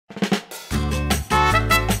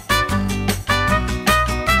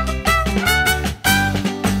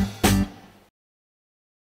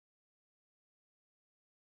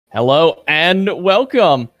Hello and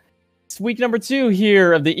welcome. It's week number 2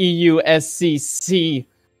 here of the EUSCC,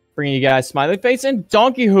 bringing you guys Smileyface and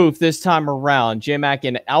Donkeyhoof this time around. J-Mac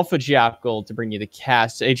and Alpha Jackal to bring you the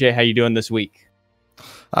cast. AJ, how you doing this week?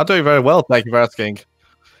 I'm doing very well, thank you for asking.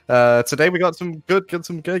 Today we got some good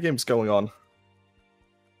games going on.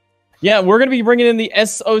 Yeah, we're going to be bringing in the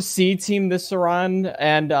SOC team this round,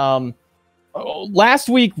 and last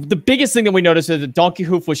week, the biggest thing that we noticed is that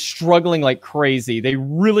Donkeyhoof was struggling like crazy. They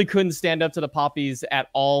really couldn't stand up to the Poppies at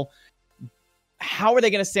all. How are they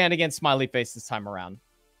going to stand against Smileyface this time around?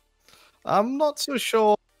 I'm not so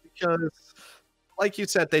sure because, like you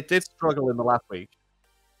said, they did struggle in the last week.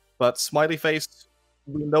 But Smileyface,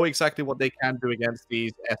 we know exactly what they can do against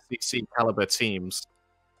these SCC caliber teams.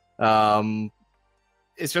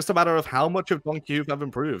 It's just a matter of how much of Donkeyhoof have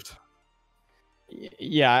improved.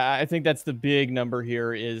 Yeah, I think that's the big number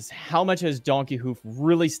here is how much has Donkeyhoof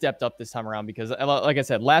really stepped up this time around? Because, like I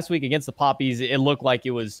said, last week against the Poppies, it looked like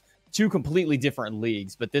it was two completely different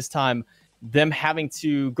leagues. But this time, them having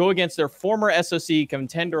to go against their former SOC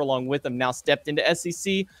contender along with them now stepped into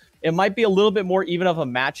SCC. It might be a little bit more even of a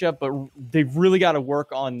matchup, but they've really got to work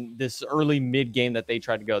on this early mid game that they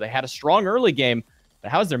tried to go. They had a strong early game,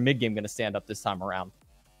 but how is their mid game going to stand up this time around?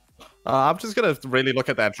 I'm just going to really look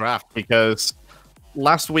at that draft because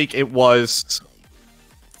last week it was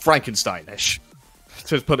Frankenstein-ish,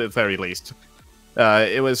 to put it at the very least.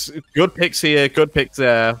 It was good picks here, good picks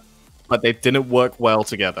there, but they didn't work well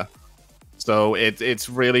together. So it's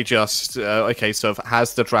really just a case of,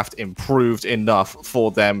 has the draft improved enough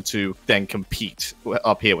for them to then compete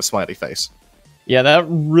up here with Smileyface? Yeah, that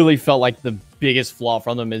really felt like the biggest flaw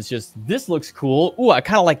from them is just, this looks cool. Ooh, I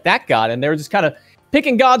kind of like that god. And they were just kind of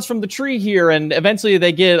picking gods from the tree here, and eventually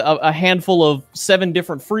they get a handful of 7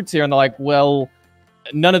 different fruits here, and they're like, well,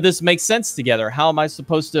 none of this makes sense together. How am I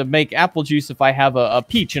supposed to make apple juice if I have a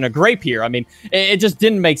peach and a grape here? I mean, it just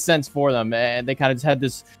didn't make sense for them, and they kind of just had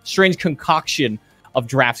this strange concoction of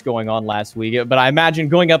drafts going on last week. But I imagine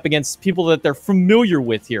going up against people that they're familiar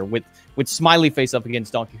with here, with Smileyface up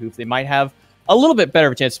against Donkeyhoof, they might have a little bit better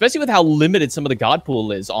of a chance, especially with how limited some of the god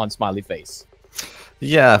pool is on Smileyface.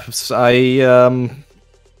 Yeah, I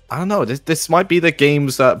don't know. This might be the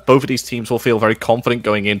games that both of these teams will feel very confident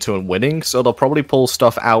going into and winning, so they'll probably pull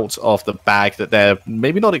stuff out of the bag that they're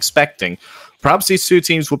maybe not expecting. Perhaps these two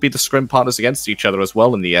teams would be the scrim partners against each other as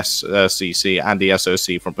well in the SCC and the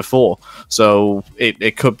SOC from before. So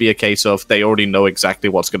it could be a case of they already know exactly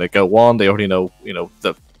what's going to go on. They already know,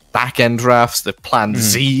 the back-end drafts, the plan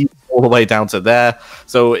Z, all the way down to there.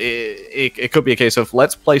 So it could be a case of,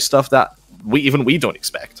 let's play stuff that we don't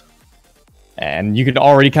expect. And you can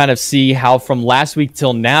already kind of see how from last week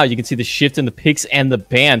till now, you can see the shift in the picks and the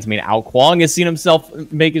bans. I mean, Ao Kwong has seen himself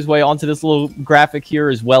make his way onto this little graphic here,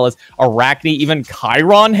 as well as Arachne. Even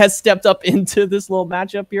Chiron has stepped up into this little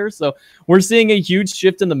matchup here. So we're seeing a huge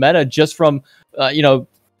shift in the meta just from,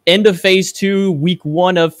 end of phase 2, week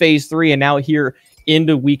 1 of phase 3, and now here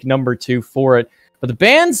into week number 2 for it. But the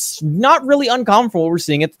bans, not really uncommon for what we're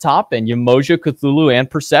seeing at the top end. Yamoja, Cthulhu, and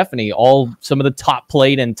Persephone, all some of the top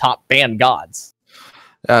played and top banned gods.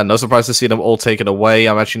 No surprise to see them all taken away.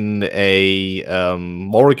 I imagine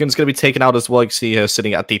Morrigan's going to be taken out as well. You can see her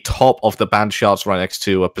sitting at the top of the ban charts right next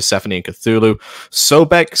to Persephone and Cthulhu.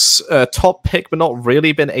 Sobek's top pick, but not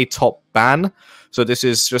really been a top ban. So this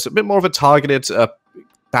is just a bit more of a targeted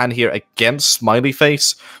ban here against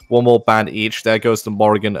Smileyface. 1 more ban each. There goes the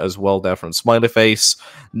Morrigan as well there from Smileyface.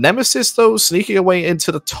 Nemesis, though, sneaking away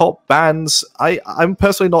into the top bans. I'm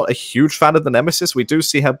personally not a huge fan of the Nemesis. We do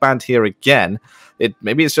see her banned here again.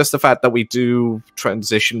 Maybe it's just the fact that we do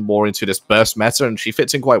transition more into this burst meta, and she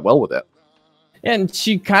fits in quite well with it. And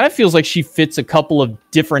she kind of feels like she fits a couple of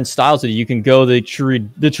different styles. You can go the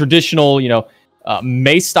traditional,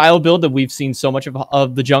 Mace style build that we've seen so much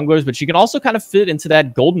of the junglers, but she can also kind of fit into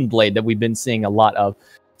that Golden Blade that we've been seeing a lot of.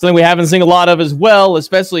 Something we haven't seen a lot of as well,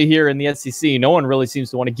 especially here in the SCC. No one really seems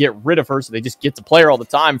to want to get rid of her, so they just get to play her all the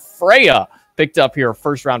time. Freya picked up here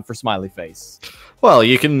first round for Smileyface. Well,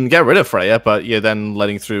 you can get rid of Freya, but you're then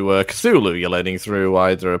letting through Cthulhu. You're letting through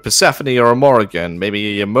either a Persephone or a Morrigan,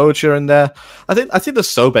 maybe a Yamoja in there. I think the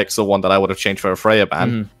Sobek's the one that I would have changed for a Freya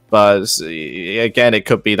ban. But again, it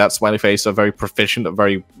could be that Smileyface are very proficient,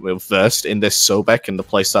 very versed in this Sobek and the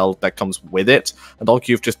playstyle that comes with it, and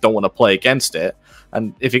Donkeyhoof just don't want to play against it.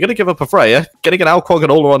 And if you're going to give up a Freya, getting an Ao Kwong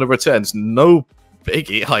and all on the returns, no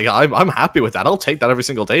biggie. Like, I'm happy with that. I'll take that every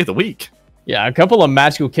single day of the week. Yeah, a couple of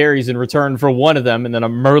magical carries in return for one of them, and then a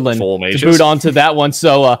Merlin to boot onto that one.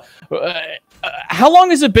 So, how long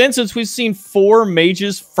has it been since we've seen 4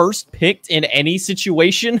 mages first picked in any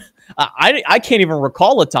situation? I can't even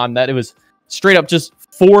recall a time that it was straight up just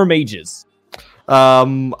 4 mages.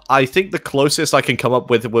 I think the closest I can come up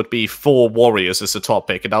with would be 4 warriors as the top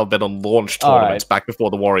pick, and that would have been on launch tournaments back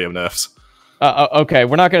before the warrior nerfs. Okay,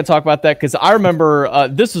 we're not going to talk about that because I remember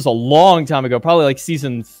this was a long time ago, probably like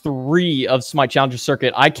season 3 of SMITE Challenger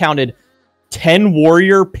Circuit. I counted 10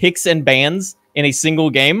 warrior picks and bans in a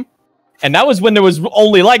single game, and that was when there was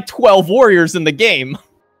only like 12 warriors in the game.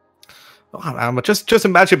 Oh, just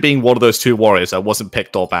imagine being one of those 2 warriors that wasn't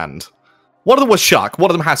picked or banned. One of them was Chuck. One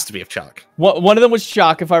of them has to be of Chuck. One of them was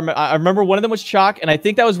Chalk. If I remember, one of them was Chalk, and I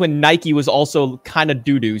think that was when Nike was also kind of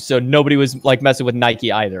doo-doo, so nobody was like messing with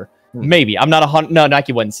Nike either. Maybe. I'm not 100. No,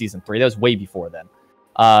 Nike wasn't season 3. That was way before then.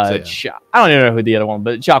 Chalk. I don't even know who the other one,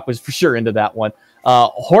 but Chalk was for sure into that one.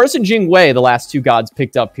 Horus and Jing Wei, the last 2 gods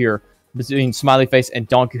picked up here between Smileyface and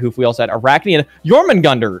Donkeyhoof. We also had Arachne and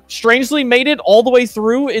Jormungandr. Strangely made it all the way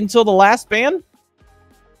through until the last ban.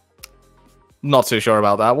 Not too sure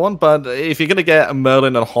about that one, but if you're going to get a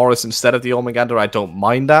Merlin and Horus instead of the Jormungandr, I don't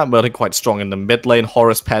mind that. Merlin quite strong in the mid lane.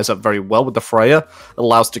 Horus pairs up very well with the Freya.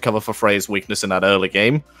 Allows to cover for Freya's weakness in that early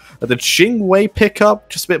game. The Jing Wei pickup,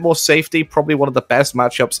 just a bit more safety. Probably one of the best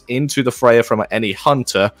matchups into the Freya from any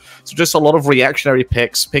hunter. So just a lot of reactionary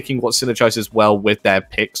picks, picking what synergizes well with their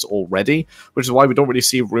picks already, which is why we don't really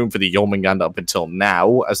see room for the Jormungandr up until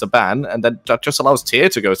now as a ban. And then that just allows Tyr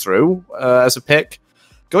to go through as a pick.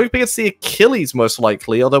 Going up against the Achilles, most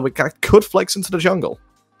likely, although it could flex into the jungle.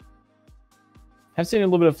 I've seen a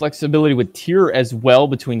little bit of flexibility with Tyr as well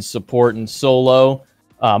between support and solo.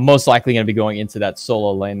 Most likely going to be going into that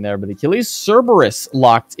solo lane there. But Achilles, Cerberus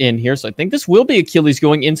locked in here. So I think this will be Achilles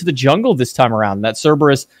going into the jungle this time around. That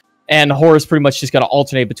Cerberus and Horus pretty much just going to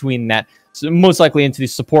alternate between that. So most likely into the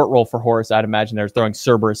support role for Horus. I'd imagine they're throwing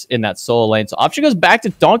Cerberus in that solo lane. So option goes back to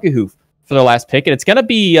Donkeyhoof for their last pick. And it's going to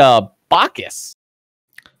be Bacchus.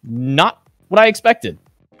 Not what I expected.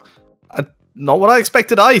 Not what I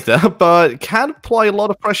expected either, but can apply a lot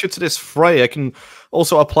of pressure to this Freya. Can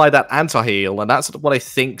also apply that anti-heal, and that's what I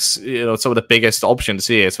think's some of the biggest options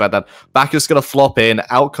here. Is that Bacchus is going to flop in,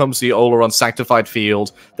 out comes the Oleron Sanctified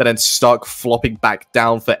Field, that then stuck flopping back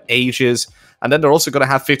down for ages. And then they're also going to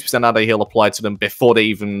have 50% anti-heal applied to them before they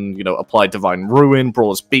even, apply Divine Ruin,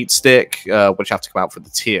 Brawler's Beatstick, which have to come out for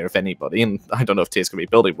the Tyr, if anybody. And I don't know if Tyr's going to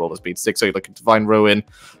be building Brawler's Beatstick, so you look at Divine Ruin.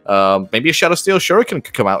 Maybe a Shadow Steel Shuriken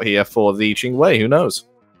could come out here for the Jing Wei, who knows?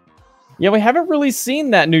 Yeah, we haven't really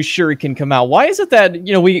seen that new Shuriken come out. Why is it that,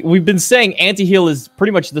 we've been saying anti-heal is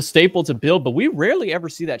pretty much the staple to build, but we rarely ever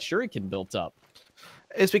see that Shuriken built up?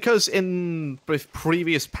 It's because in the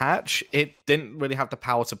previous patch, it didn't really have the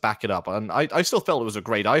power to back it up. And I still felt it was a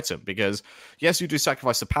great item because, yes, you do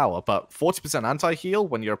sacrifice the power, but 40% anti-heal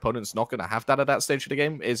when your opponent's not going to have that at that stage of the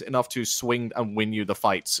game is enough to swing and win you the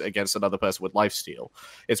fights against another person with lifesteal.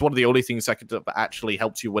 It's one of the only things that could actually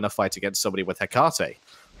help you win a fight against somebody with Hecate.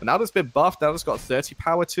 But now that's been buffed, now it's got 30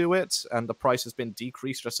 power to it, and the price has been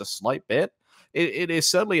decreased just a slight bit. It is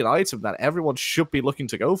certainly an item that everyone should be looking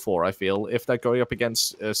to go for, I feel, if they're going up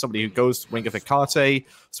against somebody who goes Ring of Hecate,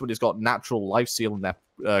 somebody who's got natural lifesteal in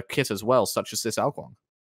their kit as well, such as this Alquang.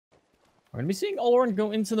 We're going to be seeing Oleron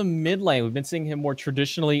go into the mid lane. We've been seeing him more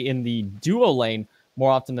traditionally in the duo lane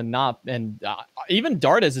more often than not, and even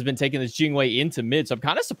Dardas has been taking this Jing Wei into mid, so I'm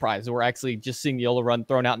kind of surprised that we're actually just seeing the Oleron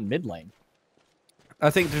thrown out in mid lane. I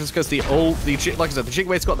think just because like I said, the Jing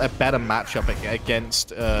Wei's got a better matchup against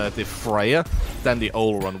the Freya than the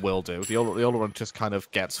Oleron will do. The Oleron just kind of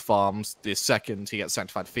gets farms. The second he gets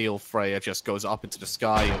Sanctified Field, Freya just goes up into the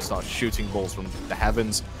sky and starts shooting balls from the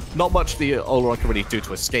heavens. Not much the Oleron can really do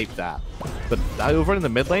to escape that. But over in the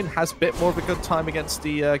mid lane has a bit more of a good time against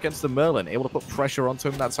the Merlin. Able to put pressure onto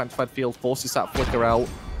him. That Sanctified Field forces that flicker out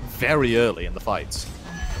very early in the fights.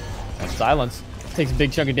 And Silence takes a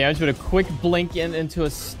big chunk of damage, but a quick blink into a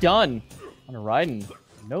stun on a Raiden.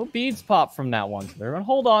 No beads pop from that one. So they're going to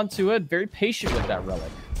hold on to it. Very patient with that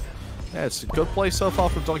relic. Yeah, it's a good play so far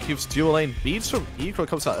from Donkeyhoof's dual lane. Beads from Eco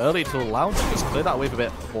comes out early to allow him to just clear that wave a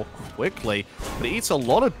bit more quickly. But it eats a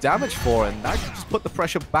lot of damage for it, and that can just put the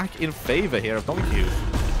pressure back in favor here of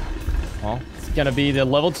Donkeyhoof. Well, it's going to be the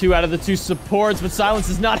level 2 out of the 2 supports, but Silence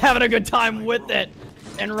is not having a good time with it.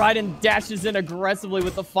 And Raiden dashes in aggressively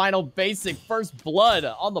with the final basic. First blood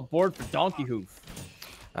on the board for Donkeyhoof.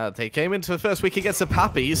 They came into the first week against the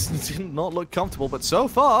Pappies. Did not look comfortable, but so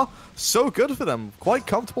far, so good for them. Quite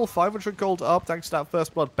comfortable, 500 gold up thanks to that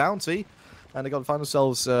first blood bounty. And they got to find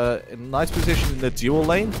themselves in a nice position in the dual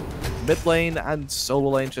lane. Mid lane and solo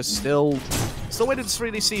lane just still waiting to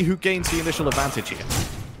really see who gains the initial advantage here.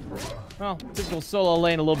 Well, typical solo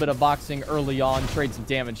lane, a little bit of boxing early on, trade some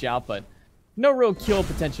damage out, but No real kill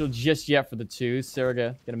potential just yet for the two.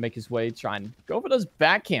 Suriga gonna make his way, try and go for those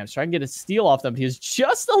back camps, try and get a steal off them. He is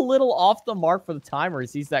just a little off the mark for the timer. He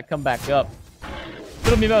sees that come back up.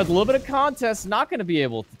 Little Mimo with a little bit of contest, not gonna be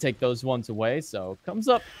able to take those ones away, so comes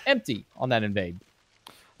up empty on that invade.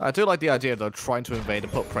 I do like the idea, though, trying to invade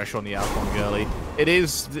and put pressure on the Alcong early. It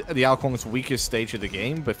is the Alcong's weakest stage of the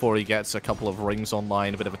game before he gets a couple of rings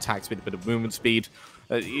online, a bit of attack speed, a bit of movement speed.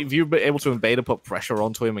 If you're able to invade and put pressure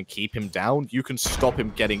onto him and keep him down, you can stop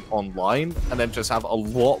him getting online and then just have a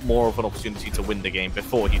lot more of an opportunity to win the game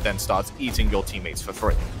before he then starts eating your teammates for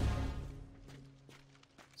free.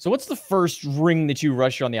 So what's the first ring that you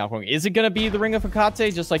rush on the Alcong? Is it going to be the Ring of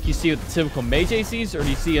Hecate, just like you see with the typical mage ACs, or do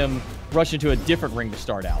you see him rush into a different ring to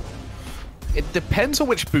start out? It depends on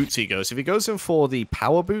which boots he goes. If he goes in for the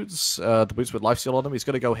power boots, the boots with lifesteal on them, he's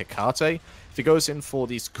going to go Hecate. If he goes in for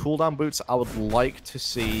these cooldown boots, I would like to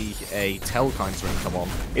see a Telkind's ring come on.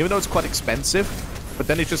 Even though it's quite expensive, but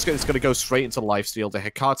then it's going to go straight into lifesteal. The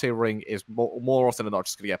Hecate ring is more often than not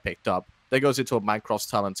just going to get picked up. Then goes into a Mancross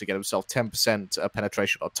talent to get himself 10%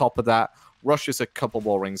 penetration on top of that. Rushes a couple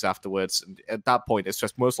more rings afterwards. And at that point, it's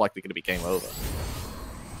just most likely going to be game over.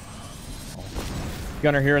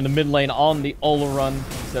 Gunner here in the mid lane on the Ola run, as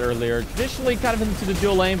I said earlier. Traditionally kind of into the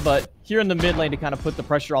dual lane, but here in the mid lane to kind of put the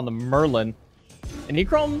pressure on the Merlin. And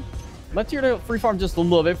Echrome left here to free farm just a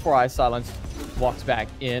little bit before iSilence walks back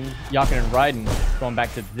in. Yakin and Raiden going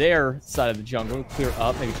back to their side of the jungle. Clear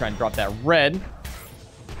up, maybe try and drop that red.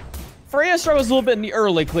 Freya struggles a little bit in the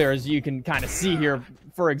early clear, as you can kind of see here.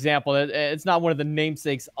 For example, it's not one of the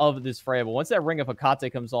namesakes of this Freya, but once that Ring of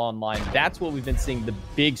Hecate comes online, that's what we've been seeing the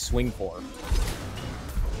big swing for.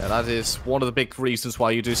 Yeah, that is one of the big reasons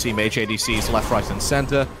why you do see mage ADCs left, right, and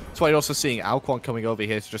center. That's why you're also seeing Alquan coming over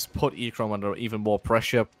here to just put Echrome under even more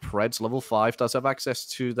pressure. Pred's level 5 does have access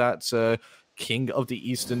to that King of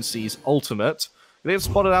the Eastern Seas ultimate. They've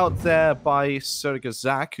spotted out there by Suriga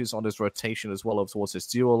Zach, who's on his rotation as well over towards his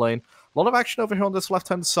dual lane. A lot of action over here on this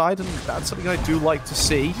left-hand side, and that's something I do like to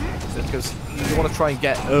see, because you want to try and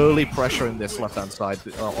get early pressure in this left-hand side,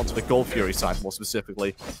 onto the Gold Fury side more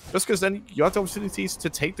specifically, just because then you have the opportunities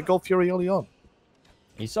to take the Gold Fury early on.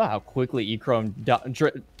 You saw how quickly Echrome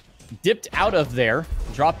dipped out of there,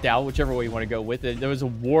 dropped out, whichever way you want to go with it. There was a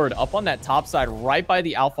ward up on that top side right by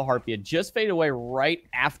the Alpha Harpy. It just faded away right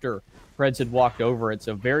after Preds had walked over it,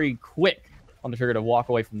 so very quick on the trigger to walk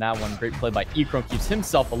away from that one. Great play by Echrome, keeps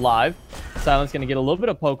himself alive. Silence going to get a little bit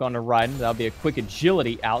of poke on the Raiden. That'll be a quick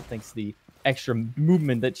agility out thanks to the extra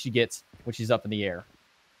movement that she gets when she's up in the air.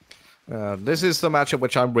 This is the matchup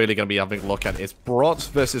which I'm really going to be having a look at. It's Brot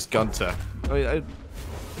versus Gunter.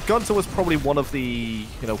 Gunter was probably one of the,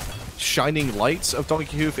 shining lights of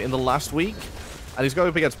Donkeyhoof in the last week. And he's going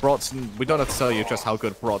up against Brotz, and we don't have to tell you just how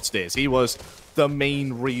good Brotz is. He was the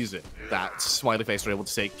main reason that Smileyface were able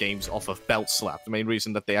to take games off of Belt Slap. The main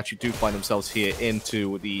reason that they actually do find themselves here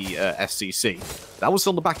into the SCC. That was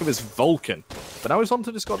on the back of his Vulcan. But now he's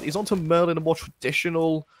onto he's onto Merlin, a more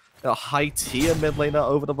traditional, high-tier mid laner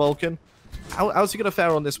over the Vulcan. How's he going to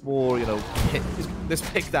fare on this more, this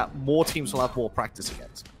pick that more teams will have more practice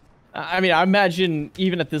against? I mean, I imagine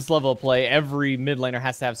even at this level of play, every mid laner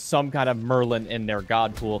has to have some kind of Merlin in their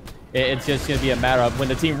god pool. It's just going to be a matter of when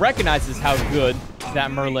the team recognizes how good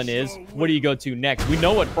that Merlin is, what do you go to next? We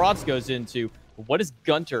know what Brotz goes into, but what is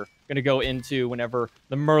Gunter going to go into whenever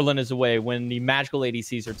the Merlin is away, when the magical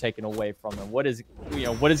ADCs are taken away from them? What is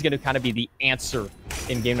going to kind of be the answer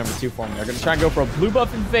in game number 2 for them? They're going to try and go for a blue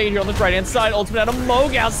buff invade here on the right-hand side. Ultimate out of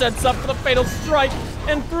Mogao sets up for the fatal strike,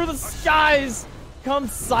 and through the skies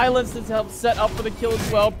comes Silence to help set up for the kill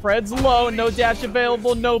as well. Pred's low, no dash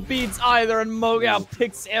available, no beats either, and Mogao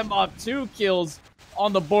picks him up. 2 kills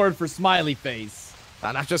on the board for Smileyface.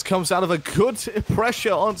 And that just comes out of a good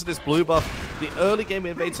pressure onto this blue buff. The early game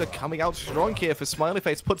invades are coming out strong here for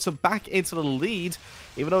Smileyface. Puts him back into the lead,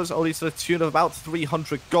 even though it's only to the tune of about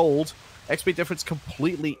 300 gold. XP difference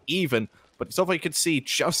completely even. But so far you can see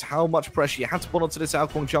just how much pressure you have to put onto this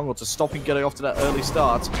Alquang jungle to stop him getting off to that early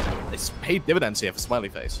start. It's paid dividends here for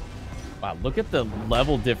Smileyface. Wow, look at the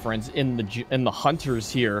level difference in the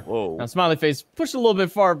hunters here. Whoa. Now Smileyface pushed a little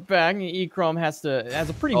bit far back. Echrome has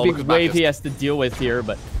a pretty big wave he has to deal with here,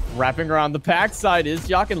 but wrapping around the pack side is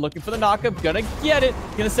Yakin looking for the knockup. Gonna get it.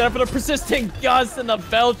 Gonna set up for the persistent gust, and the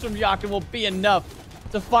belch from Yakin will be enough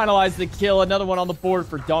to finalize the kill. Another one on the board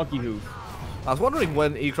for Donkeyhoof. I was wondering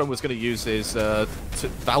when Echrome was going to use his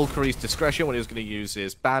Valkyrie's Discretion, when he was going to use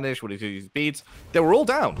his Banish, when he was going to use Beads. They were all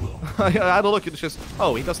down. I had a look, and it's just,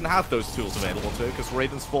 he doesn't have those tools available to him because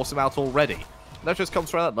Raiden's forced him out already. And that just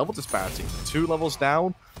comes from that level disparity. 2 levels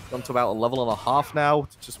down, gone to about a level and a half now,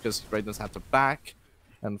 just because Raiden's had to back.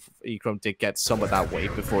 And Ekrom did get some of that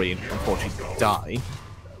wave before he unfortunately died.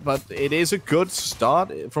 But it is a good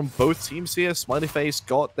start from both teams here. Smileyface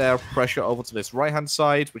got their pressure over to this right-hand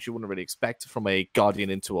side, which you wouldn't really expect from a Guardian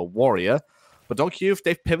into a Warrior. But Donkeyhoof,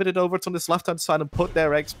 they've pivoted over to this left-hand side and put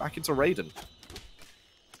their eggs back into Raiden.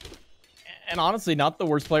 And honestly, not the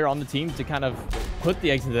worst player on the team to kind of put the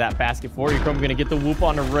eggs into that basket for. Ekrom going to get the whoop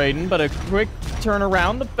onto Raiden, but a quick turn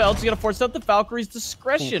around the Felts. He's going to force out the Valkyrie's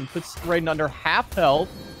discretion. Puts Raiden under half health.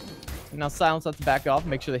 And now Silence has to back off and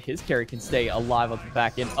make sure that his carry can stay alive at the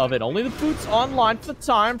back end of it. Only the boots online for the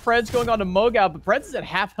time. Pred's going on to Mogao, but Pred's is at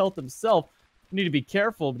half health himself. You need to be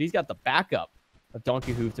careful, but he's got the backup of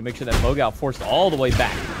Donkeyhoof to make sure that Mogao forced all the way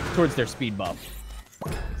back towards their speed buff.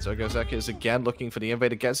 Zergozek is again looking for the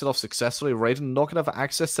invader, gets it off successfully. Raiden not going to have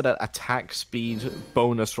access to that attack speed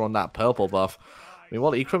bonus from that purple buff.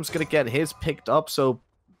 Meanwhile, Ekrom's going to get his picked up, so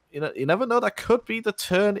you never know, that could be the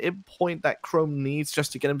turn-in point that Chrome needs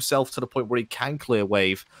just to get himself to the point where he can clear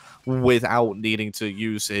wave without needing to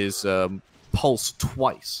use his pulse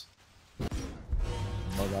twice.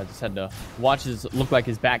 Oh, I just had to watch his look like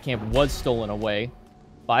his back camp was stolen away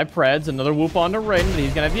by Preds. Another whoop onto Raiden, but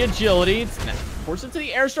he's going to have the agility. It's going to force it to the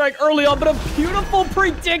airstrike early on, but a beautiful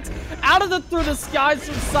predict out of through the skies.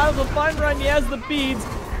 So Silence will find Ryan. He has the beads.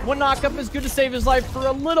 One knockup is good to save his life for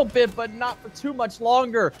a little bit, but not for too much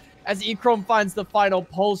longer as Ekrom finds the final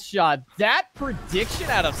pulse shot. That prediction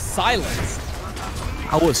out of Silence.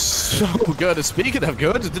 That was so good. And speaking of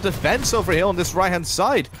good, the defense over here on this right-hand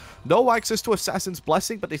side. No access to Assassin's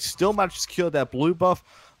Blessing, but they still managed to secure their blue buff.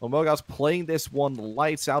 Mogao's playing this one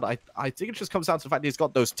lights out. I think it just comes down to the fact that he's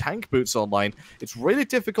got those tank boots online. It's really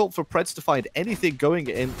difficult for Preds to find anything going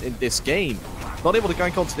in this game. Not able to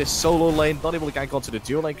gank onto this solo lane, not able to gank onto the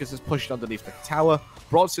dual lane because it's pushed underneath the tower.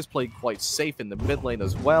 Brod's just playing quite safe in the mid lane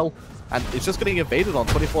as well. And it's just getting invaded on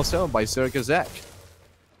 24/7 by Zergozek.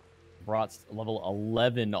 Brod's level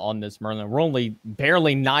 11 on this Merlin. We're only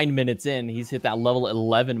barely 9 minutes in. He's hit that level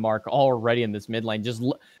 11 mark already in this mid lane.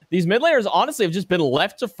 These mid laners honestly have just been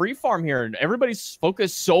left to free farm here, and everybody's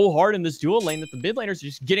focused so hard in this dual lane that the mid laners are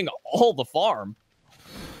just getting all the farm.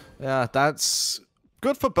 Yeah, that's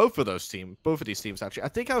good for both of these teams, actually. I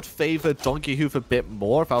think I would favor Donkeyhoof a bit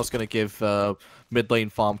more if I was going to give mid lane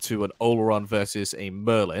farm to an Oleron versus a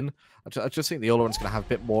Merlin. I just think the Oleron's going to have a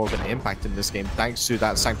bit more of an impact in this game thanks to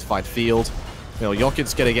that Sanctified Field. You know,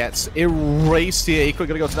 Jokin's going to get erased here. Ekrom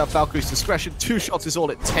going to go to that Valkyrie's discretion. 2 shots is all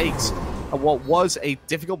it takes. And what was a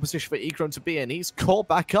difficult position for Ekrom to be in, he's caught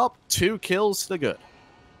back up. 2 kills to the good.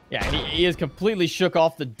 Yeah, he has completely shook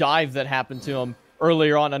off the dive that happened to him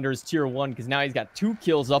earlier on under his tier 1, because now he's got 2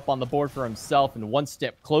 kills up on the board for himself and 1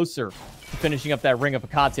 step closer to finishing up that Ring of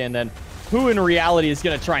Akate. And then who in reality is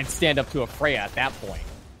going to try and stand up to a Freya at that point?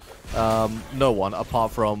 No one,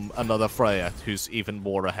 apart from another Freya who's even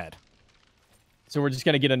more ahead. So we're just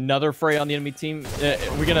going to get another Freya on the enemy team.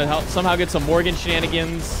 We're going to somehow get some Morgan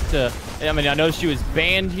shenanigans to... I mean, I know she was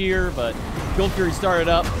banned here, but Gold Fury started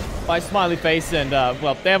up by Smileyface, and,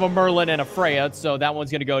 well, they have a Merlin and a Freya, so that one's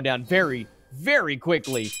going to go down very, very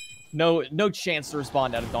quickly. No chance to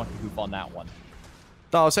respond out of Donkeyhoof on that one.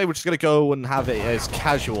 No, I'll say we're just going to go and have it as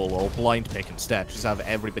casual or blind pick instead. Just have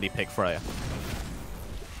everybody pick Freya.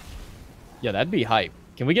 Yeah, that'd be hype.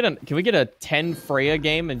 Can we get a 10 Freya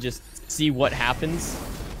game and just see what happens?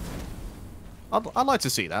 I'd like to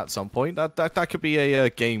see that at some point. That could be a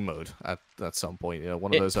game mode at some point. You know,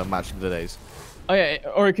 one of those match of the days. Oh yeah,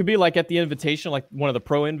 or it could be like at the invitation, like one of the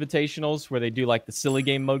pro invitationals where they do like the silly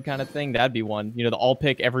game mode kind of thing. That'd be one. You know, the all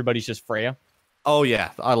pick, everybody's just Freya. Oh yeah,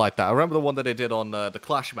 I like that. I remember the one that they did on the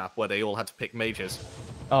Clash map where they all had to pick mages.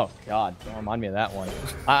 Oh god, don't remind me of that one.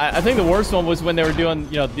 I think the worst one was when they were doing,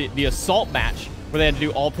 you know, the assault match where they had to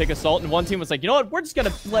do all pick assault, and one team was like, you know what, we're just gonna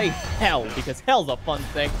play hell because hell's a fun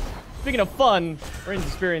thing. Speaking of fun, we're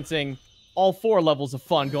experiencing all 4 levels of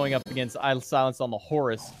fun going up against Idle Silence on the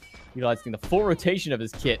Horus, utilizing the full rotation of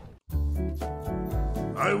his kit.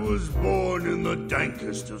 I was born in the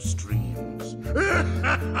dankest of streams.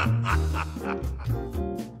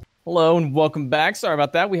 Hello and welcome back. Sorry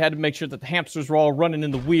about that. We had to make sure that the hamsters were all running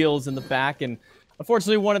in the wheels in the back, and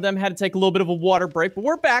unfortunately one of them had to take a little bit of a water break, but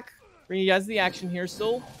we're back. Bringing you guys the action here.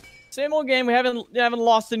 Still same old game. We haven't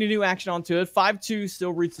lost any new action onto it. 5-2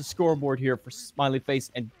 still reads the scoreboard here for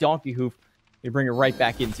Smileyface and Donkeyhoof. They bring it right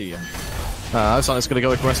back into you. Iceland is going to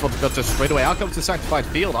go aggressive to go straight away. Out comes the Sanctified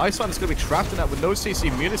Field. Iceland is going to be trapped in that with no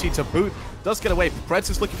CC immunity to boot. Does get away. Preds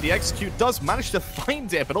is looking for the execute. Does manage to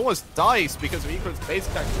find it, but almost dies because of Ekrom's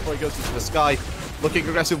basic action before he goes into the sky. Looking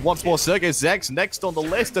aggressive once more. Zergozek's next on the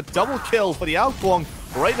list. A double kill for the Alkwong.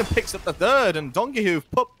 Raiden picks up the 3rd, and Donkeyhoof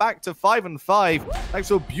put back to 5-5. Thanks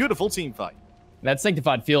to a beautiful team fight. And that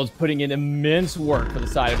Sanctified Field's putting in immense work for the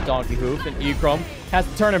side of Donkeyhoof, and Echrome has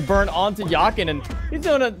to turn and burn onto Yakin, and he's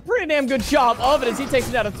doing a pretty damn good job of it as he takes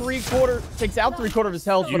it out of takes out three-quarter of his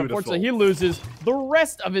health, but unfortunately he loses the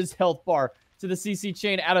rest of his health bar to the CC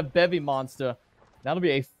chain out of Bevy Monster. That'll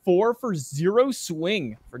be a 4-for-0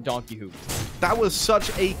 swing for Donkeyhoof. That was such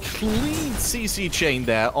a clean CC chain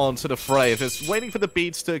there onto the fray. Just waiting for the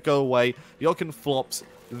beads to go away. Yakin flops.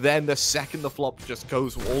 Then the second the flop just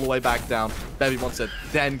goes all the way back down, Bevy Monster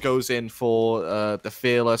then goes in for the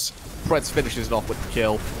Fearless. Preds finishes it off with the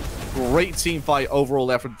kill. Great team fight overall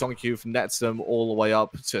there from Donkeyhoof, nets them all the way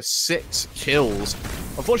up to 6 kills.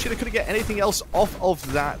 Unfortunately, they couldn't get anything else off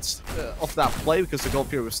of that play because the Gold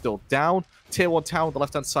Fury was still down. Tier 1 tower on the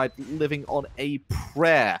left-hand side living on a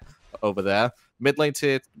prayer over there. Mid lane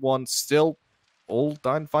Tier 1 still all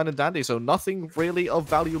done fine and dandy, so nothing really of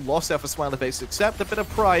value lost there for Smileyface except a bit of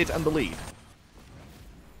pride and the lead.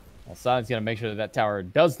 Well, Silent's going to make sure that tower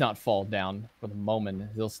does not fall down for the moment.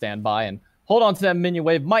 He'll stand by and hold on to that minion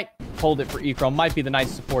wave. Might hold it for Echrome. Might be the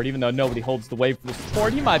nice support, even though nobody holds the wave for the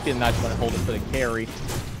support. He might be the nice one to hold it for the carry.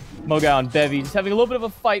 Mogao and Bevy just having a little bit of a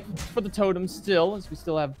fight for the totem still, as we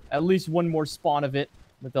still have at least one more spawn of it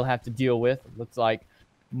that they'll have to deal with. It looks like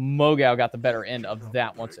Mogao got the better end of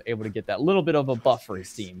that once able to get that little bit of a buff for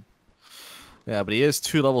his team. Yeah, but he is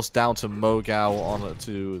 2 levels down to Mogao on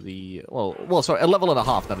to the sorry, a level and a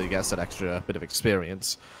half now that he gets that extra bit of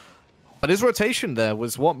experience. But his rotation there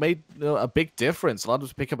was what made a big difference. Allowed him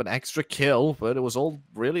to pick up an extra kill, but it was all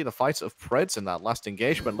really the fight of Preds in that last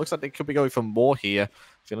engagement. Looks like they could be going for more here.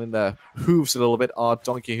 Feeling their hooves a little bit are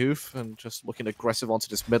Donkeyhoof, and just looking aggressive onto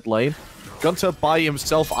this mid lane. Gunter by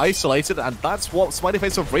himself isolated, and that's what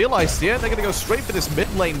Smileyface have realized here. They're going to go straight for this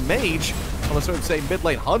mid lane mage. I was going to say mid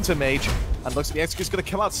lane hunter mage. And looks like the execute's going to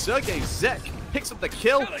come out. Sergey Zek picks up the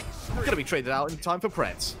kill. Going to be traded out in time for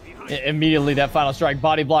Preds. Immediately, that final strike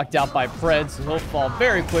body blocked out by Preds, so he'll fall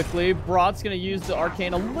very quickly. Brod's going to use the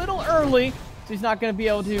arcane a little early, so he's not going to be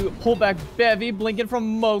able to pull back Bevy. Blinking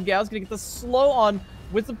from Mogao is going to get the slow on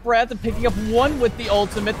with the breath and picking up 1 with the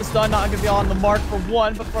ultimate. The stun not going to be on the mark for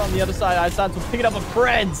 1, but from the other side, so pick it up with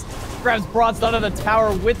Preds. Grabs Brod's out of the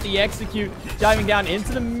tower with the execute, diving down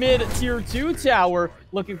into the mid tier 2 tower,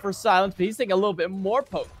 looking for silence, but he's taking a little bit more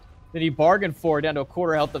poke than he bargained for, down to a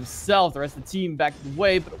quarter health himself. The rest of the team back the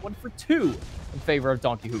way, but it went for 2 in favor of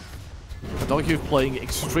Donkeyhoof. Donkeyhoof playing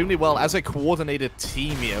extremely well as a coordinated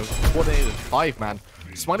team here, coordinated 5-man.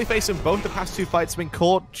 Smileyface in both the past 2 fights have been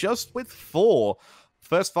caught just with 4.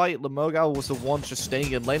 First fight, Mogao was the one just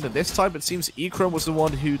staying in lane, and this time it seems Echrome was the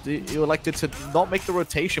one who elected to not make the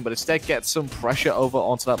rotation, but instead get some pressure over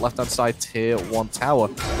onto that left-hand side tier 1 tower.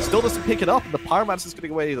 Still doesn't pick it up, and the Pyromancer's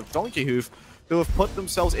getting away with Donkeyhoof, who have put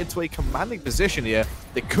themselves into a commanding position here.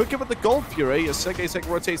 They could give it the Gold Fury as Sergey Zek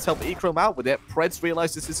rotates to help Echrome out with it. Preds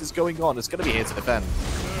realizes this is going on. It's going to be here to defend.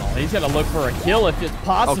 Oh, he's going to look for a kill if it's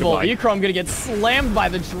possible. Echrome going to get slammed by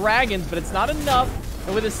the dragons, but it's not enough.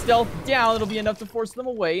 And with his stealth down, it'll be enough to force them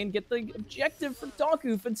away and get the objective for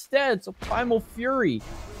Donkeyhoof instead. So Primal Fury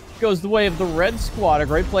goes the way of the red squad. A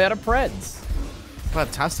great play out of Preds.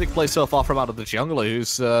 Fantastic play so far from out of the jungler,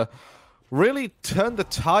 who's really turned the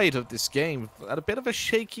tide of this game. At a bit of a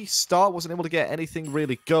shaky start, wasn't able to get anything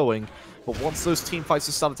really going. But once those team fights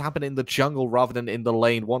have started to happen in the jungle rather than in the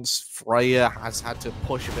lane, once Freya has had to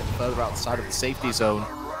push a bit further outside of the safety zone,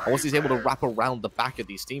 and once he's able to wrap around the back of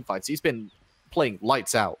these team fights, he's been playing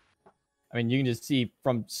lights out. I mean, you can just see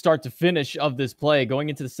from start to finish of this play, going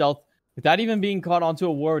into the stealth, without even being caught onto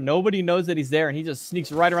a ward, nobody knows that he's there, and he just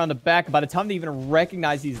sneaks right around the back. By the time they even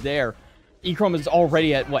recognize he's there, Echrome is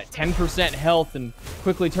already at, 10% health, and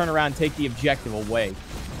quickly turn around and take the objective away.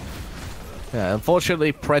 Yeah,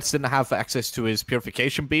 unfortunately, Preds didn't have access to his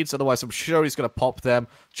purification beads, otherwise I'm sure he's going to pop them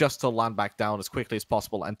just to land back down as quickly as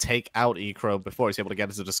possible and take out Echrome before he's able to get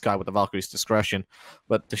into the sky with the Valkyrie's discretion.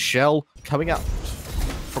 But the shell coming out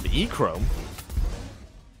from Echrome,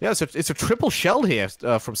 yeah, it's a triple shell here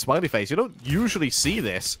from Smileyface. You don't usually see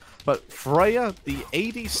this, but Freya, the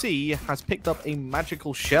ADC, has picked up a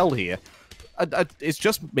magical shell here. It's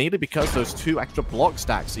just mainly because those 2 extra block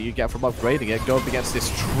stacks that you get from upgrading it go up against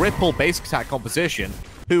this triple basic attack composition,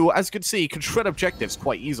 who, as you can see, can shred objectives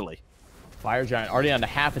quite easily. Fire Giant already on to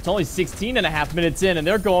half. It's only 16.5 minutes in, and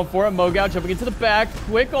they're going for it. Mogao jumping into the back.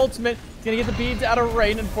 Quick ultimate. He's going to get the beads out of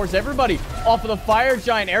range and force everybody off of the Fire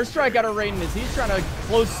Giant. Airstrike out of range as he's trying to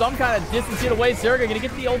close some kind of distance get away. Sergey going to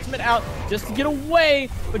get the ultimate out just to get away,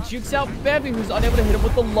 but jukes out Bevy, who's unable to hit him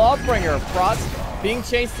with the Lawbringer. Frost being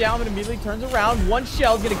chased down, but immediately turns around. 1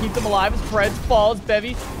 shell is going to keep them alive as Preds falls.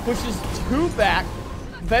 Bevy pushes 2 back.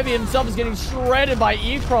 Bevy himself is getting shredded by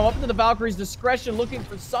E-Chrome. Up to the Valkyrie's discretion, looking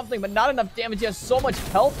for something, but not enough damage. He has so much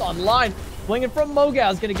health online. Flinging from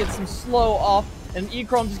Mogao is going to get some slow off, and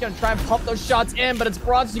E-Chrome's just going to try and pump those shots in, but it's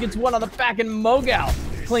Bronze who gets one on the back, and Mogao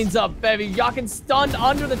cleans up Bevy. Yakin stunned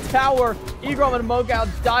under the tower. E-Chrome and Mogao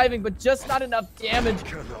diving, but just not enough damage.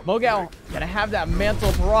 Mogao gonna have that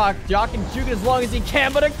mantle proc. Yakin juke it as long as he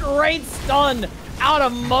can, but a great stun out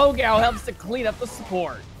of Mogao helps to clean up the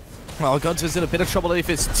support. Well, Gunter's in a bit of trouble if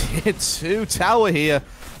it's tier 2 tower here.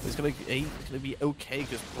 It's going to be okay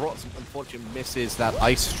because Brotz unfortunately misses that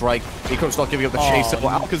ice strike. E-Chrome's not giving up the chase, so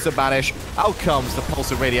out comes the banish, out comes the pulse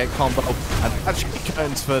and radiate combo, and actually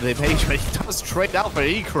turns for the page, but he does trade out for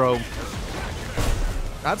E-Chrome.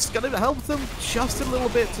 That's going to help them just a little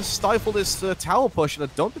bit to stifle this tower push, and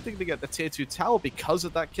I don't think they get the tier 2 tower because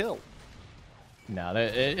of that kill. No,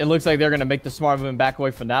 it looks like they're going to make the smart move and back away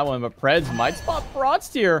from that one, but Preds might spot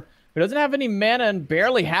Brotz here, who doesn't have any mana and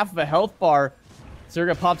barely half of a health bar.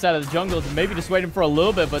 Zerga pops out of the jungle to maybe dissuade him for a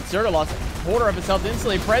little bit, but Zerga lost a quarter of his health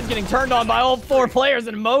instantly. Pred's getting turned on by all 4 players,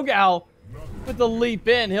 and Mogao with the leap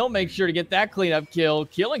in. He'll make sure to get that cleanup kill.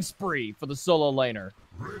 Killing spree for the solo laner.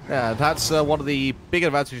 Yeah, that's one of the big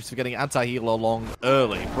advantages of getting anti-heal along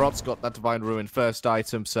early. Brot's got that Divine Ruin first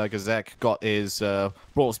item. Gazek got his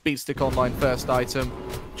Brawl Speed Stick online first item.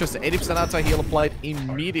 Just 80% anti-heal applied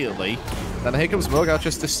immediately. Then here comes Mogao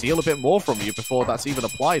just to steal a bit more from you before that's even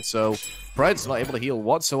applied. So Fred's not able to heal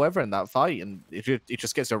whatsoever in that fight, and it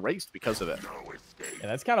just gets erased because of it. Yeah,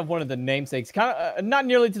 that's kind of one of the namesakes. Kind of not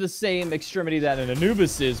nearly to the same extremity that an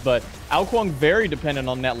Anubis is, but Alquang very dependent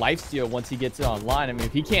on that lifesteal once he gets it online. I mean,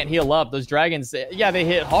 if he can't heal up, those dragons, yeah, they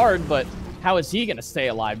hit hard, but how is he going to stay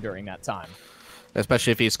alive during that time?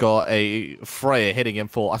 Especially if he's got a Freya hitting him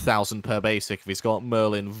for 1,000 per basic, if he's got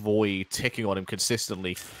Merlin Void ticking on him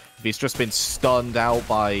consistently, if he's just been stunned out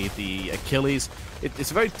by the Achilles.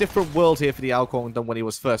 It's a very different world here for the Alquang than when he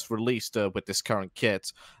was first released with this current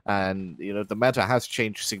kit. And, you know, the meta has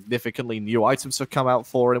changed significantly. New items have come out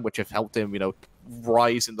for him, which have helped him, you know,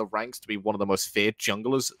 rise in the ranks to be one of the most feared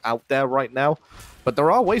junglers out there right now. But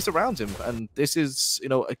there are ways around him, and this is, you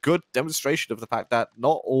know, a good demonstration of the fact that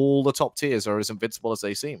not all the top tiers are as invincible as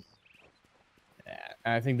they seem.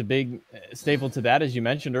 I think the big staple to that, as you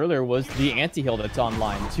mentioned earlier, was the anti-heal that's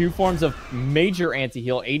online. 2 forms of major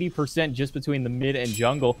anti-heal, 80% just between the mid and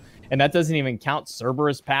jungle. And that doesn't even count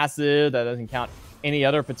Cerberus passive. That doesn't count any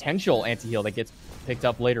other potential anti-heal that gets picked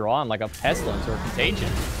up later on, like a Pestilence or a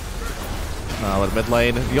Contagion. Now in mid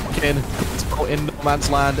lane, Yokin in no man's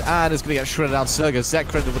land and is going to get shredded out. Serga Zek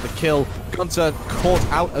credited with the kill. Gunter caught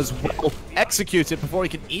out as well. Executed before he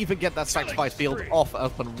can even get that sacrifice field off,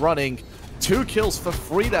 up and running. 2 kills for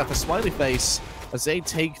free there for Smileyface as they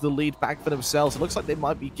take the lead back for themselves. It looks like they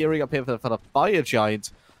might be gearing up here for the Fire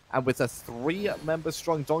Giant. And with a 3-member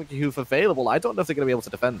strong Donkeyhoof available, I don't know if they're going to be able to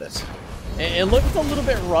defend this. It looked a little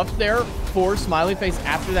bit rough there for Smileyface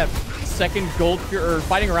after that second Gold Fury, or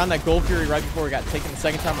fighting around that Gold Fury right before he got taken the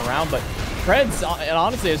second time around. But Preds, and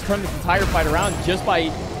honestly, has turned this entire fight around just by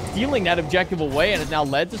stealing that objective away, and has now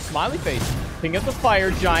led to Smileyface picking up the Fire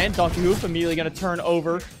Giant. Donkeyhoof immediately going to turn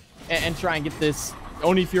over and try and get this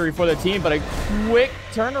Oni Fury for their team, but a quick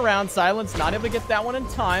turnaround. Silence not able to get that one in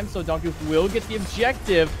time, so Donkeyhoof will get the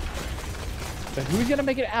objective. But who's going to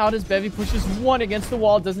make it out as Bevy pushes 1 against the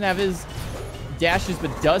wall? Doesn't have his dashes,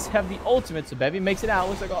 but does have the ultimate, so Bevy makes it out.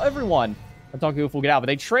 Looks like everyone at Donkeyhoof will get out, but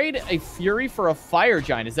they trade a Fury for a Fire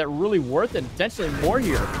Giant. Is that really worth it? Potentially more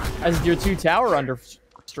here as your 2 tower under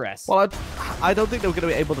stress. Well, I don't think they were going to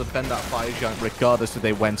be able to defend that Fire Giant regardless if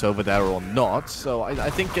they went over there or not. So I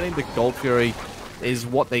think getting the Gold Fury is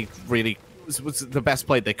what they really was the best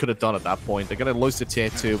play they could have done at that point. They're going to lose the tier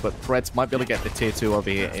 2, but Preds might be able to get the tier 2 over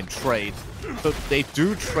here in trade. But they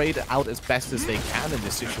do trade out as best as they can in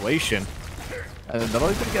this situation. And they're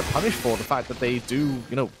not going to get punished for the fact that they do,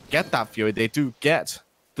 you know, get that Fury. They do get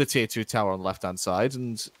the tier 2 tower on the left-hand side,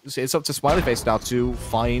 and it's up to Smileyface now to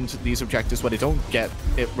find these objectives where they don't get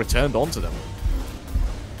it returned onto them.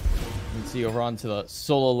 You can see over onto the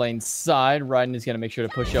solo lane side, Raiden is going to make sure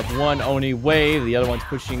to push up 1 Oni wave. The other one's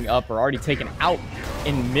pushing up or already taken out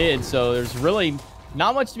in mid, so there's really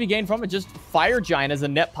not much to be gained from it. Just Fire Giant as a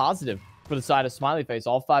net positive for the side of Smileyface.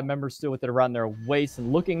 All 5 members still with it around their waist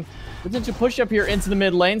and looking potential push up here into the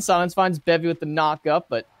mid lane. Silence finds Bevy with the knock up,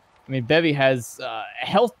 but I mean, Bevy has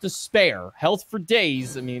health to spare, health for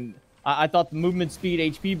days. I mean, I thought the movement speed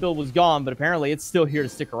HP build was gone, but apparently it's still here to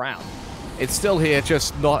stick around. It's still here,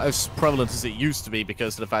 just not as prevalent as it used to be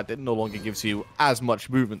because of the fact that it no longer gives you as much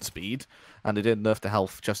movement speed, and it did nerf the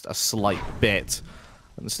health just a slight bit.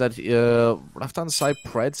 Instead, left-hand side,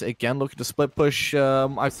 Preds again looking to split push.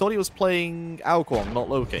 I thought he was playing Aokwang, not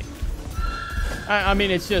Loki. I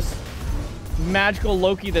mean, it's just magical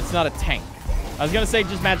Loki that's not a tank. I was going to say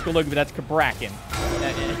just magical Loki, but that's Kabrakan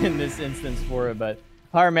in this instance for it. But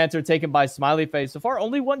Pyromancer taken by Smileyface. So far,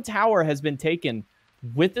 only one tower has been taken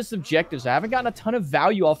with this objective. So I haven't gotten a ton of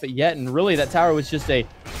value off it yet. And really, that tower was just a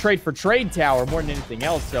trade-for-trade tower more than anything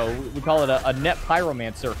else. So we call it a net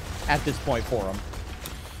Pyromancer at this point for him.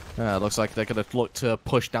 Looks like they're going to look to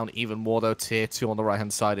push down even more, though. Tier 2 on the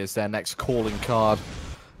right-hand side is their next calling card.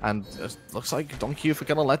 And looks like Donkeyhoof are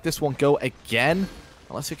going to let this one go again.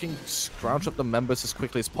 Unless he can scrounge up the members as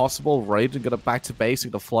quickly as possible. Raiden going to back to base.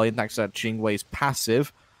 Going to fly in next to that Jingwei's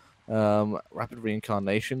passive. Rapid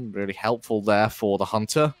reincarnation. Really helpful there for the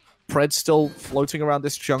Hunter. Pred still floating around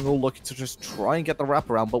this jungle, looking to just try and get the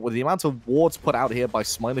wraparound. But with the amount of wards put out here by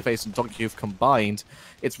Smileyface and Donkeyhoof combined,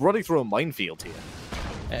 it's running through a minefield here.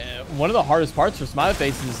 One of the hardest parts for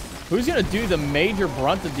Smileyface is who's going to do the major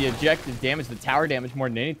brunt of the objective damage, the tower damage more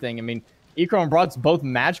than anything. I mean, Ekron and Broad's both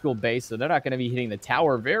magical base, so they're not going to be hitting the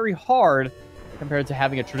tower very hard compared to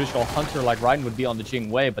having a traditional hunter like Raiden would be on the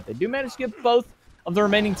Jingwei, but they do manage to get both of the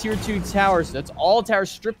remaining tier 2 towers. So that's all towers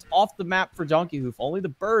stripped off the map for Donkeyhoof. Only the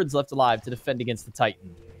birds left alive to defend against the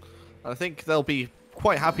Titan. I think they'll be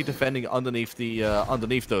quite happy defending underneath the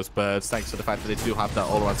underneath those birds, thanks to the fact that they do have that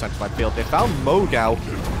all-around sanctified field. They found Mogao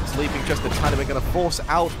sleeping just a tiny bit, going to force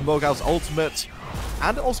out Mogao's ultimate,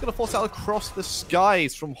 and also going to force out across the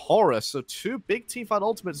skies from Horus. So two big teamfight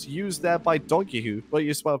ultimates used there by Donkeyhoof, well,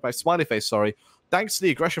 used by Smileyface, sorry, thanks to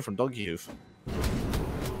the aggression from Donkeyhoof.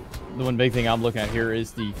 The one big thing I'm looking at here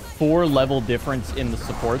is the 4-level difference in the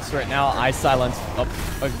supports right now. I silence up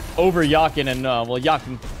over Yakin, and well,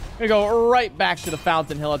 Yakin gonna go right back to the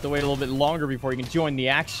fountain. He'll have to wait a little bit longer before he can join the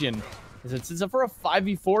action. It's for a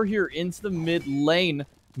 5v4 here into the mid lane.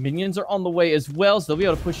 Minions are on the way as well, so they'll be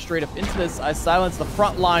able to push straight up into this. I silence the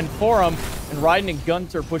front line for him, and Raiden and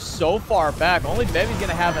Gunter push so far back. Only Bevy's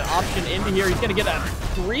gonna have an option into here. He's gonna get a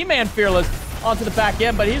 3-man Fearless onto the back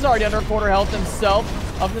end, but he's already under a quarter health himself.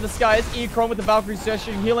 Up into the sky is E-Chrome with the Valkyrie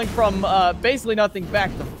session, healing from basically nothing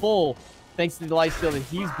back to full, thanks to the lifesteal that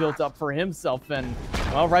he's built up for himself. And,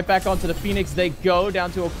 well, right back onto the Phoenix they go,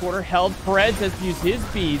 down to a quarter health. Perez has to use his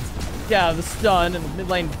beads to get out of the stun, and the mid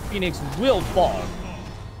lane Phoenix will fall.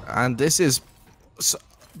 And this is...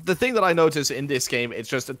 the thing that I notice in this game, it's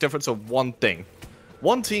just a difference of one thing.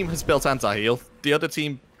 One team has built anti-heal, the other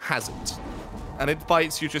team hasn't. And in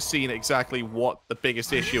fights, you're just seeing exactly what the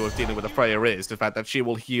biggest issue of dealing with a Freya is. The fact that she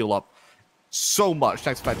will heal up so much.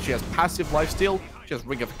 Thanks to the fact that she has passive lifesteal. She has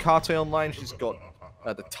Ring of Hecate online. She's got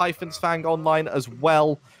the Typhon's Fang online as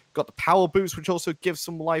well. Got the Power Boost, which also gives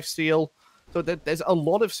some lifesteal. So there's a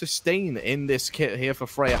lot of sustain in this kit here for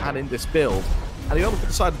Freya and in this build. And the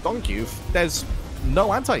other side of Donkeyhoof, there's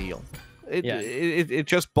no anti-heal. It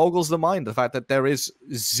just boggles the mind, the fact that there is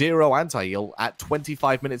 0 anti-heal at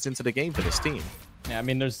 25 minutes into the game for this team. Yeah, I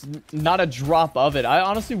mean, there's not a drop of it. I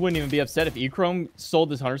honestly wouldn't even be upset if E-Chrome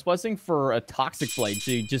sold this Hunter's Blessing for a Toxic Blade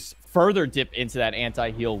to just further dip into that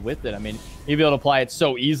anti-heal with it. I mean, you'd be able to apply it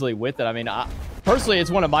so easily with it. I mean, personally,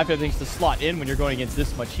 it's one of my favorite things to slot in when you're going against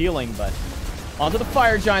this much healing, but onto the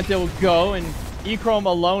Fire Giant they will go, and E-Chrome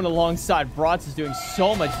alone alongside Brotz is doing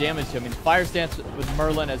so much damage to him. I mean, Fire Stance with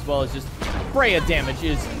Merlin as well as just Freya damage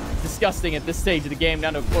is disgusting at this stage of the game.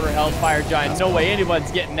 Down to a quarter health, Fire Giant. No way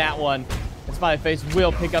anyone's getting that one. And Smileyface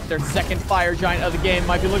will pick up their second Fire Giant of the game.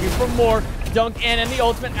 Might be looking for more. Dunk in, and the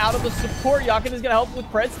ultimate out of the support. Yakin is going to help with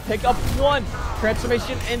Preds to pick up one.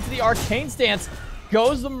 Transformation into the Arcane Stance.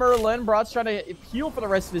 Goes the Merlin. Brot's trying to heal for the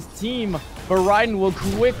rest of his team, but Raiden will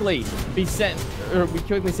quickly be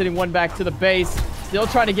sending one back to the base. Still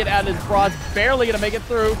trying to get out of his Brot's barely going to make it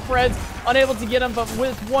through. Fred's unable to get him, but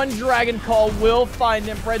with one Dragon Call will find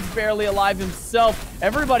him. Fred's barely alive himself.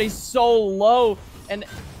 Everybody's so low, and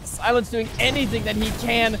Silence doing anything that he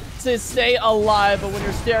can to stay alive, but when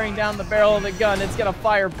you're staring down the barrel of the gun, it's going to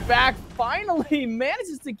fire back. Finally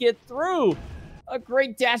manages to get through. A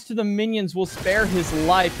great dash to the minions will spare his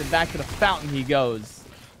life, and back to the fountain he goes.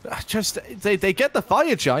 Just, they get the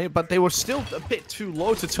Fire Giant, but they were still a bit too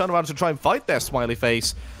low to turn around to try and fight their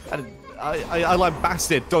Smileyface. And I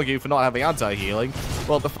lambasted Doggy for not having anti-healing.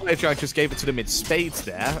 Well, the Fire Giant just gave it to them in spades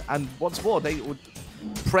there, and once more,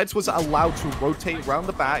 Preds was allowed to rotate around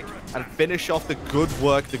the back and finish off the good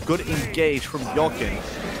work, the good engage from Yokin,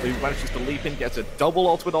 who manages to leap in, gets a double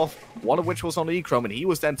ultimate off, one of which was on E-Chrome, and he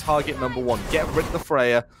was then target number 1. Get rid of the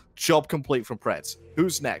Freya, job complete from Preds.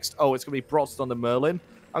 Who's next? Oh, it's going to be Brotz on the Merlin.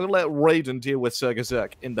 I'm going to let Raiden deal with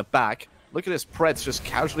Sergazerk in the back. Look at this, Preds just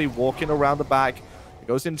casually walking around the back. They've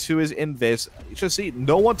goes into his invis. You just see,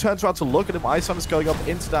 no one turns around to look at him. Ison is going up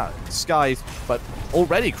into that sky, but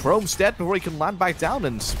already Chrome's dead before he can land back down,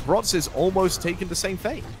 and Sprots is almost taking the same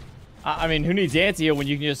fate. I mean, who needs anti when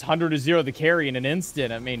you can just 100-0 the carry in an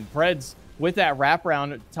instant? I mean, Preds, with that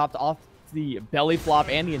wraparound topped off the belly flop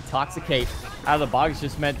and the intoxicate out of the box,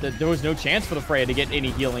 just meant that there was no chance for the Freya to get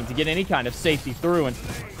any healing, to get any kind of safety through. And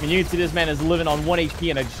I mean, you can see this man is living on 1 HP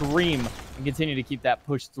in a dream and continue to keep that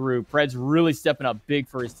push through. Preds really stepping up big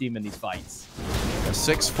for his team in these fights.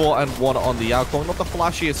 6-4-1 on the outcome. Not the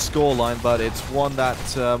flashiest scoreline, but it's one that,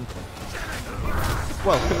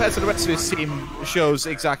 well, compared to the rest of his team, shows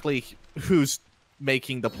exactly who's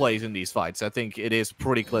making the plays in these fights. I think it is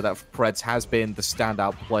pretty clear that Preds has been the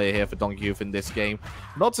standout player here for Donkeyhoof in this game.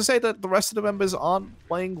 Not to say that the rest of the members aren't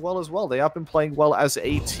playing well as well. They have been playing well as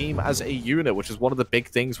a team, as a unit, which is one of the big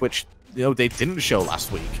things which, you know, they didn't show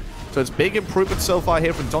last week. So it's big improvement so far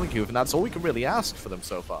here from Donkeyhoof, and that's all we can really ask for them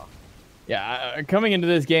so far. Yeah, coming into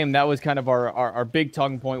this game, that was kind of our big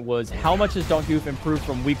talking point, was how much has Donkeyhoof improved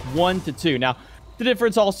from week 1 to 2. Now, the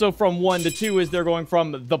difference also from 1 to 2 is they're going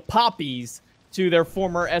from the Poppies to their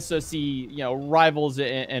former SOC, you know, rivals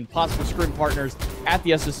and possible scrim partners at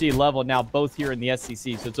the SOC level, now both here in the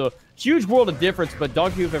SCC. So it's a huge world of difference, but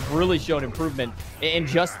Donkeyhoof have really shown improvement in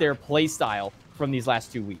just their play style from these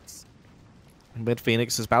last 2 weeks. Mid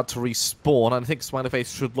Phoenix is about to respawn, and I think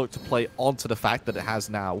Smileyface should look to play onto the fact that it has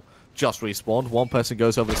now just respawned. One person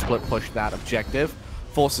goes over to split push that objective,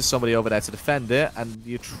 forces somebody over there to defend it, and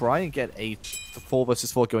you try and get a 4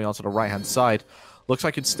 versus 4 going on to the right-hand side. Looks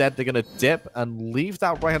like instead they're going to dip and leave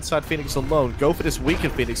that right-hand side Phoenix alone. Go for this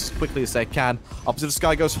weakened Phoenix as quickly as they can. Up to the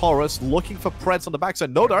sky goes Horus, looking for Preds on the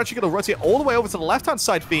backside. No, they're actually going to rotate all the way over to the left-hand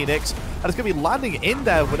side Phoenix, and it's going to be landing in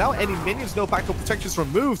there without any minions, no backup protections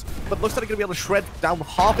removed, but looks like they're going to be able to shred down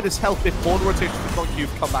half of his health before the rotation from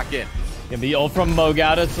Donkeyhoof come back in. And the ult from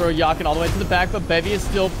Mogao to throw Yakin all the way to the back, but Bevy is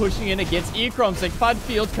still pushing in against Echrome. Sanctified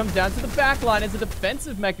Field comes down to the back line as a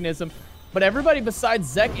defensive mechanism. But everybody besides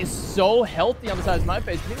Zek is so healthy on the side of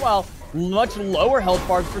Smileyface. Meanwhile, much lower health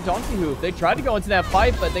bars for Donkeyhoof. They tried to go into that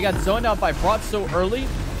fight, but they got zoned out by Brat so early.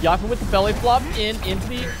 Yakin with the belly flop into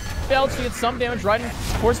the belt to get some damage right in.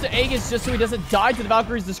 Forced to Aegis just so he doesn't die to the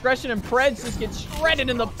Valkyrie's discretion, and Preds just gets shredded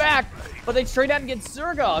in the back. But they trade out and get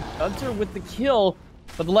Zerga. Hunter with the kill.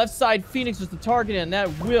 But the left side Phoenix was the target, and that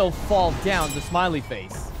will fall down to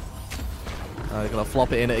Smileyface. They're going to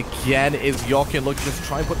flop it in again. Is Yokin looking to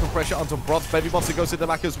try and put the pressure onto Brot. Baby Monster goes in the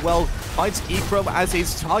back as well. Finds Echrome as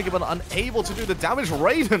his target, but unable to do the damage.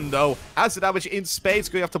 Raiden, though, has the damage in spades,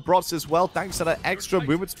 going after Brots as well, thanks to that extra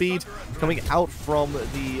movement speed coming out from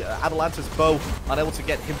the Atalanta's bow. Unable to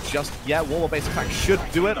get him just yet. One more base attack should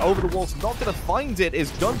do it. Over the walls, not going to find it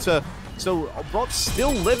is Gunter. So Brot's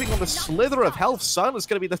still living on the slither of health. Silence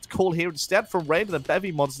going to be the call here instead from Raiden and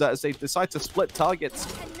Bevy Monster as they decide to split targets.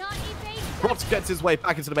 Brot gets his way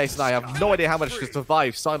back into the base, and I have no idea how much to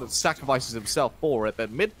survive. Silence sacrifices himself for it, but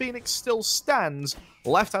mid Phoenix still stands.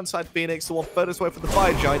 Left-hand side Phoenix, the one furthest away from the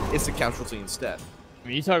Fire Giant, is the casualty instead. I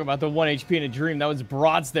mean, you talk about the 1 HP in a dream. That was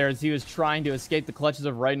Brod's there as he was trying to escape the clutches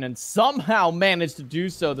of Raiden and somehow managed to do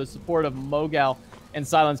so. The support of Mogao and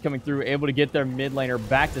Silence coming through, able to get their mid laner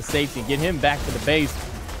back to safety, get him back to the base.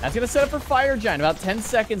 That's going to set up for Fire Giant. About 10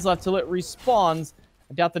 seconds left till it respawns.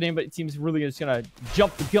 I doubt the name, but it seems really just going to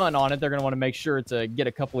jump the gun on it. They're going to want to make sure to get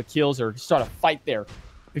a couple of kills or start a fight there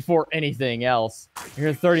before anything else. We're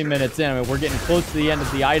here 30 minutes in. I mean, we're getting close to the end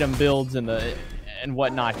of the item builds and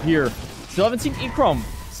whatnot here. Still haven't seen Echrome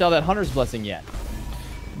sell that Hunter's Blessing yet.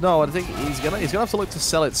 No, I think he's gonna have to look to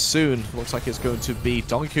sell it soon. Looks like it's going to be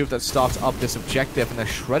Donkeyhoof that starts up this objective, and they're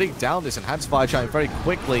shredding down this enhanced Fire Giant very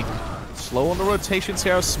quickly. Slow on the rotations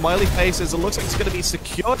here. Smileyface, as it looks like it's going to be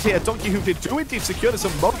secured here. Donkeyhoof did do indeed secure this,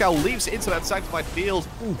 and Mogao leaps into that sanctified field.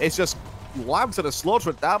 It's just lamb to the slaughter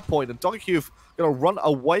at that point, and Donkeyhoof going to run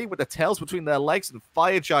away with the tails between their legs, and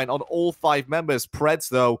Fire Giant on all 5 members. Preds,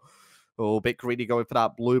 though, oh, a bit greedy going for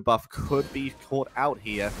that blue buff. Could be caught out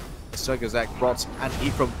here. Zek, Brots, and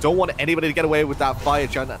Echrome don't want anybody to get away with that Fire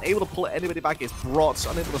Giant. Unable to pull anybody back is Brots.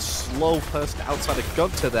 Unable to slow person outside of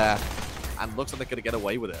Gunter there. And looks like they're going to get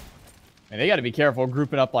away with it. And they got to be careful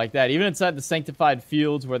grouping up like that. Even inside the Sanctified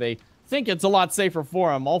Fields where they think it's a lot safer for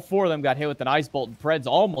them. All 4 of them got hit with an Ice Bolt, and Preds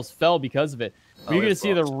almost fell because of it. But you're going to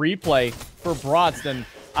see the replay for Brots. Then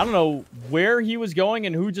I don't know where he was going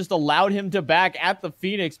and who just allowed him to back at the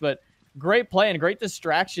Phoenix, but great play and great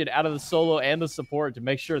distraction out of the solo and the support to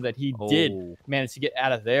make sure that he did manage to get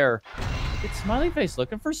out of there. It's Smileyface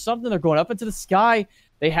looking for something. They're going up into the sky.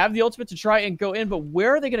 They have the ultimate to try and go in, but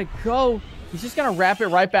where are they going to go? He's just going to wrap it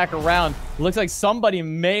right back around. It looks like somebody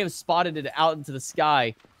may have spotted it out into the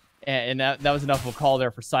sky. And that was enough of a call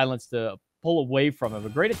there for Silence to pull away from him. A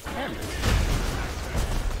great attempt.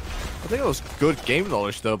 I think it was good game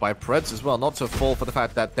knowledge, though, by Preds as well, not to fall for the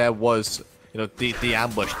fact that there was, you know, the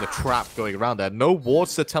ambush, the trap going around there. No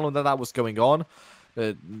wards to tell him that that was going on.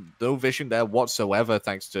 No vision there whatsoever,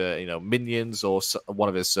 thanks to, you know, minions or one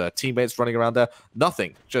of his teammates running around there.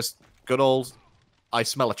 Nothing. Just good old, I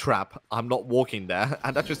smell a trap, I'm not walking there.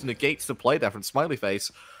 And that just negates the play there from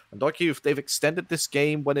Smileyface. And Donkeyhoof, they've extended this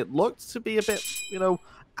game when it looked to be a bit, you know,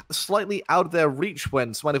 slightly out of their reach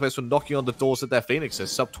when Smileyface were knocking on the doors of their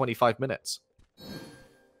Phoenixes, sub 25 minutes.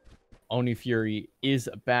 Oni Fury is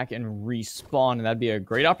back and respawn, and that'd be a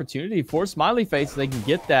great opportunity for Smileyface so they can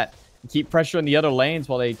get that and keep pressure in the other lanes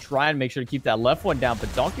while they try and make sure to keep that left one down. But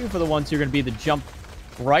Donkeyhoof are the ones who are going to be the jump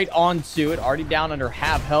right onto it, already down under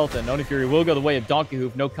half health, and Oni Fury will go the way of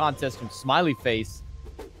Donkeyhoof. No contest from Smileyface.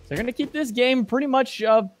 So they're going to keep this game pretty much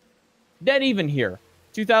dead even here.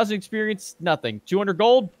 2,000 experience, nothing. 200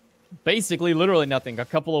 gold, basically literally nothing. A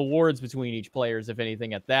couple of awards between each players, if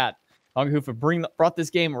anything, at that. Donkeyhoof have brought this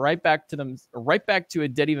game right back to a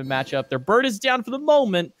dead even matchup. Their bird is down for the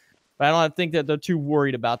moment, but I don't think that they're too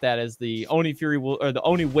worried about that as the Oni Fury the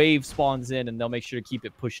Oni wave spawns in, and they'll make sure to keep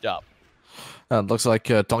it pushed up. And looks like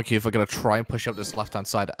Donkeyhoof are going to try and push up this left-hand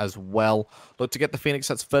side as well. Look to get the Phoenix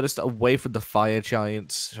that's furthest away from the Fire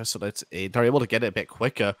Giants, just so that they're able to get it a bit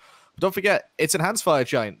quicker. But don't forget, it's Enhanced Fire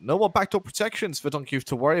Giant. No more backdoor protections for Donkeyhoof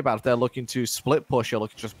to worry about if they're looking to split push or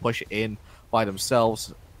looking to just push in by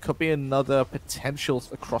themselves. Could be another potential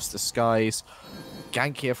across the skies.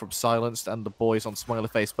 Gank here from Silenced and the boys on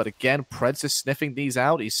Smileyface. But again, Preds is sniffing these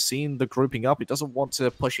out. He's seen the grouping up. He doesn't want to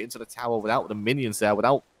push it into the tower without the minions there,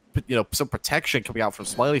 without, you know, some protection coming out from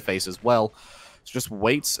Smileyface as well. So just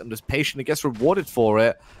waits and is patient and gets rewarded for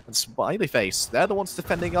it. And Smileyface, they're the ones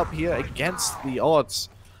defending up here against the odds.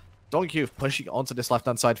 Donkeyhoof pushing onto this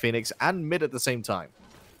left-hand side Phoenix and mid at the same time.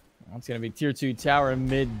 It's going to be tier 2 tower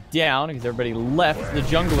mid down because everybody left the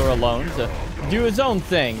jungler alone to do his own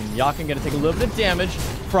thing. Yakin going to take a little bit of damage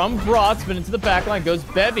from Brods, but into the backline goes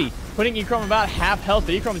Bevy, putting Ekrom about half health.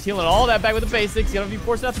 But Ekrom is healing all that back with the basics. Going to be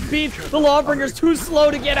forced out to beat. The Lawbringer's too slow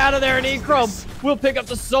to get out of there, and Ekrom will pick up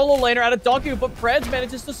the solo laner out of Donkeyhoof, but Preds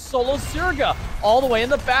manages to solo Sirga all the way in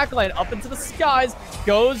the backline, up into the skies.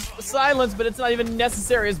 Goes Silence, but it's not even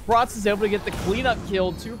necessary as Brods is able to get the cleanup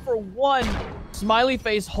kill. 2 for 1.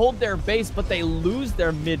 Smileyface hold their base, but they lose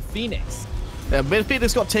their mid-Phoenix.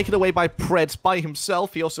 Mid-Phoenix got taken away by Preds by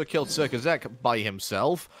himself. He also killed Circazek by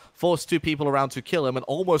himself. Forced 2 people around to kill him and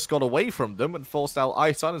almost got away from them and forced out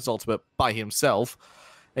Icelan's ultimate by himself.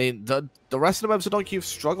 And the rest of the members of Donkeyhoof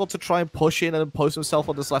struggled to try and push in and impose himself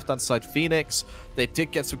on this left-hand side Phoenix. They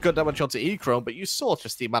did get some good damage onto Ekrom, but you saw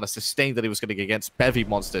just the amount of sustain that he was going to get against Bevy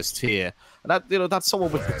monsters here. And that, you know, that's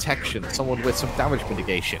someone with protection, someone with some damage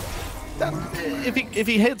mitigation. If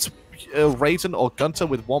he hits Raiden or Gunter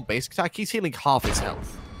with one basic attack, he's healing half his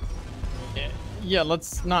health. Yeah,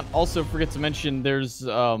 let's not also forget to mention there's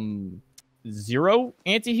 0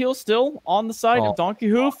 anti-heal still on the side of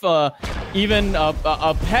Donkeyhoof. Even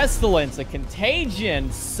a pestilence, a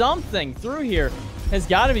contagion, something through here has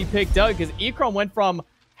got to be picked up because Ekrom went from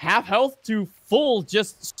half health to full,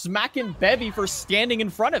 just smacking Bevy for standing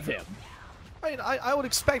in front of him. I mean, I would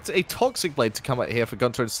expect a Toxic Blade to come out here for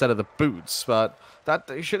Gunter instead of the boots, but that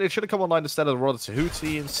it should have come online instead of the Rod of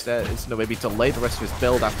Tahuti. Instead, it's, you know, maybe delay the rest of his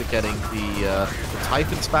build after getting the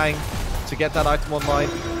Typhon's Bang to get that item online.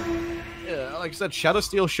 Like I said, Shadow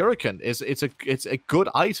Steel Shuriken it's a good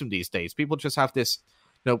item these days. People just have this,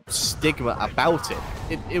 you know, stigma about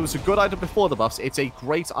it. It was a good item before the buffs. It's a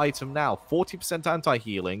great item now. 40%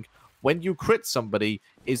 anti-healing when you crit somebody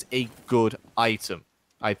is a good item.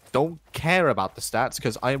 I don't care about the stats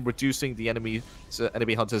because I am reducing the enemy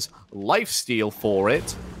hunter's lifesteal for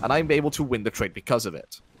it, and I'm able to win the trade because of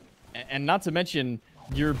it. And not to mention,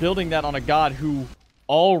 you're building that on a god who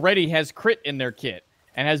already has crit in their kit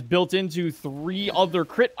and has built into 3 other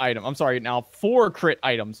crit items. I'm sorry, now 4 crit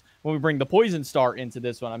items when we bring the Poison Star into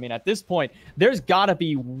this one. I mean, at this point, there's got to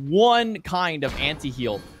be one kind of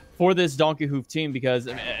anti-heal for this Donkeyhoof team because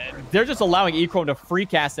they're just allowing Ekrom to free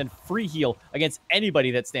cast and free heal against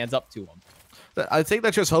anybody that stands up to them. I think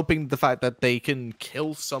they're just hoping the fact that they can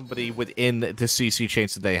kill somebody within the CC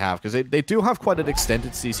chains that they have, because they do have quite an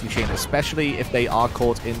extended CC chain, especially if they are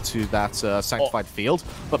caught into that sanctified field.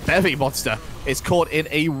 But Bevy Monster is caught in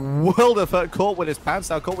a world of hurt, caught with his pants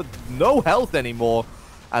down, caught with no health anymore.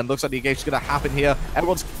 And looks like the engage is going to happen here.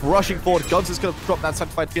 Everyone's rushing forward. Guns is going to drop that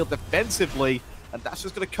sanctified field defensively. And that's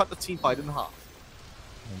just going to cut the team fight in half.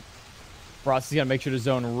 Frost is going to make sure to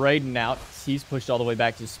zone Raiden out. He's pushed all the way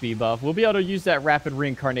back to speed buff. We'll be able to use that rapid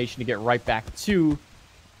reincarnation to get right back to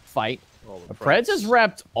fight. Oh, Preds has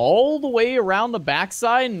wrapped all the way around the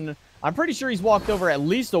backside, and I'm pretty sure he's walked over at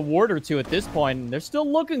least a ward or two at this point, and they're still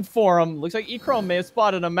looking for him. Looks like Echrome may have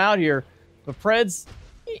spotted him out here, but Preds,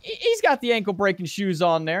 he's got the ankle-breaking shoes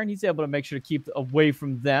on there, and he's able to make sure to keep away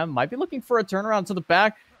from them. Might be looking for a turnaround to the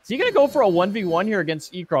back. Is he going to go for a 1v1 here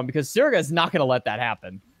against Echrome? Because Zerga is not going to let that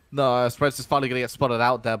happen. No, Preds is finally going to get spotted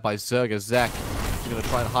out there by Zerga. Zek is going to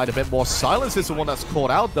try and hide a bit more. Silence is the one that's caught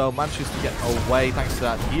out, though. Manages to get away thanks to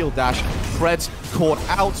that heal dash. Preds caught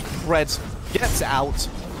out. Preds gets out.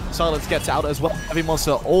 Silence gets out as well. Heavy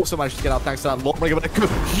Monster also managed to get out thanks to that Lawbringer, but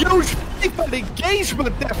a huge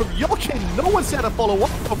engagement there from Yokin. No one's there to follow up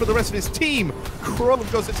for the rest of his team. Chrome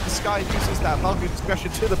goes into the sky and uses that Valkyrie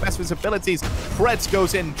discretion to the best of his abilities. Preds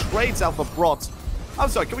goes in, trades out for Brot. I'm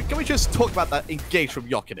sorry, can we just talk about that engage from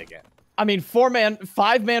Yokin again? I mean,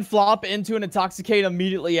 5-man flop into an Intoxicate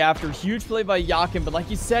immediately after. Huge play by Yakin, but like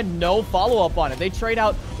you said, no follow-up on it. They trade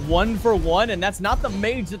out 1-for-1, and that's not the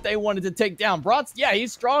mage that they wanted to take down. Brot's, yeah,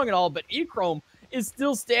 he's strong and all, but Echrome is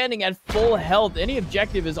still standing at full health. Any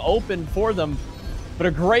objective is open for them, but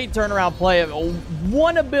a great turnaround play.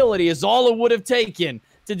 One ability is all it would have taken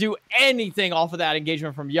to do anything off of that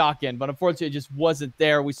engagement from Yakin, but unfortunately, it just wasn't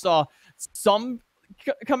there. We saw some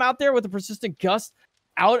come out there with a persistent gust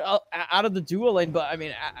out of the dual lane, but I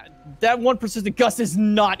mean, that one persistent gust is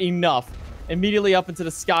not enough. Immediately up into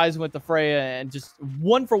the skies went the Freya, and just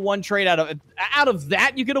 1-for-1 trade out of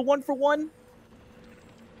that. You get a 1-for-1.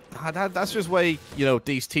 That's just where, you know,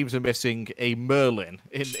 these teams are missing a Merlin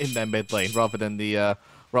in their mid lane rather than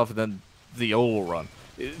the all run.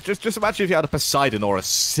 Just imagine if you had a Poseidon or a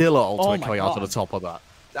Scylla ultimate coming out on the top of that.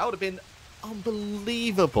 That would have been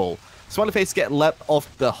unbelievable. Smileyface get let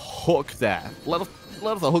off the hook there. Let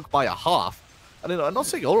off the hook by a half. And, you know, I'm not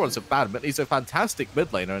saying Allrun's a bad, but he's a fantastic mid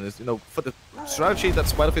laner. And, you know, for the strategy that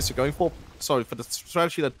Smileyface are going for, sorry, for the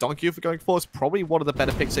strategy that Donkeyhoof are going for, is probably one of the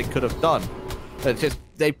better picks they could have done.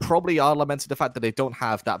 They probably are lamenting the fact that they don't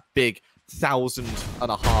have that big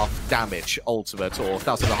 1,500 damage ultimate or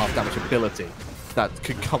 1,500 damage ability that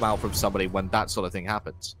could come out from somebody when that sort of thing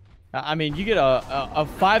happens. I mean, you get a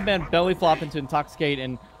 5-man belly flop into Intoxicate,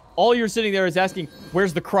 and all you're sitting there is asking,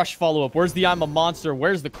 where's the Crush follow-up? Where's the I'm a Monster?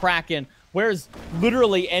 Where's the Kraken? Where's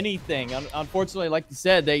literally anything? Unfortunately, like you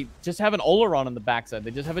said, they just have an Oleron on the backside.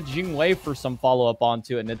 They just have a Jingwei for some follow-up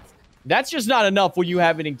onto it, and that's just not enough when you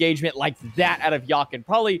have an engagement like that out of Yakin.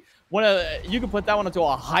 Probably you could put that one into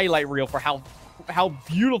a highlight reel for how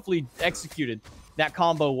beautifully executed that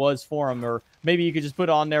combo was for him, or maybe you could just put it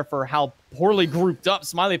on there for how poorly grouped up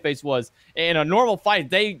Smileyface was. In a normal fight,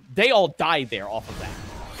 they all died there off of that.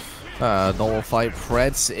 Normal fight,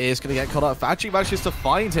 Preds is going to get caught up. Actually manages to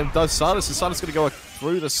find him, does Silas, and Silas is going to go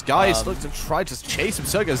through the skies, look to try to chase him.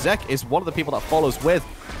 Zerga Zek is one of the people that follows with.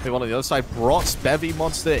 Maybe on the other side, Brot's Bevy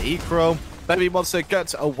Monster, Echrome. Bevy Monster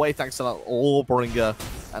gets away thanks to that Allbringer.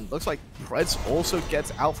 And looks like Preds also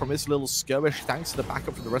gets out from his little skirmish thanks to the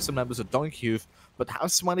backup from the rest of the members of Donkeyhoof. But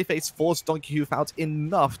has Smileyface forced Donkeyhoof out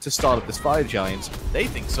enough to start up this Fire Giant? They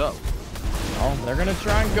think so. Oh, they're going to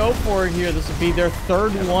try and go for it here. This will be their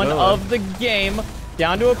third one of the game.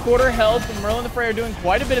 Down to a quarter health, and Merlin and the Frey are doing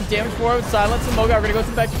quite a bit of damage for it. Silence and Mogar are going to go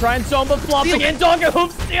to back to try and zone, but flopping in.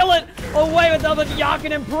 Donkeyhoof steal it away with nothing.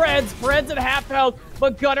 Yakin and Preds. Preds at half health,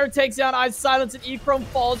 but Gunner takes down Eyes. Silence, and Echrome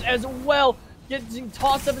falls as well. Getting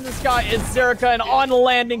tossed up in the sky is Zerika, and on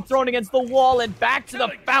landing, thrown against the wall and back to the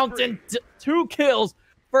fountain. 2 kills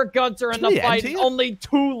for Gunter in the fight. Only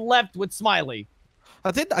 2 left with Smiley.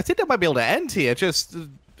 I think they might be able to end here. Just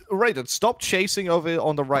right, stop chasing over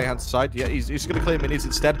on the right-hand side. Yeah, he's going to clear minis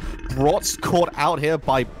instead. Brot's caught out here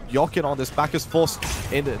by Yokin on this back. Is forced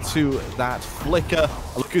into that flicker.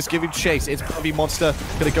 Look who's giving chase. It's Bevy Monster.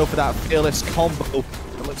 Going to go for that fearless combo.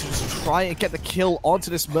 And let's just try and get the kill onto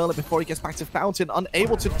this Merlin before he gets back to Fountain.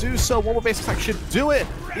 Unable to do so. One more base attack should do it.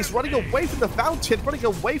 He's running away from the Fountain, running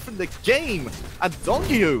away from the game. And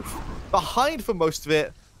Donkeyhoof behind for most of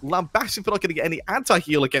it. Lambasting for not going to get any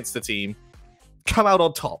anti-heal against the team. Come out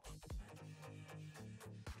on top.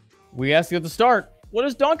 We asked you at the start, what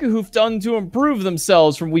has Donkeyhoof done to improve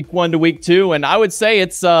themselves from week 1 to week 2? And I would say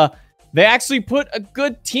it's they actually put a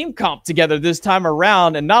good team comp together this time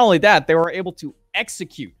around. And not only that, they were able to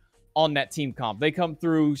execute on that team comp. They come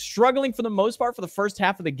through struggling for the most part for the first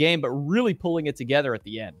half of the game, but really pulling it together at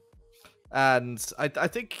the end. And I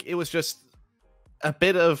think it was just a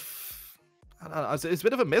bit of... I don't know, it's a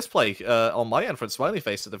bit of a misplay on my end from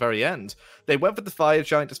Smileyface at the very end. They went for the Fire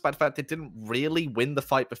Giant despite the fact they didn't really win the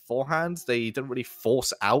fight beforehand. They didn't really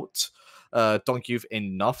force out Donkeyhoof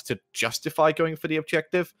enough to justify going for the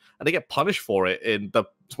objective, and they get punished for it in the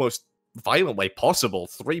most violent way possible.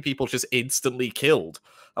 3 people just instantly killed.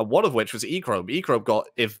 And one of which was Echrome. Echrome got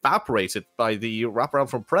evaporated by the wraparound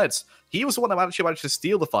from Preds. He was the one that actually managed to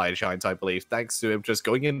steal the Fire Giant, I believe, thanks to him just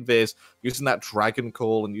going in Viz, using that Dragon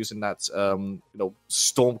Call and using that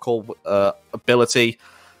Storm Call ability.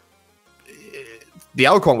 The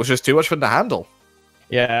Alcon was just too much for them to handle.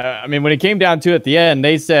 Yeah, I mean, when it came down to it at the end,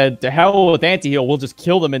 they said, to hell with anti-heal, we'll just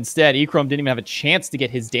kill them instead. Echrome didn't even have a chance to get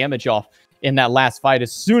his damage off in that last fight.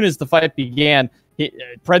 As soon as the fight began,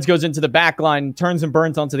 Preds goes into the back line, turns and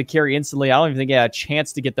burns onto the carry instantly. I don't even think he had a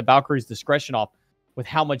chance to get the Valkyrie's discretion off with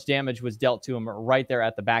how much damage was dealt to him right there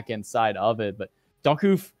at the back end side of it. But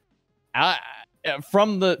Donkeyhoof,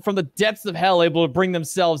 from the depths of hell, able to bring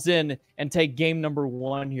themselves in and take game number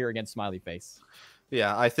 1 here against Smileyface.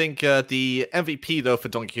 Yeah, I think the MVP, though, for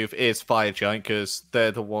Donkeyhoof is Fire Giant, because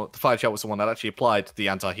they're the one. The Fire Giant was the one that actually applied the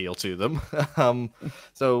anti-heal to them.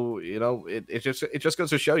 So, it just goes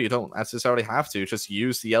to show you don't necessarily have to. Just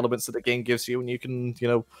use the elements that the game gives you, and you can,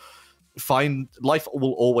 find... Life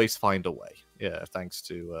will always find a way. Yeah, thanks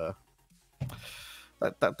to...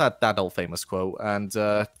 That old famous quote. And,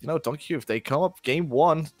 Donkeyhoof, they come up game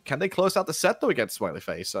 1. Can they close out the set, though, against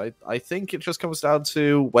Smileyface? I think it just comes down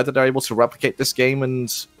to whether they're able to replicate this game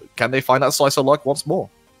and can they find that slice of luck once more.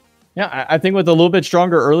 Yeah, I think with a little bit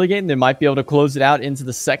stronger early game, they might be able to close it out into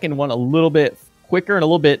the second one a little bit quicker and a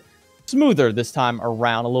little bit smoother this time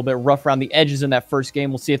around, a little bit rough around the edges in that first game.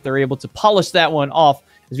 We'll see if they're able to polish that one off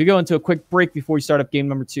as we go into a quick break before we start up game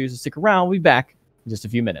number 2. So stick around. We'll be back in just a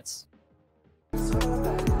few minutes.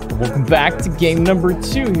 Welcome back to game number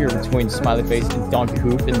 2 here between Smileyface and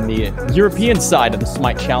Donkeyhoof in the European side of the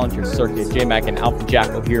SMITE Challenger circuit. J-Mac and Alpha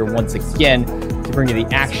Jackal here once again to bring you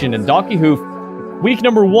the action. And Donkeyhoof, week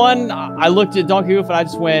number 1, I looked at Donkeyhoof and I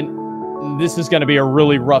just went, this is going to be a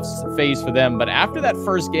really rough phase for them. But after that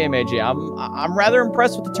first game, AJ, I'm rather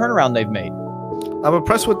impressed with the turnaround they've made. I'm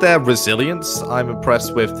impressed with their resilience. I'm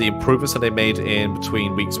impressed with the improvements that they made in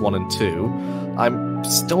between weeks 1 and 2. I'm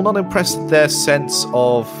still not impressed with their sense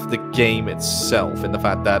of the game itself, in the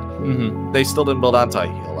fact that they still didn't build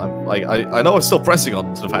anti-heal. I know I'm still pressing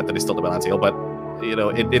on the fact that they still didn't build anti-heal, but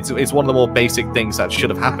it's one of the more basic things that should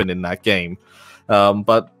have happened in that game.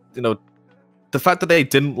 But the fact that they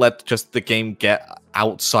didn't let just the game get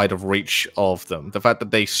outside of reach of them, the fact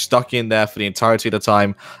that they stuck in there for the entirety of the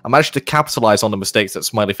time and managed to capitalize on the mistakes that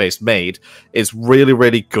Smileyface made is really,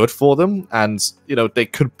 really good for them. And, they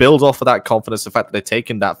could build off of that confidence, the fact that they've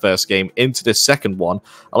taken that first game into this second one.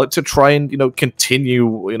 I like to try and, continue,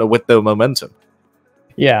 with the momentum.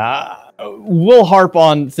 Yeah, we'll harp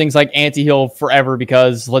on things like anti-heal forever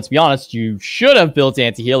because, let's be honest, you should have built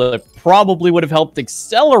anti-heal. It probably would have helped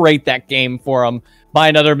accelerate that game for them by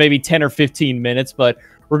another maybe 10 or 15 minutes. But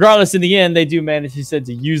regardless, in the end, they do manage, he said,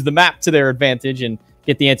 to use the map to their advantage and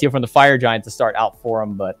get the anti-heal from the Fire Giant to start out for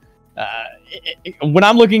them. But when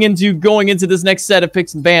I'm looking into going into this next set of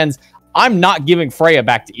picks and bans, I'm not giving Freya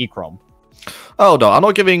back to Echrome. Oh, no, I'm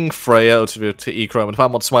not giving Freya to Echrome, and if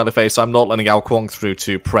I'm on Smileyface, I'm not letting Ao Kwong through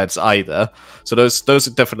to Preds either. So those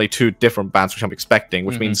are definitely 2 different bans, which I'm expecting,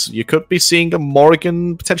 which means you could be seeing a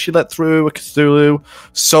Morrigan potentially let through, a Cthulhu.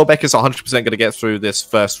 Sobek is 100% going to get through this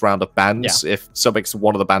first round of bans. Yeah. If Sobek's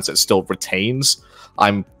one of the bans that still retains,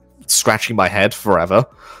 I'm scratching my head forever.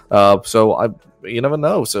 You never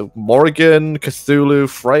know. So Morrigan, Cthulhu,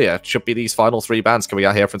 Freya should be these final 3 bans coming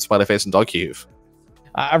out here from Smileyface and Donkeyhoof.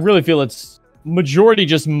 I really feel it's majority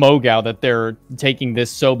just Mogao that they're taking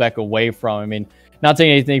this Sobek away from. I mean, not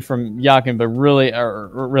taking anything from Yakin, but really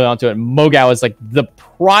onto it. Mogao is like the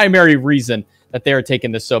primary reason that they're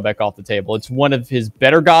taking this Sobek off the table. It's one of his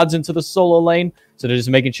better gods into the solo lane, so they're just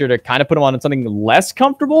making sure to kind of put him on something less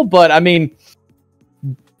comfortable. But I mean,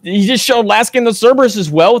 he just showed last game the Cerberus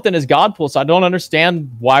as well within his god pool, so I don't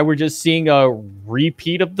understand why we're just seeing a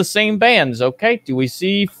repeat of the same bans. Okay, do we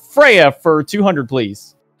see Freya for 200,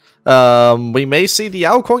 please? We may see the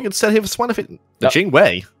Ao Kwong instead of the Jing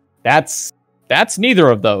Wei. That's neither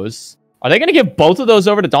of those. Are they going to give both of those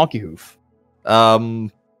over to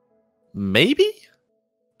Donkeyhoof? Maybe?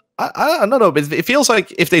 I don't know, but it feels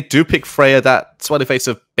like if they do pick Freya, that Smileyface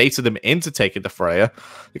have baited them into taking the Freya.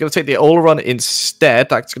 They're going to take the All-Run instead.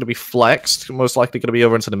 That's going to be flexed. Most likely going to be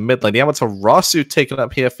over into the mid lane. The Amaterasu taken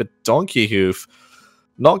up here for Donkeyhoof.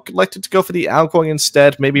 Not elected to go for the Ao Kwong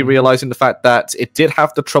instead, maybe realizing the fact that it did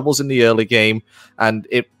have the troubles in the early game, and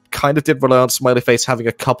it kind of did rely on Smileyface having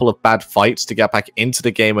a couple of bad fights to get back into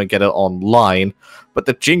the game and get it online. But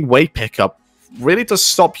the Jing Wei pickup really does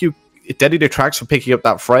stop you dead in your tracks from picking up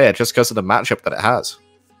that Freya just because of the matchup that it has.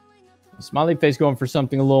 Smileyface going for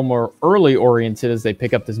something a little more early oriented as they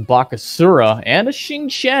pick up this Bakasura and a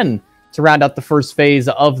Xing Shen to round out the first phase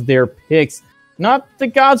of their picks. Not the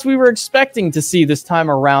gods we were expecting to see this time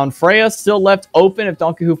around. Freya still left open if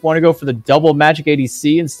Donkeyhoof want to go for the double magic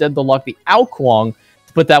ADC. Instead, they'll lock the Ao Kuang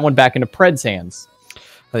to put that one back into Pred's hands.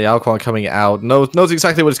 The Ao Kuang coming out knows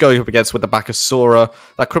exactly what it's going up against with the Bakasura.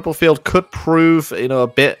 That cripple field could prove, a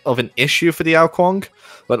bit of an issue for the Ao Kuang.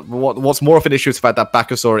 But what's more of an issue is the fact that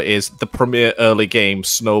Bakasura is the premier early game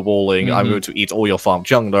snowballing. I'm going to eat all your farm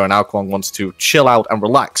jungler, and Ao Kuang wants to chill out and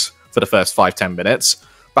relax for the first 5-10 minutes.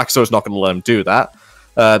 Bakasura's not going to let him do that.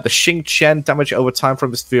 The Xing Chen damage over time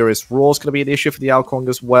from his Furious Roar is going to be an issue for the Ao Kuang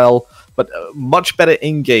as well. But much better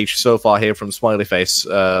engage so far here from Smileyface.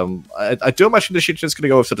 I do imagine the Xing Chen's going to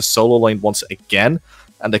go over to the solo lane once again.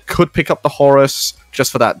 And they could pick up the Horus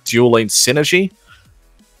just for that dual lane synergy.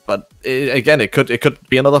 But again, it could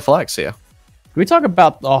be another flex here. Can we talk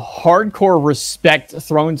about the hardcore respect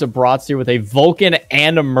thrown to Bratz here with a Vulcan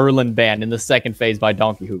and a Merlin ban in the second phase by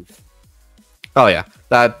Donkeyhoof? Oh yeah,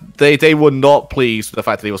 that they were not pleased with the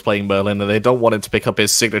fact that he was playing Merlin, and they don't want him to pick up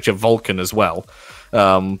his signature Vulcan as well.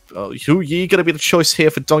 Hu Yi going to be the choice here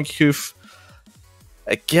for Donkeyhoof.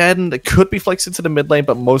 Again, it could be flexed into the mid lane,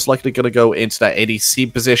 but most likely going to go into that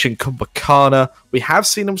ADC position. Kumbhakana, we have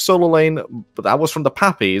seen him solo lane, but that was from the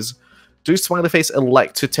Pappies. Do Smileyface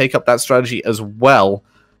elect to take up that strategy as well?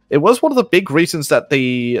 It was one of the big reasons that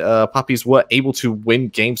the Pappies were able to win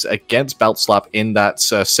games against Beltslap in that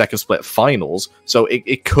second split finals. So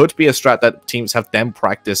it could be a strat that teams have them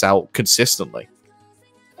practice out consistently.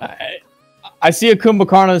 I see a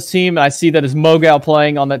Kumbhakarna's team, and I see that as Mogao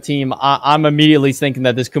playing on that team. I'm immediately thinking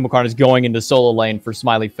that this Kumbhakarna is going into solo lane for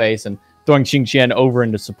Smileyface and throwing Xing Chen over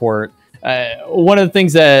into support. One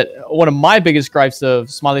of my biggest gripes of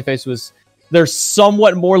Smileyface was they're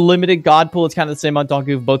somewhat more limited god pool. It's kind of the same on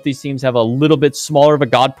Donkeyhoof. Both these teams have a little bit smaller of a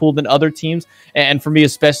god pool than other teams. And for me,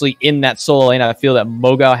 especially in that solo lane, I feel that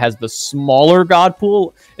Mogao has the smaller god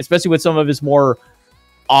pool, especially with some of his more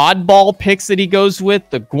oddball picks that he goes with.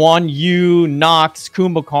 The Guan Yu, Nox,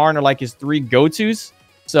 Kumbhakarn are like his three go-tos.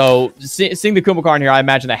 So seeing the Kumbhakarn here, I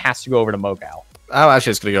imagine that has to go over to Mogao. I'm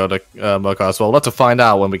actually just going to go to Mogao as well. We'll have to find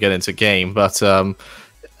out when we get into game. But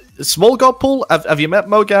small god pool, have you met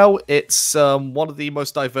Mogao? It's one of the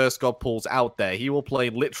most diverse god pools out there. He will play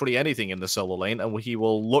literally anything in the solo lane, and he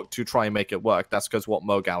will look to try and make it work. That's because what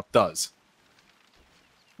Mogao does.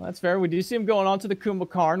 Well, that's fair. We do see him going on to the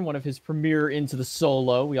Kumbhakarn, one of his premier into the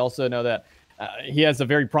solo. We also know that he has a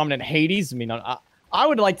very prominent Hades. I mean, I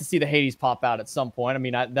would like to see the Hades pop out at some point. I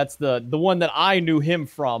mean, that's the one that I knew him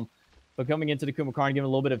from. But coming into the Kumbhakarn, giving a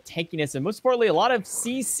little bit of tankiness, and most importantly, a lot of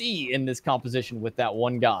CC in this composition with that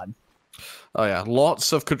one god. Oh yeah,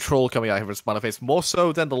 lots of control coming out here from Smileyface, more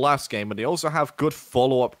so than the last game, and they also have good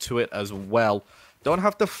follow-up to it as well. Don't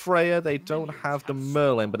have the Freya, they don't have the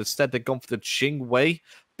Merlin, but instead they've gone for the Jing Wei.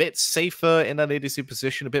 Bit safer in that ADC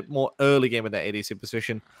position, a bit more early game in that ADC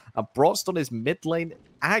position. And Bratz on his mid lane,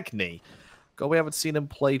 Agni. God, we haven't seen him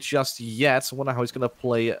play just yet. I wonder how he's going to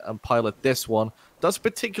play and pilot this one. Does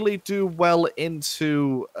particularly do well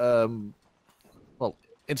into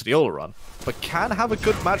into the Ola run, but can have a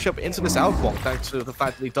good matchup into this Ao Kuang thanks to the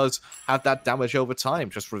fact that he does have that damage over time.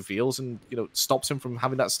 Just reveals and stops him from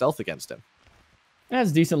having that stealth against him. It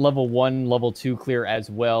has decent level 1, level 2 clear as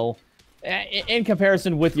well. In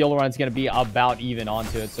comparison with the Yola, it's going to be about even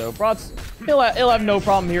onto it. So Bratz, he'll have no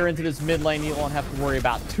problem here into this mid lane. He won't have to worry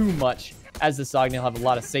about too much as the Sagni. He'll have a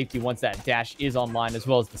lot of safety once that dash is online, as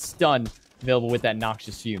well as the stun available with that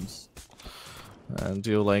Noxious Fumes. And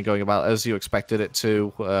dual lane going about as you expected it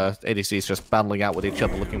to. ADCs just battling out with each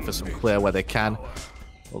other, looking for some clear where they can.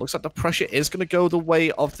 Well, looks like the pressure is going to go the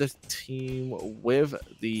way of the team with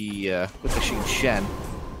the Xing Chen.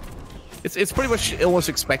 It's pretty much almost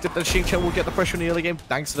expected that Xing Chen will get the pressure in the early game,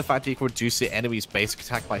 thanks to the fact that he can reduce the enemy's basic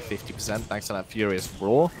attack by 50%, thanks to that Furious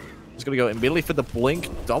Roar. He's going to go immediately for the blink,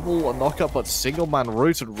 double a knockup, but single man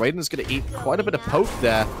root, and Raiden's going to eat quite a bit of poke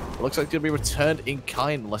there. It looks like it's going to be returned in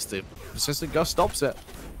kind unless the persistent gust stops it.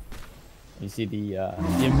 You see the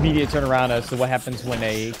immediate turnaround as to what happens when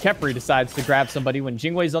a Khepri decides to grab somebody when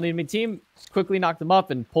Jingwei's on the enemy team. Just quickly knocked him up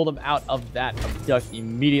and pulled him out of that abduct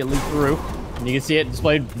immediately through. And you can see it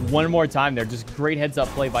displayed one more time there. Just great heads-up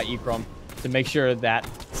play by Ikram to make sure that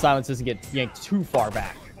Silence doesn't get yanked too far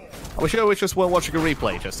back. I wish I was just watching a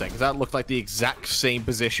replay just then, because that looked like the exact same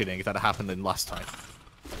positioning that happened in last time.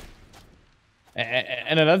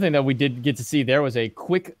 And another thing that we did get to see there was a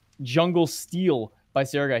quick jungle steal by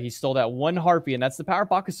Serga. He stole that one Harpy, and that's the power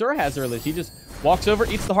Bakasura has early. He just walks over,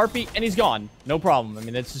 eats the Harpy, and he's gone. No problem. I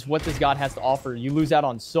mean, that's just what this god has to offer. You lose out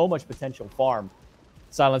on so much potential farm.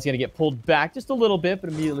 Silence going to get pulled back just a little bit, but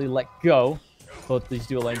immediately let go. Both these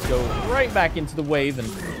dual lanes go right back into the wave and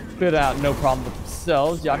fit out no problem with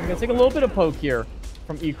themselves. Yakin gonna take a little bit of poke here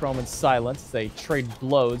from E-Chrome and Silence. They trade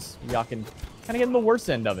blows. Yakin kind of getting the worst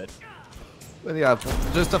end of it. But yeah,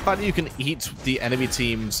 just the fact that you can eat the enemy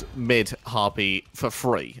team's mid Harpy for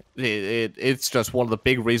free. It's just one of the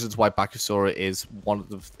big reasons why Bakasura is one of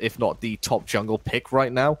the, if not the top jungle pick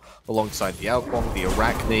right now, alongside the Alcon, the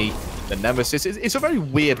Arachne, the Nemesis. It's a very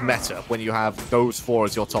weird meta when you have those four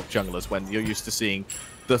as your top junglers, when you're used to seeing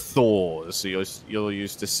the Thors, you're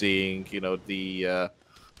used to seeing, you know, the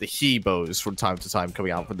Hebos from time to time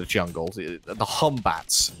coming out from the jungle, the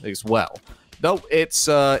Humbats as well. No, it's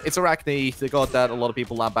Arachne. They got that. A lot of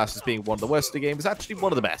people lambast as being one of the worst of the game. It's actually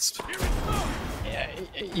one of the best.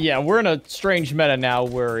 Yeah, we're in a strange meta now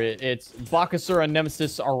where it's Bakasura,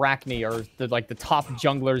 Nemesis, Arachne are the top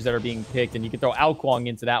junglers that are being picked, and you can throw Alkwang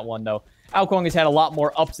into that one though. Alkwang has had a lot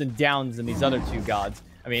more ups and downs than these other two gods.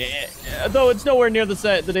 I mean, though it's nowhere near the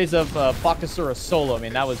days of Bakasura solo. I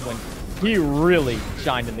mean, that was when he really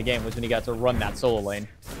shined in the game, was when he got to run that solo lane.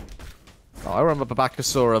 Oh, I remember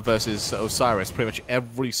Bakasura versus Osiris pretty much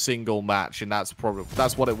every single match, and that's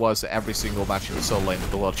what it was every single match in the solo lane of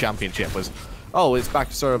the World Championship was, oh, it's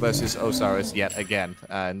Bakasura versus Osiris yet again,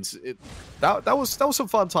 and that was some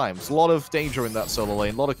fun times. A lot of danger in that solo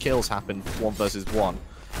lane, a lot of kills happened 1 versus 1.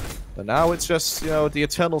 But now it's just, you know, the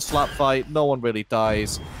eternal slap fight, no one really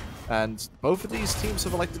dies. And both of these teams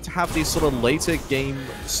have elected to have these sort of later game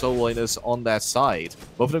solo laners on their side.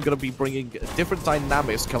 Both of them going to be bringing different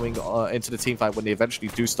dynamics coming into the team fight when they eventually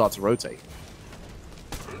do start to rotate.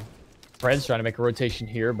 Fred's trying to make a rotation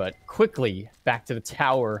here, but quickly back to the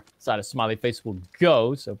tower side of Smileyface will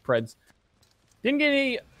go. So Preds didn't get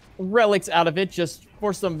any relics out of it, just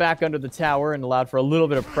forced them back under the tower and allowed for a little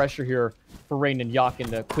bit of pressure here for Rain and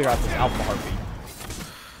Yakin to clear out this Alpha Harpy.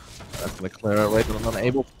 That's going to clear it right, and I'm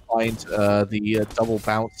unable to find the double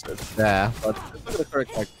bounce there, but it's going to clear it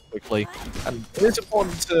quite quickly. And it is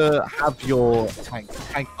important to have your tank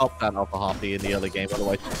up that Alpha Harpy in the other game,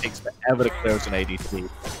 otherwise it takes forever to clear as an ADC.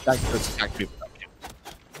 That's just actually production.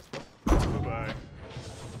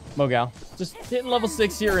 Mogao just hitting level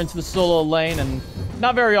 6 here into the solo lane, and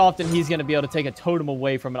not very often he's going to be able to take a totem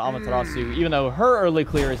away from an Amaterasu. Even though her early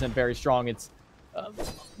clear isn't very strong, it's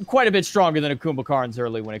quite a bit stronger than a Kumbhakarn's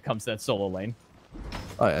early when it comes to that solo lane.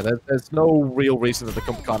 Oh yeah, there's no real reason that the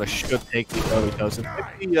Kumbhakana should take the early totem.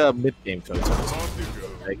 Maybe the mid-game totem.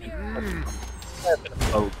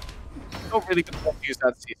 Not really going to want to use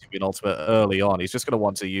that CCB ultimate early on. He's just going to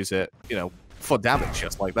want to use it, you know, for damage,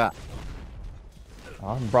 just like that.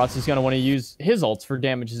 Bratz is going to want to use his ults for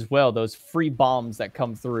damage as well. Those free bombs that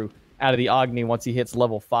come through out of the Agni once he hits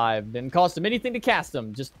level 5. Didn't cost him anything to cast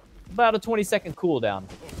them, just about a 20-second cooldown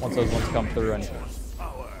once those ones come through. And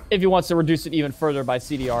if he wants to reduce it even further by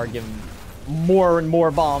CDR, give him more and more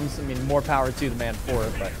bombs, I mean, more power to the man for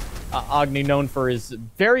it. But Agni known for his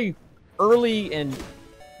very early and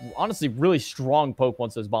honestly really strong poke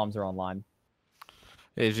once those bombs are online.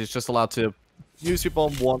 He's just allowed to use your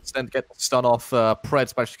bomb once, then get the stun off.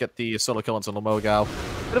 Pred's managed to get the solo kill onto Lomogao.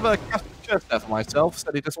 Bit of a casting chest there for myself.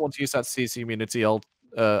 Said he doesn't want to use that CC immunity ult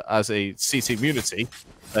as a CC immunity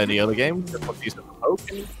in the other game. Just wants to use it for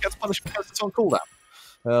poke and gets punished because it's on cooldown.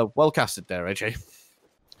 Well casted there, AJ.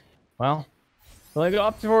 Well, they go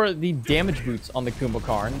up for the damage boots on the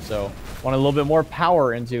Kumbhakarn, so want a little bit more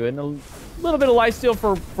power into it. And a little bit of lifesteal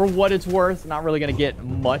for what it's worth. Not really going to get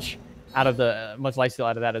much out of much lifesteal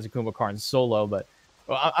out of that as a Kumbhakarn solo, but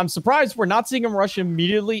I'm surprised we're not seeing him rush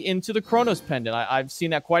immediately into the Chronos Pendant. I've seen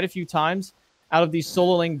that quite a few times out of these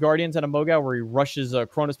solo lane Guardians at Amoga, where he rushes a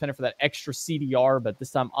Chronos Pendant for that extra CDR, but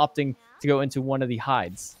this time opting to go into one of the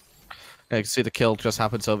hides. Yeah, you can see the kill just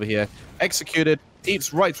happens over here. Executed,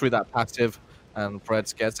 eats right through that passive, and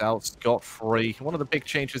Preds gets out scot-free. One of the big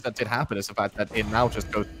changes that did happen is the fact that it now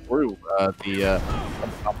just goes through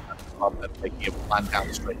making it plan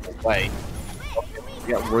down straight away.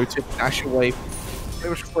 Get rooted, dash away,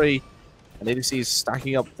 finish free, and ADC is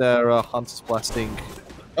stacking up their Hunter's Blessing.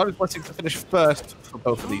 Hunter's Blessing to finish first for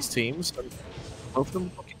both of these teams, and both of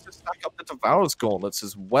them looking to stack up the Devourer's Gauntlets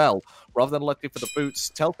as well, rather than looking for the boots.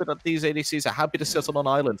 Tells me that these ADCs are happy to sit on an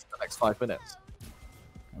island for the next 5 minutes.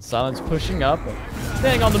 Silence pushing up,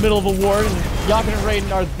 standing on the middle of a ward, and Yakin and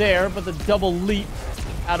Raiden are there, but the double leap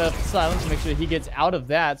out of Silence to make sure he gets out of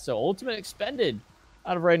that. So ultimate expended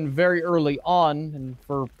out of Raiden very early on, and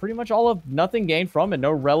for pretty much all of nothing gained from it.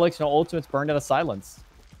 No relics, no ultimates burned out of Silence.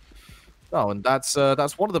 Oh, and that's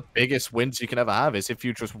one of the biggest wins you can ever have, is if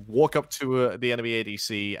you just walk up to the enemy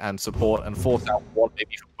ADC and support and force out one,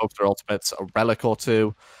 maybe even both their ultimates, a relic or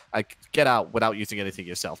two, and get out without using anything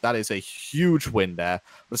yourself. That is a huge win there.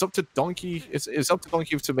 But it's up to Donkey. It's up to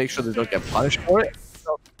Donkeyhoof to make sure they don't get punished for it.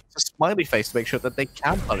 So it's a Smileyface to make sure that they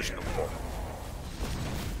can punish them for it.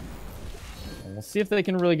 We'll see if they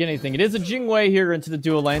can really get anything. It is a Jingwei here into the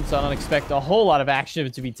dual lane, so I don't expect a whole lot of action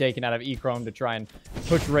to be taken out of Echrome to try and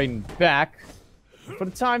push Raiden back. For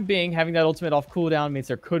the time being, having that ultimate off cooldown means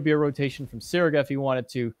there could be a rotation from Siriga if he wanted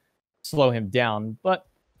to slow him down. But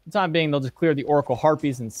for the time being, they'll just clear the Oracle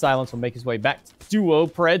Harpies, and Silence will make his way back to duo.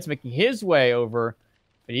 Pred's making his way over.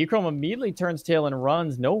 But Echrome immediately turns tail and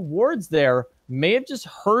runs. No wards there. May have just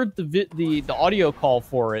heard the audio call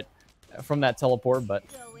for it from that teleport, but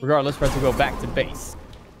regardless, Preds will go back to base.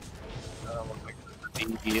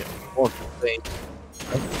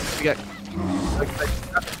 Get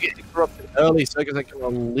interrupted early, so they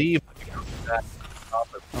can leave.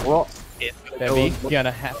 Bevy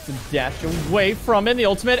gonna have to dash away from it. The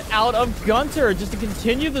ultimate out of Gunter just to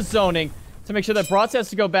continue the zoning to make sure that Bratz has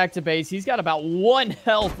to go back to base. He's got about 1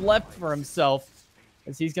 health left for himself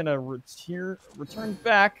as he's gonna return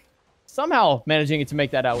back. Somehow managing to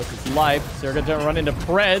make that out with his life. So they're going to run into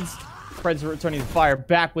Preds. Preds returning the fire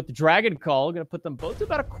back with the Dragon Call. Going to put them both to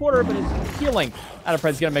about a quarter, but his healing out of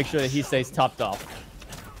Preds going to make sure that he stays topped off.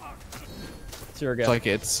 Looks like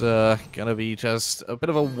it's going to be just a bit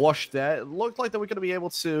of a wash there. It looked like that we're going to be able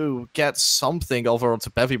to get something over onto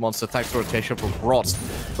Bevy Monster thanks to rotation from Brot,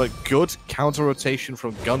 but good counter rotation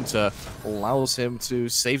from Gunter allows him to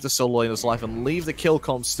save the solo laner's life and leave the kill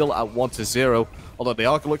com still at 1-0. Although they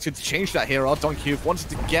are looking to change that here. Our Donkeyhoof wanted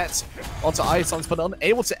to get onto Isons, but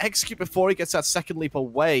unable to execute before he gets that second leap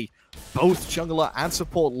away. Both jungler and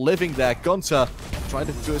support living there. Gunter trying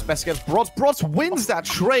to do his best against Brot. Brot wins that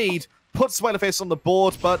trade. Puts Smileyface on the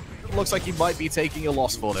board, but it looks like he might be taking a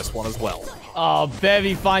loss for this one as well. Oh,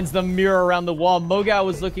 Bevy finds the mirror around the wall. Mogao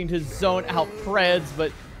was looking to zone out Preds,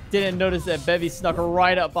 but didn't notice that Bevy snuck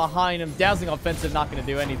right up behind him. Dazzling offensive, not going to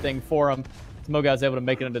do anything for him. Mogao's able to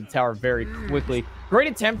make it into the tower very quickly.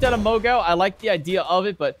 Great attempt out of Mogao. I like the idea of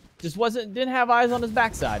it, but just didn't have eyes on his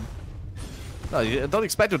backside. No, you don't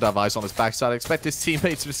expect him to have eyes on his backside. I expect his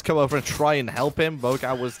teammates to just come over and try and help him.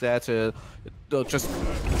 Mogao was there to just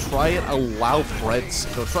try and allow Preds,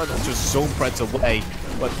 try to just zone Preds away.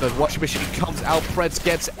 But the washing machine comes out. Preds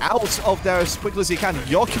gets out of there as quickly as he can.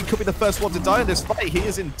 Yoki could be the first one to die in this fight. He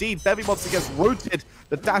is indeed. Bevy Monster gets rooted.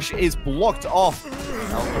 The dash is blocked off.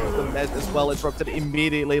 Now the Med as well interrupted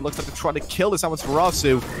immediately. Looks like they're trying to kill this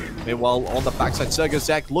Amaterasu. Meanwhile, on the backside,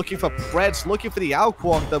 Sergazek looking for Preds, looking for the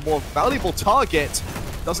Alquang, the more valuable target.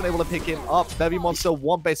 Doesn't able to pick him up. Bevy Monster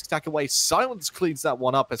one basic attack away. Silence cleans that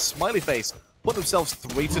one up as Smileyface put themselves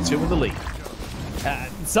 3-2 in the lead.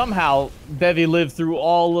 Somehow, Bevy lived through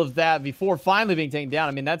all of that before finally being taken down.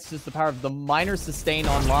 I mean, that's just the power of the minor sustain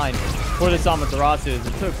online for this Amaterasu.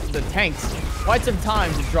 It took the tanks quite some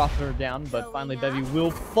time to drop her down, but finally Bevy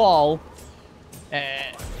will fall.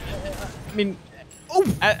 I mean,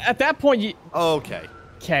 at that point, you... Okay.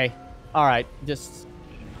 Okay. All right. Just...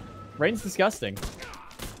 Raiden's disgusting.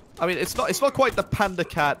 I mean, it's not quite the Panda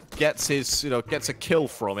Cat gets his, gets a kill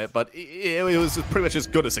from it, but it was pretty much as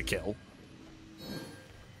good as a kill.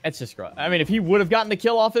 It's just gross. I mean, if he would have gotten the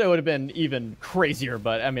kill off it, it would have been even crazier.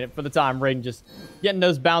 But, I mean, for the time, Raiden just getting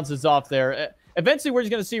those bounces off there. Eventually, we're just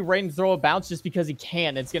going to see Raiden throw a bounce just because he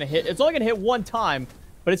can. It's going to hit. It's only going to hit one time,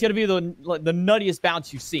 but it's going to be the nuttiest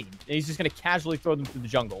bounce you've seen. And he's just going to casually throw them through the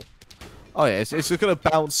jungle. Oh, yeah. It's just going to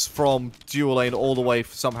bounce from dual lane all the way,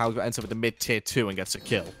 somehow ends up at the mid-tier 2 and gets a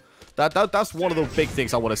kill. That's one of the big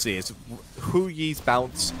things I want to see is Hu Yi's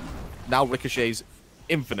bounce now ricochets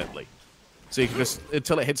infinitely. So you can just,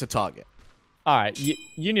 until it hits a target. All right,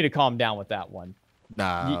 you need to calm down with that one.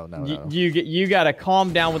 No. You got to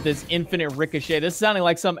calm down with this infinite ricochet. This is sounding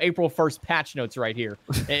like some April 1st patch notes right here.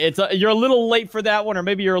 You're a little late for that one, or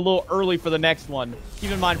maybe you're a little early for the next one.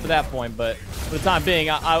 Keep in mind for that point, but for the time being,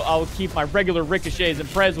 I'll keep my regular ricochets, and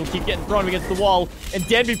Prez will keep getting thrown against the wall, and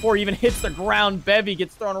dead before he even hits the ground. Bevy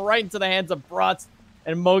gets thrown right into the hands of Bratz,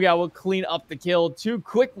 and Mogao will clean up the kill. Two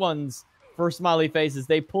quick ones for Smileyface as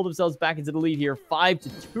they pull themselves back into the lead here,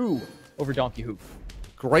 5-2 over Donkeyhoof.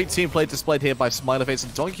 Great team play displayed here by Smileyface,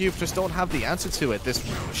 and Donkeyhoof just don't have the answer to it. This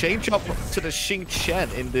change up to the Xing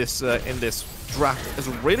Chen in this draft has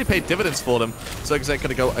really paid dividends for them. So they're going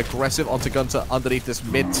to go aggressive onto Gunter underneath this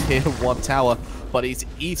mid-tier 1 tower, but he's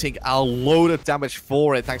eating a load of damage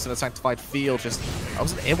for it thanks to the Sanctified Field. I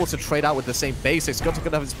wasn't able to trade out with the same basics. Gunter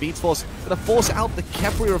going to have his Beats Force, going to force out the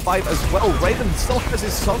Kepri revive as well. Raiden still has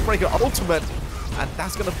his Sunbreaker ultimate, and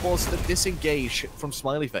that's going to force the disengage from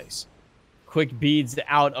Smileyface. Quick beads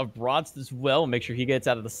out of Bratz as well. Make sure he gets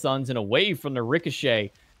out of the Suns and away from the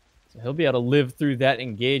Ricochet. So he'll be able to live through that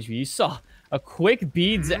engagement. You saw a quick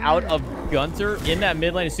beads out of Gunter in that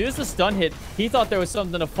mid lane. As soon as the stun hit, he thought there was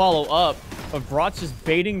something to follow up. But Bratz just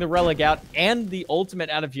baiting the relic out and the ultimate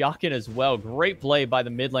out of Yakin as well. Great play by the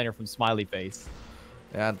mid laner from Smileyface.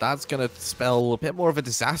 And that's going to spell a bit more of a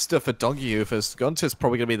disaster for Donkeyhoof, as Gunter's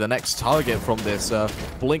probably going to be the next target from this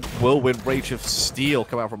Blink Whirlwind Rage of Steel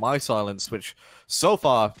come out from iSilence, which so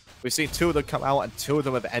far we've seen 2 of them come out and 2 of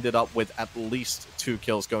them have ended up with at least 2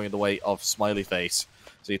 kills going in the way of Smileyface.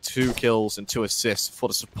 So 2 kills and 2 assists for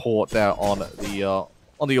the support there on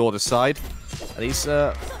the order side. And he's,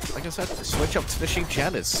 like I said, the switch up to the Xing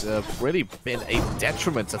Chen has really been a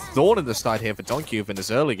detriment, a thorn in the side here for Donkeyhoof in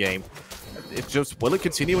this early game. It just, will it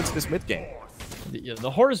continue into this mid game?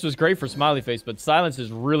 The Horus was great for Smileyface, but Silence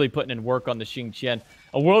is really putting in work on the Xing Chen.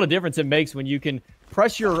 A world of difference it makes when you can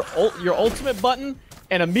press your ultimate button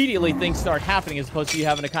and immediately things start happening, as opposed to you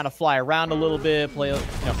having to kind of fly around a little bit, play,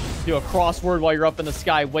 do a crossword while you're up in the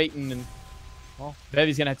sky waiting. And well,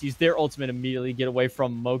 Bevy's gonna have to use their ultimate immediately, get away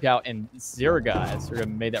from Mogao and Zerga, as Zerga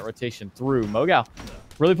made that rotation through. Mogao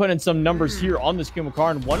really putting in some numbers here on this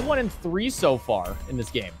Kumakarn. 1-1-3 so far in this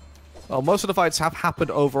game. Well, most of the fights have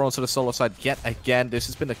happened over onto the solo side yet again. This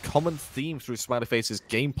has been a common theme through Smileyface's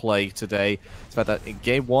gameplay today. It's about that in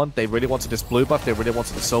game 1, they really wanted this blue buff. They really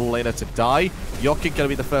wanted the solo laner to die. Yokin going to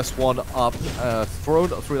be the first one up, thrown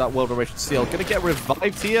through that World Reration Steel. Going to get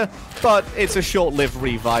revived here, but it's a short-lived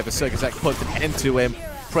revive as Circuzek puts an end to him.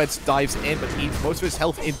 Preds dives in, but eats most of his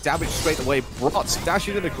health in damage straight away. Bratz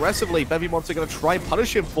dashing in aggressively. Bevy Monster going to try and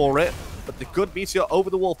punish him for it. But the good meteor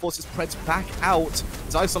over the wall forces Preds back out.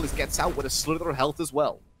 Zysolis gets out with a slither of health as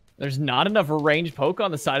well. There's not enough ranged poke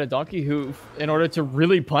on the side of Donkeyhoof in order to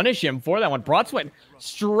really punish him for that one. Bratz went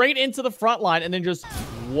straight into the front line and then just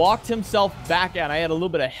walked himself back out. I had a little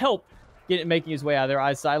bit of help making his way out of there.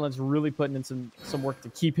 iSilence really putting in some work to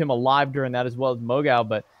keep him alive during that, as well as Mogao.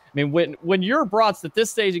 But I mean, when you're Bratz at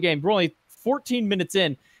this stage of the game, we're only 14 minutes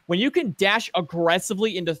in. When you can dash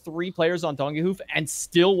aggressively into 3 players on Donkeyhoof and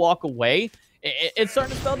still walk away, it's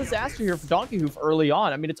starting to spell disaster here for Donkeyhoof early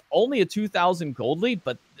on. I mean, it's only a 2,000 gold lead,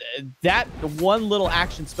 but that one little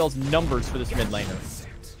action spells numbers for this mid laner.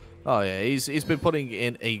 Oh yeah, he's been putting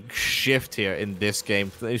in a shift here in this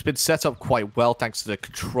game. He's been set up quite well thanks to the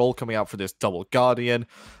control coming out for this double Guardian.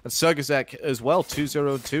 And Circuzek as well,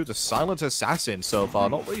 2-0-2, the silent assassin so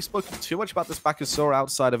far. Not really spoken too much about this Bakasura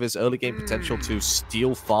outside of his early game potential to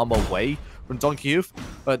steal farm away from Donkeyhoof.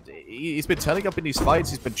 But he's been turning up in these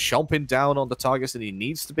fights, he's been chomping down on the targets that he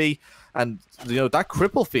needs to be. And, that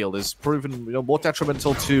cripple field has proven, more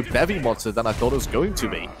detrimental to Bevy Monster than I thought it was going to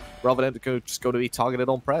be, rather than just go to be targeted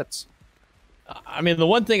on Preds. I mean, the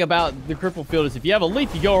one thing about the cripple field is if you have a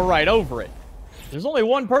leap, you go right over it. There's only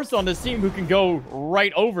one person on this team who can go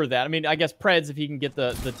right over that. I mean, I guess Preds, if he can get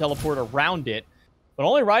the teleport around it. But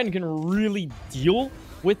only Raiden can really deal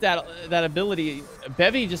with that ability.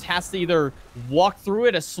 Bevy just has to either walk through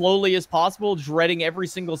it as slowly as possible, dreading every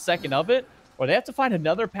single second of it, or they have to find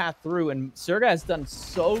another path through. And Zerga has done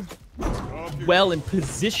so well in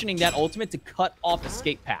positioning that ultimate to cut off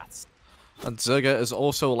escape paths. And Zerga has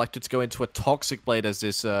also elected to go into a Toxic Blade as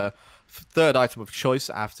his third item of choice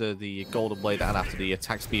after the Golden Blade and after the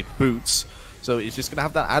attack speed boots. So he's just going to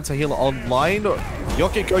have that anti-heal online.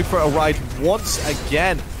 Yokin going for a ride once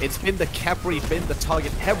again. It's been the Capri, been the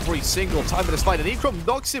target every single time in this fight. And Ikram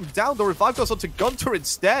knocks him down. The revive goes onto Gunter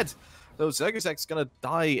instead. So Zergazek's going to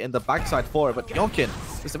die in the backside for it. But Yokin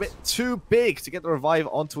is a bit too big to get the revive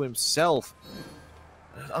onto himself.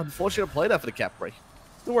 Unfortunate play there for the Capri.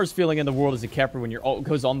 The worst feeling in the world is a Kepler when your ult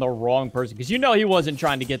goes on the wrong person, because he wasn't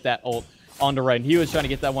trying to get that ult onto Raiden. He was trying to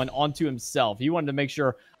get that one onto himself. He wanted to make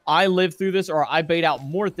sure I live through this, or I bait out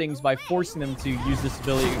more things by forcing them to use this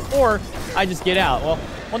ability, or I just get out. Well,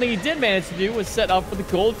 one thing he did manage to do was set up for the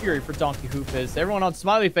Gold Fury for Donkeyhoof, as everyone on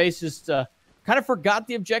Smileyface just kind of forgot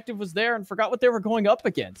the objective was there and forgot what they were going up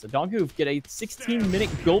against. So Donkeyhoof get a 16-minute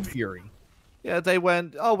Gold Fury. Yeah, they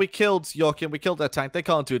went, oh, we killed Yokin, we killed their tank. They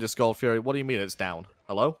can't do this Gold Fury. What do you mean it's down?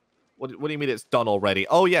 Hello? What do you mean it's done already?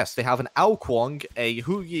 Oh, yes, they have an Ao Kuang, a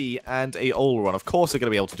Hu Yi, and a Olron. Of course they're going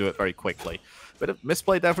to be able to do it very quickly. Bit of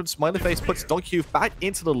misplay there from Smileyface puts Donkeyhoof back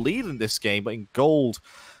into the lead in this game, but in gold.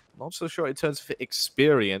 I'm not so sure in terms of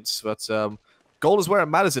experience, but gold is where it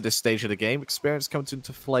matters at this stage of the game. Experience comes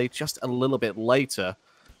into play just a little bit later.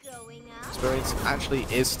 Experience actually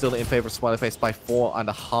is still in favor of Smileyface by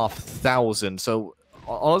 4,500. So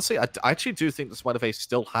honestly, I actually do think the Smileyface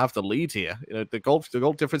still have the lead here. You know, the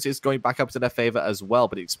gold difference is going back up to their favor as well,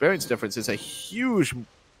 but the experience difference is a huge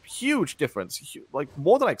difference. Like,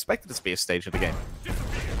 more than I expected this to be a stage of the game.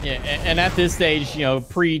 Yeah, and at this stage, you know,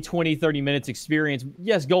 pre-20, 30 minutes experience,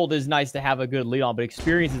 yes, gold is nice to have a good lead on, but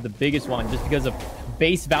experience is the biggest one just because of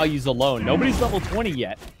base values alone. Nobody's level 20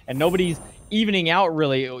 yet, and nobody's evening out,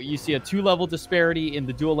 really. You see a 2-level disparity in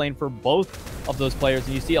the dual lane for both of those players,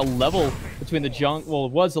 and you see a level between the jungle, well,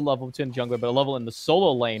 it was a level between the jungler, but a level in the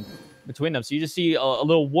solo lane between them. So you just see a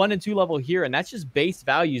little 1 and 2 level here, and that's just base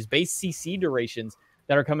values, base CC durations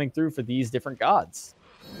that are coming through for these different gods.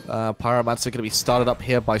 Pyromancer going to be started up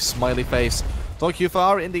here by Smileyface. Donkeyhoof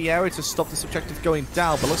are in the area to stop this objective going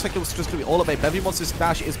down, but looks like it was just going to be all of it. Bevy Monster's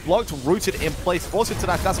dash is blocked, rooted in place, forced into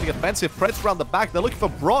that dazzling offensive. Preds around the back, they're looking for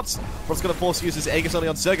Brotz. Brotz going to force use his Aegis only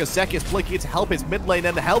on Zerga. Zeki is flicking it to help his mid lane,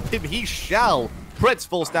 and help him he shall. Preds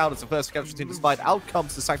falls down as the first casualty in this fight. Out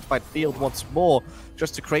comes the Sanctified Field once more,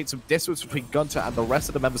 just to create some distance between Gunter and the rest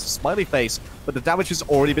of the members of Smileyface, but the damage has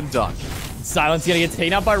already been done. Silence gonna get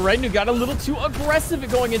taken out by Red, who got a little too aggressive at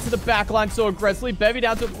going into the backline so aggressively. Bevy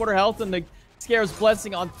down to a quarter health, and the Scare's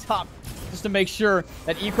Blessing on top, just to make sure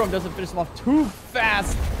that Echrome doesn't finish him off too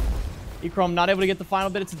fast. Echrome not able to get the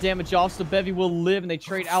final bit of damage off, so Bevy will live, and they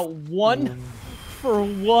trade out 1 for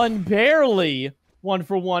 1, barely. 1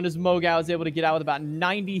 for 1 as Mogao is able to get out with about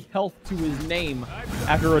 90 health to his name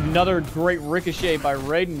after another great ricochet by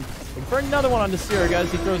Raiden. And for another one on the Siriga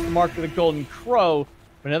as he throws the mark for the Golden Crow.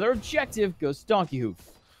 But another objective goes to Donkeyhoof.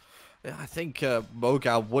 Yeah, I think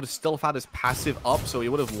Mogao would have still had his passive up, so he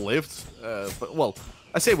would have lived. But, well,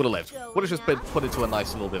 I say would have lived. Would have just been put into a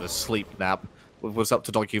nice little bit of a sleep nap. It was up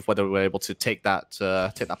to Donkeyhoof whether we were able to take that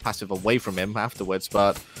passive away from him afterwards,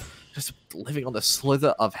 but just living on the slither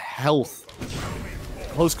of health.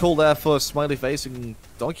 Close call there for Smileyface, and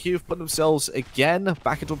Donkeyhoof put themselves again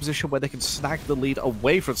back into a position where they can snag the lead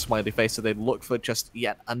away from Smileyface, so they look for just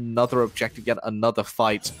yet another objective, yet another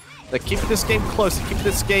fight. They're keeping this game close, they're keeping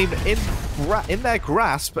this game in their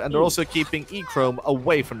grasp, and they're also keeping Echrome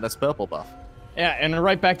away from this purple buff. Yeah, and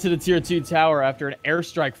right back to the tier 2 tower after an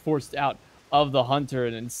airstrike forced out of the Hunter.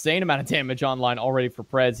 An insane amount of damage online already for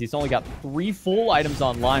Preds. He's only got 3 full items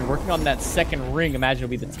online, working on that second ring. Imagine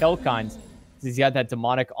it'll be the Telkinds. He's got that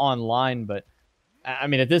demonic online, but I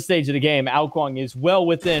mean, at this stage of the game, Aokwang is well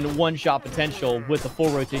within one-shot potential with the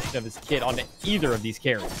full rotation of his kit on either of these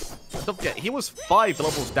carries. Don't forget, he was 5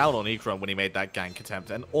 levels down on Echrome when he made that gank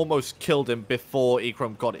attempt and almost killed him before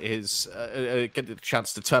Echrome got his get the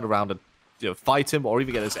chance to turn around and fight him or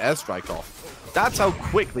even get his airstrike off. That's how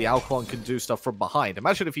quickly Aokwang can do stuff from behind.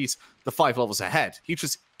 Imagine if he's the 5 levels ahead. He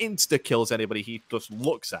just insta-kills anybody he just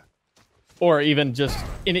looks at. Or even just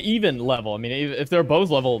in an even level. I mean, if they're both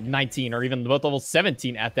level 19 or even both level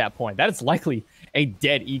 17 at that point, that is likely a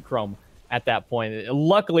dead Echrome at that point.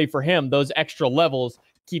 Luckily for him, those extra levels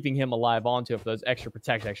keeping him alive onto it for those extra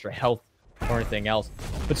protection, extra health, or anything else.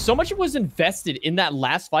 But so much was invested in that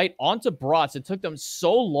last fight onto Brotz. It took them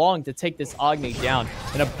so long to take this Agni down.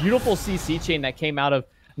 And a beautiful CC chain that came out of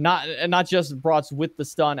not just Brotz with the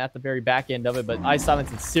stun at the very back end of it, but Ice Silence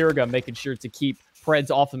and Siriga making sure to keep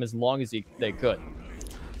Preds off him as long as they could.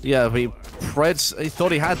 Yeah, Preds, he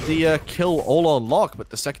thought he had the kill all on lock,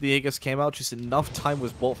 but the second the Aegis came out, just enough time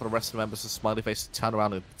was bought for the rest of the members of Smileyface to turn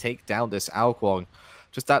around and take down this Aokwang.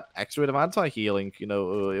 Just that extra bit of anti-healing, it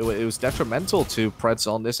was detrimental to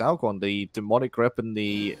Preds on this Aokwang. The Demonic Grip and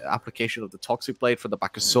the application of the Toxic Blade for the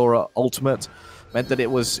Bakasura ultimate meant that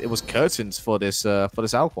it was curtains for this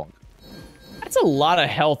Aokwang. That's a lot of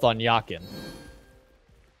health on Yakin.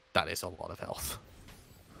 That is a lot of health.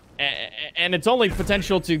 And it's only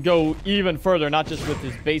potential to go even further, not just with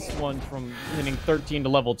his base one from hitting 13 to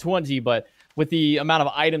level 20, but with the amount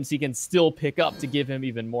of items he can still pick up to give him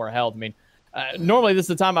even more health. I mean, normally this is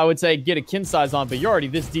the time I would say get a kin size on, but you're already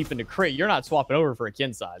this deep into crit. You're not swapping over for a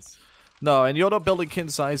kin size. No, and you're not building kin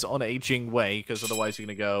size on a Jing Wei, because otherwise you're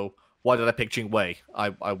going to go, why did I pick Jing Wei? I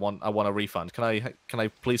want a refund. Can I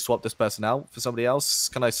please swap this person out for somebody else?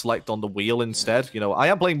 Can I select on the wheel instead? I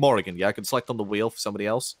am playing Morrigan. Yeah, I can select on the wheel for somebody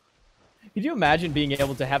else. Could you imagine being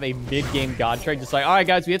able to have a mid-game god trade? Just like, all right,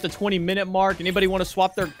 guys, we hit the 20-minute mark. Anybody want to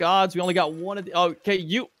swap their gods? We only got one of the... Okay,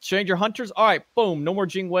 you change your hunters. All right, boom. No more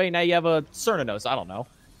Jing Wei. Now you have a Cernanos. I don't know.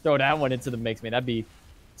 Throw that one into the mix, man. That'd be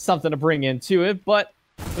something to bring into it. But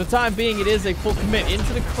for the time being, it is a full commit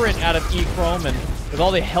into the crit out of Echrome. And with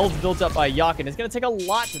all the health built up by Yakin, it's going to take a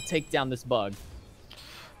lot to take down this bug.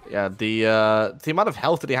 Yeah, the amount of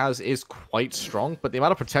health that he has is quite strong, but the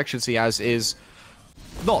amount of protections he has is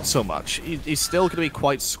Not so much. He's still going to be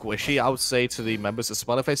quite squishy, I would say, to the members of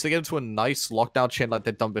Smileyface. They get into a nice lockdown chain like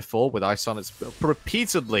they've done before with Ice-Silence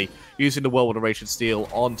repeatedly using the Whirlwind of Rage and Steel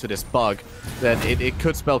onto this bug. Then it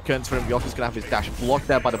could spell curtains for him. Yoki's going to have his dash blocked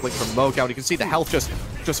there by the blink from Mogow. And you can see the health just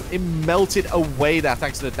melted away there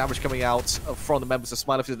thanks to the damage coming out from the members of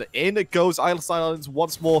Smileyface. In it goes Ice-Silence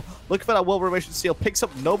once more. Looking for that Whirlwind of Rage and Steel. Picks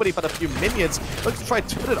up nobody but a few minions. Looks to try and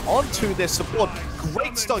turn it onto this support.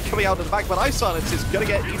 Great stun coming out of the back, but Ice-Silence is going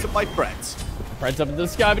to get eaten by Preds. Preds up into the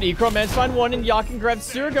sky, but Ecro managed to find one, and Yakin grabs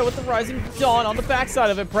Surga with the Rising Dawn on the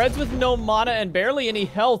backside of it. Preds with no mana and barely any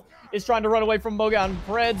health is trying to run away from Mogow and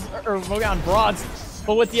Mogow and Brods,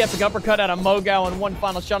 but with the epic uppercut out of Mogow and one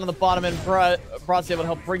final shot on the bottom, and Brods able to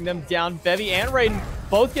help bring them down. Bevy and Raiden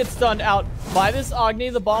both get stunned out by this Agni,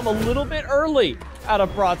 the bomb a little bit early out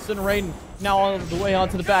of Brods, and Raiden now on the way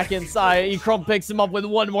onto the back end side. Ecro picks him up with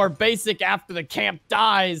one more basic after the camp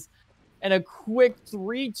dies. And a quick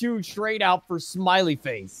 3-2 trade out for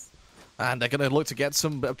Smileyface. And they're going to look to get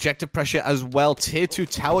some objective pressure as well. Tier 2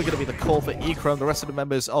 tower going to be the call for Ecro. The rest of the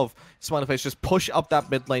members of Smileyface just push up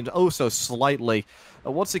that mid lane oh so slightly.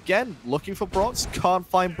 Once again, looking for Brots. Can't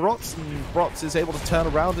find Brots. And Brots is able to turn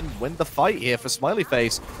around and win the fight here for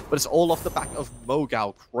Smileyface. But it's all off the back of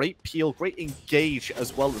Mogow. Great peel, great engage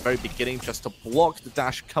as well at the very beginning. Just to block the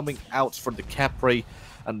dash coming out from the Capri.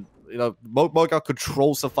 And you know, Mogow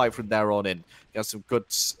controls the fight from there on in. He has some good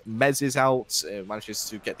mezzes out, manages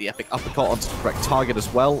to get the epic uppercut onto the correct target as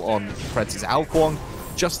well on Preds' Alquang,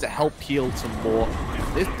 just to help peel some more.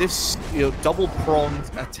 This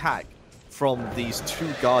double-pronged attack from these two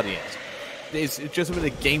Guardians is just really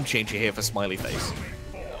a game changer here for Smileyface.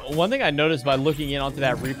 One thing I noticed by looking in onto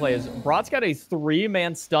that replay is Brod's got a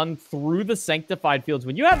 3-man stun through the Sanctified Fields.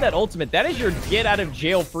 When you have that ultimate, that is your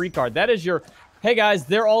get-out-of-jail-free card. That is your, hey guys,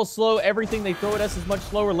 they're all slow. Everything they throw at us is much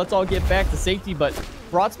slower. Let's all get back to safety. But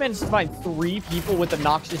Brod's managed to find 3 people with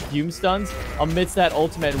obnoxious Doom stuns amidst that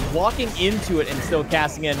ultimate, walking into it and still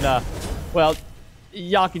casting in. Well,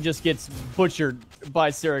 Yakin just gets butchered by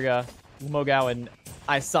Surga, Mogow, and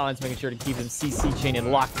Ice-Silence, making sure to keep him CC chain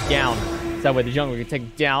and locked down. So that way the jungler can take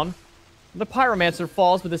him down. The Pyromancer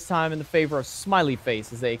falls, but this time in the favor of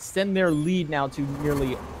Smileyface as they extend their lead now to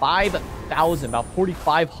nearly 5,000, about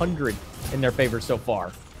 4,500 in their favor so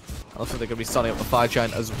far. Also, they're going to be starting up the Fire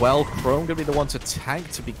Giant as well. Chrome going to be the one to tank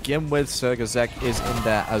to begin with. Surgazek is in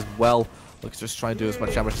there as well. Looks to just try and do as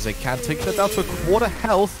much damage as they can. Taking it down to a quarter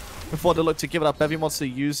health before they look to give it up. Bevy Monster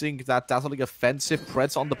using that dazzling offensive.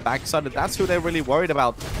 Preds on the backside, and that's who they're really worried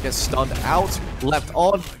about. Gets stunned out, left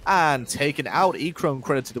on, and taken out. Echrome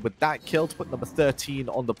credited with that kill to put number 13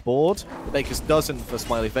 on the board. The Baker's dozen for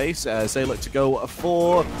Smileyface as they look to go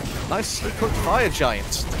for nicely cooked Fire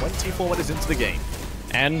Giant. 24 minutes into the game.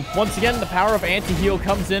 And once again, the power of anti-heal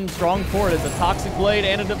comes in strong for it as a Toxic Blade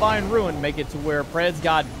and a Divine Ruin make it to where Preds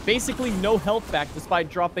got basically no health back despite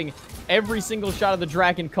dropping every single shot of the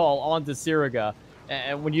Dragon Call onto Siriga.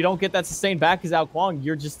 And when you don't get that sustained back as Alquang,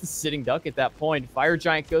 you're just a sitting duck at that point. Fire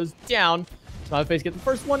Giant goes down. Smileyface get the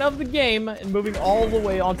first one of the game and moving all the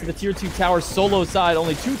way onto the tier 2 tower solo side.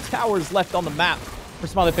 Only 2 towers left on the map for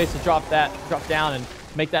Smileyface to drop down and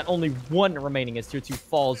make that only 1 remaining as tier 2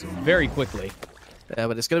 falls very quickly.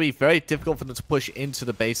 But it's going to be very difficult for them to push into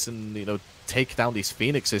the base and, take down these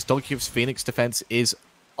Phoenixes. Donkeyhoof's Phoenix defense is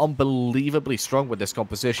unbelievably strong with this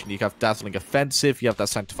composition. You have Dazzling Offensive, you have that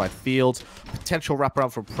Sanctified Field, potential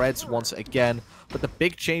wraparound from Preds once again. But the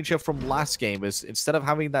big changer from last game is instead of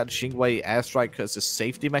having that Jingwei airstrike as a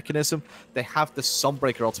safety mechanism, they have the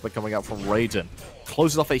Sunbreaker ultimate coming out from Raiden.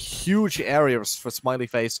 Closes off a huge area for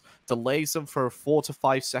Smileyface, delays them for 4 to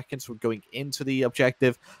 5 seconds from going into the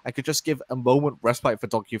objective, and could just give a moment respite for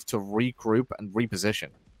Donkeyhoof to regroup and reposition.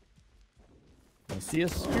 I see a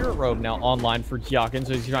Spirit Robe now online for Jyakin,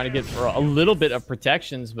 so he's trying to get for a little bit of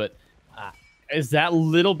protections, but is that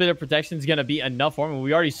little bit of protections going to be enough for him?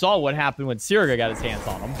 We already saw what happened when Siriga got his hands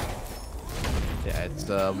on him. Yeah,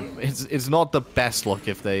 it's not the best look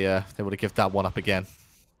if they were to give that one up again.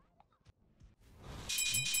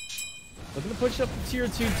 Looking to push up the tier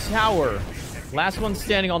 2 tower. Last one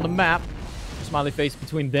standing on the map. Smileyface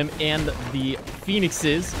between them and the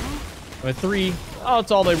Phoenixes. With 3,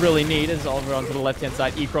 it's all they really need. It's all over onto the left-hand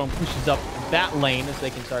side. Echrome pushes up that lane as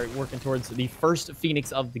they can start working towards the first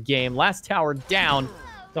Phoenix of the game. Last tower down.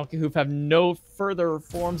 Donkeyhoof have no further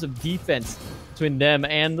forms of defense between them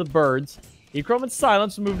and the birds. Echrome and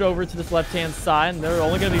Silence moved over to this left-hand side, and they're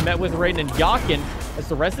only going to be met with Raiden and Yakin as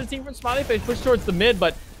the rest of the team from Smileyface push towards the mid,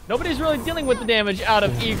 but nobody's really dealing with the damage out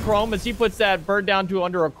of Echrome as he puts that bird down to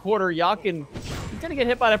under a quarter. Yakin going to get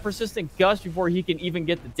hit by that persistent gust before he can even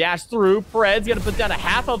get the dash through. Pred's going to put down a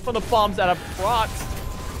half health from the bombs out of Prox.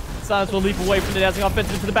 Silence will leap away from the dancing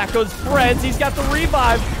offensive. To the back goes Freds. He's got the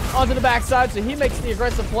revive onto the backside, so he makes the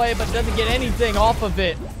aggressive play, but doesn't get anything off of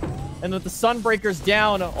it. And with the Sunbreakers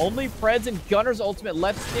down, only Freds and Gunner's ultimate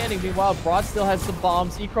left standing. Meanwhile, Broad still has some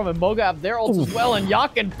bombs. Ekrom and Moga have their ults as well, and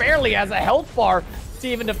Yakin barely has a health bar to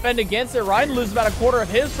even defend against it. Ryan loses about a quarter of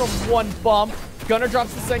his from one bump. Gunner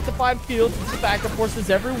drops the Sanctified Field into the back and forces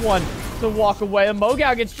everyone to walk away. And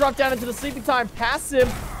Mogao gets dropped down into the sleeping time past him.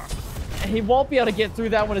 And he won't be able to get through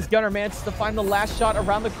that one as Gunner manages to find the last shot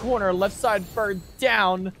around the corner. Left side bird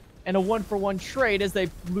down, and a 1-for-1 trade as they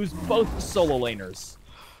lose both the solo laners.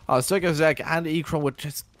 Zergozek and Ekron were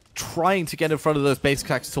just trying to get in front of those base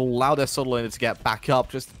attacks to allow their solo laner to get back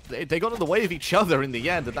up. They got in the way of each other in the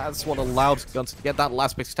end, and that's what allowed Guns to get that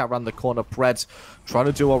last base attack around the corner. Preds trying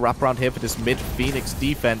to do a wraparound here for this mid-Phoenix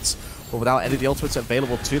defense, but without any of the ultimates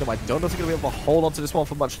available to them. I don't know if they're going to be able to hold on to this one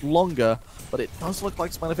for much longer, but it does look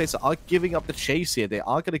like Smileyface are giving up the chase here. They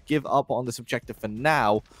are going to give up on this objective for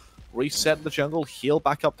now. Reset the jungle, heal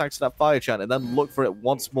back up thanks to that fire chant, and then look for it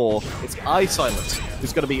once more. It's Eye Silence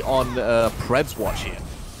who's going to be on Pred's watch here.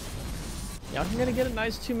 Yeah, I'm going to get a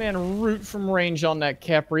nice two-man root from range on that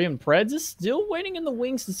Capri, and Preds is still waiting in the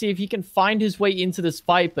wings to see if he can find his way into this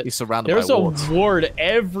fight, but he's surrounded there's by wards. a ward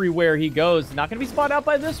everywhere he goes. Not going to be spotted out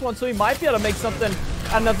by this one, so he might be able to make something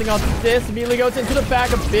out of nothing on this. Immediately goes into the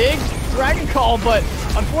back, a big Dragon Call, but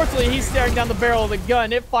unfortunately he's staring down the barrel of the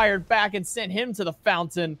gun. It fired back and sent him to the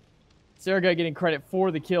fountain. Sergei getting credit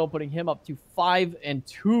for the kill, putting him up to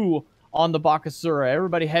 5-2 on the Bakasura.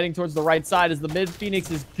 Everybody heading towards the right side as the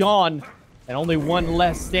mid-Phoenix is gone. And only one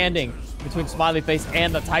less standing between Smileyface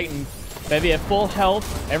and the Titan. Bevy at full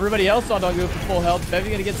health. Everybody else on Donkeyhoof at full health.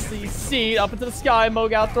 Bevy gonna get CC'd up into the sky.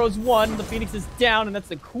 Mogout throws one. The Phoenix is down, and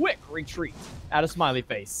that's a quick retreat out of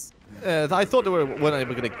Smileyface. I thought they weren't even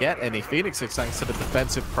going to get any Phoenixes thanks to the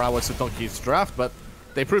defensive prowess of Donkeyhoof's draft, but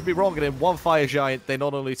they proved me wrong, and in one Fire Giant, they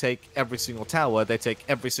not only take every single tower, they take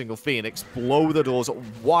every single Phoenix, blow the doors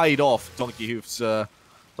wide off Donkeyhoof's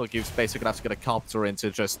basically going to have to get a carpenter in to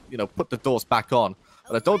just, put the doors back on.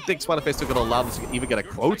 And I don't think Smileyface are going to allow them to even get a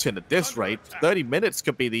quote in at this rate. 30 minutes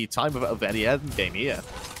could be the time of any end game here.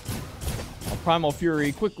 Well, Primal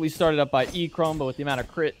Fury quickly started up by Ekrom, but with the amount of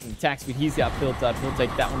crit and attack speed he's got built up, he'll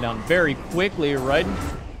take that one down very quickly, right?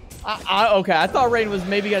 Okay, I thought Raiden was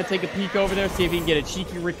maybe going to take a peek over there, see if he can get a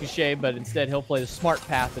cheeky ricochet, but instead he'll play the smart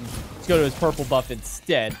path and just go to his purple buff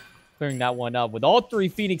instead, clearing that one up. With all three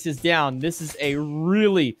Phoenixes down, this is a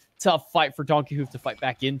really tough fight for Donkeyhoof to fight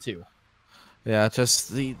back into. Yeah,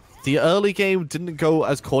 just the early game didn't go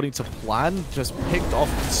as according to plan. Just picked off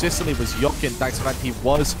consistently was Yokin. Thanks to the fact he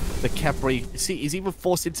was the Kepri. See, he's even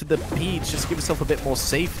forced into the beach just to give himself a bit more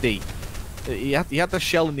safety. He had the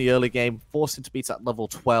shell in the early game, forced him to beat at level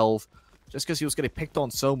 12. Just because he was getting picked on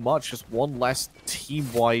so much, just one less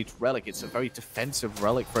team-wide relic. It's a very defensive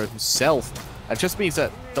relic for himself. And just means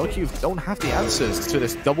that Donkeyhoof don't have the answers to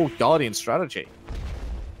this double Guardian strategy.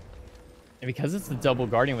 And because it's the double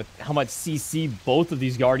Guardian with how much CC both of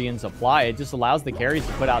these Guardians apply, it just allows the carries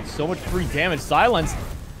to put out so much free damage. Silence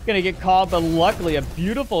gonna get caught, but luckily a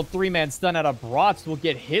beautiful three-man stun out of Brotz will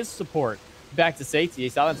get his support back to safety.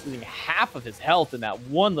 Silence losing half of his health in that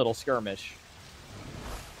one little skirmish.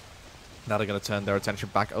 Now they're going to turn their attention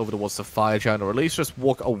back over towards the Fire Giant, or at least just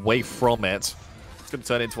walk away from it. It's going to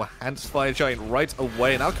turn into a Hans Fire Giant right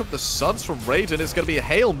away. And out come the Suns from Raiden. It's going to be a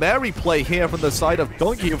Hail Mary play here from the side of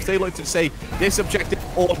Donkey. If they like to say this objective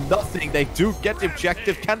or nothing, they do get the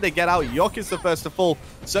objective. Can they get out? Yok is the first to fall.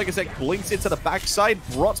 Zergozek blinks into the backside.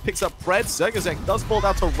 Brotz picks up Pred. Zergozek does fall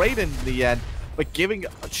down to Raiden in the end, but giving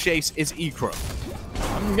a chase is Ekrom.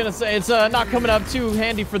 I'm going to say it's not coming up too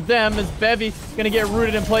handy for them as Bevy going to get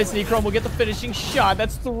rooted in place, and Ekrom will get the finishing shot.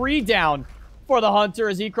 That's 3 down for the Hunter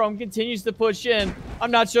as Ekrom continues to push in.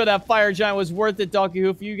 I'm not sure that Fire Giant was worth it,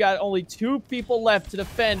 Donkeyhoof. You got only 2 people left to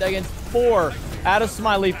defend against 4 out of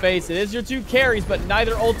Smileyface. It is your 2 carries, but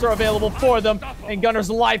neither ults are available for them, and Gunner's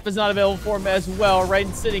life is not available for him as well.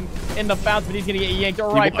 Raiden sitting in the fountain, but he's going to get yanked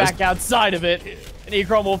right back outside of it. And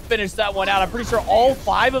Ekrom will finish that one out. I'm pretty sure all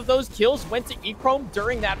 5 of those kills went to Ekrom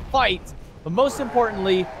during that fight. But most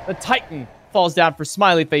importantly, the Titan falls down for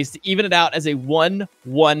Smileyface to even it out as a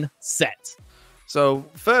 1-1 set. So,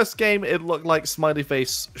 first game, it looked like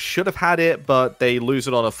Smileyface should have had it, but they lose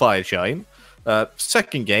it on a Fire Giant.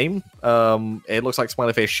 Second game, it looks like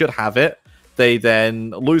Smileyface should have it. They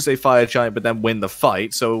then lose a Fire Giant, but then win the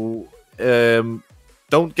fight. So,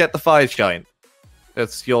 don't get the Fire Giant.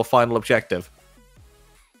 That's your final objective.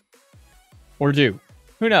 Or do.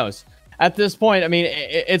 Who knows? At this point, I mean,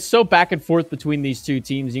 it's so back and forth between these two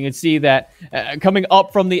teams. You can see that coming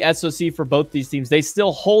up from the SOC for both these teams, they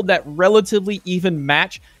still hold that relatively even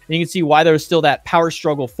match. And you can see why there's still that power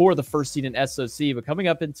struggle for the first seed in SOC. But coming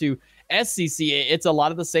up into SCC, it's a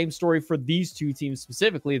lot of the same story for these two teams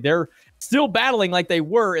specifically. They're still battling like they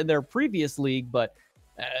were in their previous league. But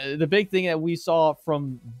the big thing that we saw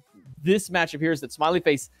from this matchup here is that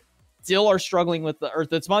Smileyface still are struggling with the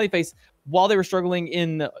Smileyface, while they were struggling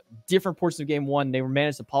in different portions of game one, they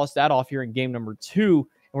managed to polish that off here in game number 2,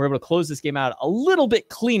 and were able to close this game out a little bit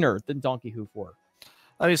cleaner than Donkeyhoof were.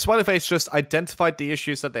 I mean, Smileyface just identified the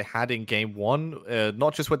issues that they had in game 1,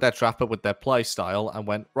 not just with their draft, but with their play style, and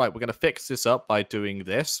went, right, we're going to fix this up by doing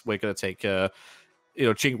this. We're going to take,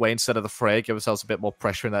 Jingwei instead of the Frey, give ourselves a bit more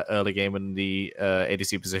pressure in that early game in the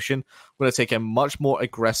ADC position. We're going to take a much more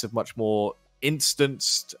aggressive, much more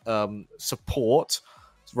instanced support,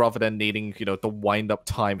 rather than needing, the wind-up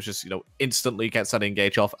time, which just, instantly gets that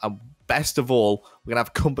engage off. And best of all, we're going to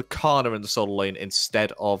have Kumbhakana in the solo lane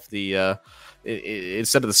instead of the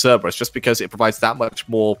Cerberus, just because it provides that much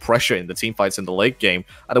more pressure in the team fights in the late game.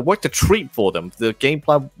 And it worked a treat for them. The game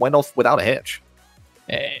plan went off without a hitch.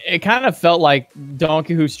 It kind of felt like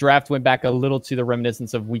Donkeyhoof's draft went back a little to the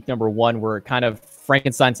reminiscence of week number 1, where it kind of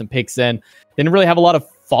Frankenstein some picks in. Didn't really have a lot of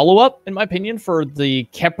follow-up, in my opinion, for the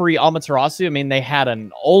Khepri Amaterasu. I mean, they had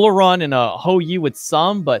an Ola run and a Ho Yi with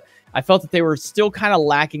some, but I felt that they were still kind of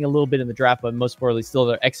lacking a little bit in the draft, but most importantly, still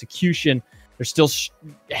their execution. They're still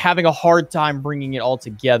having a hard time bringing it all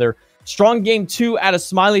together. Strong game 2 out of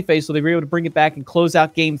Smileyface, so they were able to bring it back and close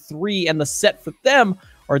out game 3, and the set for them,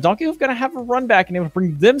 or Donkeyhoof going to have a run back and able to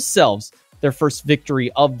bring themselves their first victory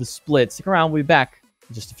of the split. Stick around, we'll be back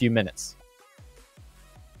in just a few minutes.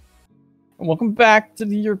 Welcome back to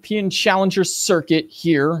the European Challenger Circuit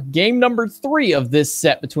here. Game number 3 of this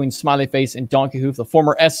set between Smileyface and Donkeyhoof. The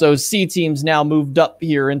former SOC teams now moved up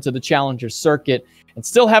here into the Challenger Circuit and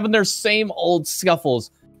still having their same old scuffles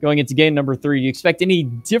going into game number 3. Do you expect any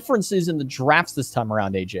differences in the drafts this time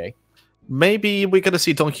around, AJ? Maybe we're going to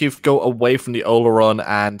see Donkeyhoof go away from the Oleron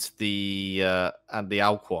and the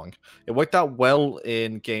Alquang. It worked out well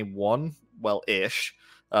in game 1, well-ish.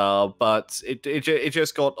 But it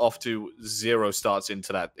just got off to 0 starts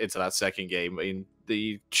into that second game. I mean,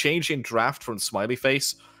 the change in draft from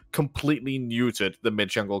Smileyface completely neutered the mid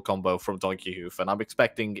jungle combo from Donkeyhoof, and I'm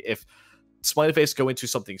expecting if Smileyface go into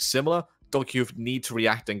something similar, Donkeyhoof need to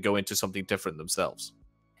react and go into something different themselves.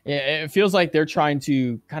 It feels like they're trying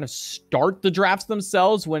to kind of start the drafts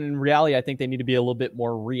themselves, when in reality, I think they need to be a little bit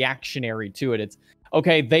more reactionary to it. It's,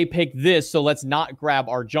 okay, they pick this, so let's not grab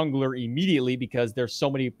our jungler immediately because there's so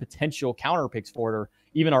many potential counter picks for it, or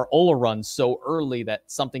even our Ola runs so early that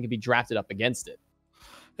something can be drafted up against it.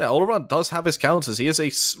 Yeah, Oleron does have his counters. He is a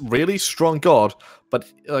really strong god,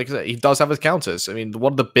 but like I said, he does have his counters. I mean,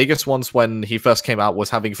 one of the biggest ones when he first came out was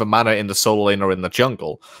having the mana in the solo lane or in the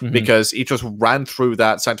jungle, because he just ran through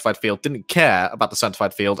that Sanctified Field, didn't care about the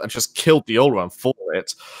Sanctified Field, and just killed the Oleron for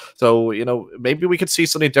it. So, maybe we could see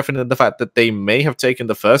something different in the fact that they may have taken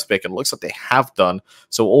the first pick, and it looks like they have done.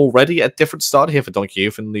 So already a different start here for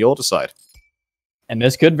Donkeyhoof in the order side. And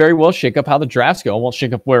this could very well shake up how the drafts go. It won't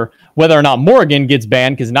shake up whether or not Morrigan gets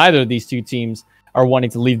banned, because neither of these two teams are wanting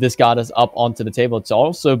to leave this goddess up onto the table. It's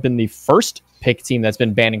also been the first pick team that's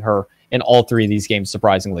been banning her in all 3 of these games,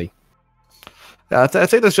 surprisingly. Yeah, I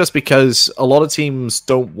think that's just because a lot of teams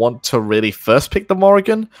don't want to really first pick the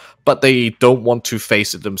Morrigan, but they don't want to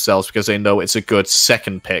face it themselves because they know it's a good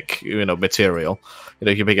second pick, material.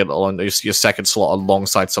 You pick it along your second slot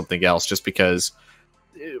alongside something else, just because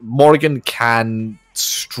Morrigan can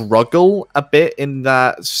struggle a bit in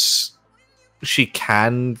that she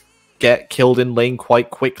can get killed in lane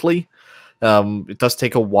quite quickly. It does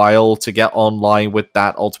take a while to get online with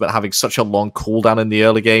that ultimate having such a long cooldown in the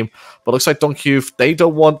early game. But it looks like Donkeyhoof, they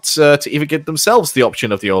don't want to even give themselves the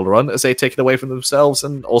option of the Ola run, as they take it away from themselves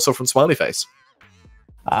and also from Smileyface.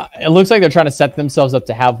 It looks like they're trying to set themselves up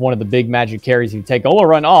to have one of the big magic carries. You take Ola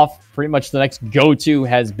run off, pretty much the next go-to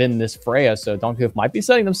has been this Freya, so Donkeyhoof might be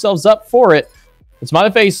setting themselves up for it. But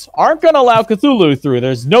Smileyface aren't going to allow Cthulhu through.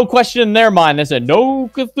 There's no question in their mind. They said no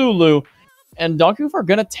Cthulhu. And Donkeyhoof are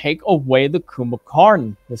going to take away the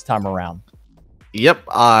Kumbhakarn this time around. Yep,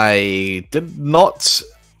 I did not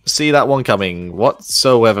see that one coming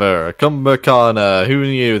whatsoever. Kumbhakarn, who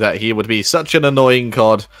knew that he would be such an annoying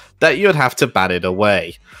god that you'd have to ban it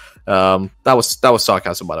away. That was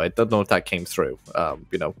sarcasm, by the way. I don't know if that came through.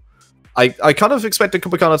 I kind of expected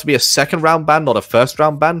Kumbhakarn to be a second round ban, not a first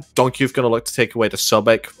round ban. Donkeyhoof going to look to take away the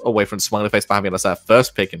Sobek away from Smileyface by having us that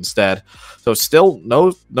first pick instead. So still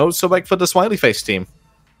no Sobek for the Smileyface team.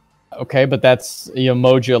 Okay, but that's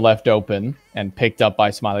Yamoja left open and picked up by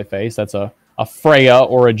Smileyface. That's a Freya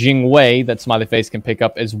or a Jingwei that Smileyface can pick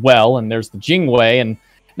up as well. And there's the Jingwei. And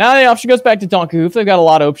now the option goes back to Donkeyhoof. They've got a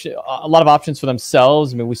lot of options for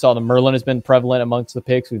themselves. I mean, we saw the Merlin has been prevalent amongst the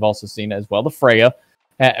picks. We've also seen as well the Freya.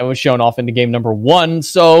 It was shown off into game number 1.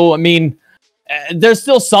 So, I mean, there's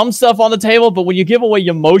still some stuff on the table. But when you give away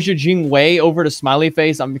Yamoja Jingwei over to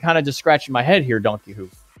Smileyface, I'm kind of just scratching my head here,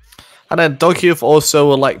 Donkeyhoof. And then Donkeyhoof also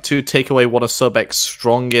would like to take away one of Sobek's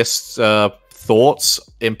strongest thoughts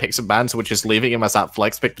in picks and bans, which is leaving him as that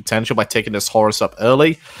flex pick potential by taking this Horus up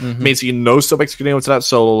early. Means Sobek's going to go into that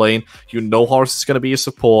solo lane. Horus is going to be your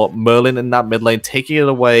support. Merlin in that mid lane, taking it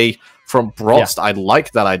away from Brost. Yeah. I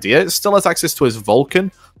like that idea. It still has access to his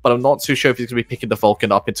Vulcan, but I'm not too sure if he's going to be picking the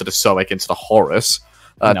Vulcan up into the Sobek, into the Horus.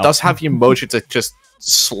 Does have Yamoja to just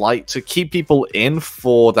to keep people in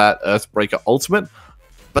for that Earthbreaker ultimate.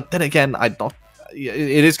 But then again,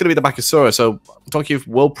 it is going to be the Bakasura, so Donkeyhoof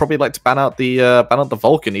will probably like to ban out the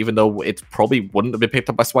Vulcan, even though it probably wouldn't have been picked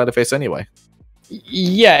up by Smileyface anyway.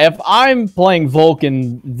 Yeah, if I'm playing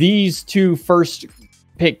Vulcan, these two first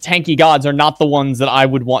pick tanky gods are not the ones that I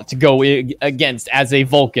would want to go against as a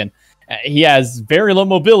Vulcan. He has very low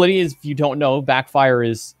mobility. If you don't know, Backfire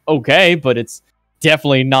is okay, but it's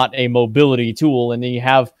definitely not a mobility tool, and then you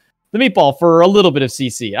have the Meatball for a little bit of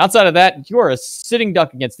CC. Outside of that, you are a sitting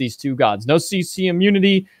duck against these two gods. No CC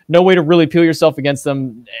immunity, no way to really peel yourself against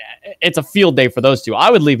them. It's a field day for those two. I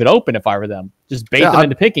would leave it open if I were them. Just bait them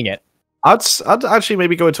into picking it. I'd actually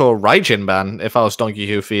maybe go into a Raijin ban if I was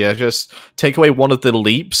Donkeyhoof here. Just take away one of the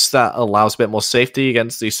leaps that allows a bit more safety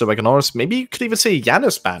against the Sobek and Horus. Maybe you could even say a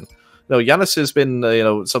Janus ban. Janus has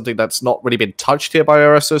been something that's not really been touched here by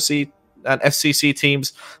our SOC and SCC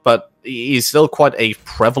teams, but he's still quite a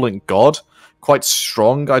prevalent god, quite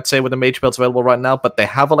strong, I'd say, with the mage builds available right now, but they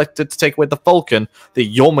have elected to take away the Vulcan,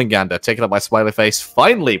 the Jormungandr, taken up by Smileyface.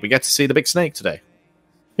 Finally, we get to see the big snake today.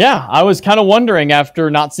 Yeah, I was kind of wondering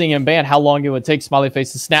after not seeing him banned how long it would take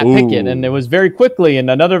Smileyface to snap pick it, and it was very quickly,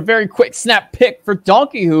 and another very quick snap pick for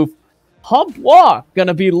Donkeyhoof. Hubwa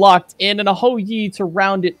gonna be locked in, and a Ho-Yi to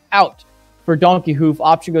round it out. For Donkeyhoof,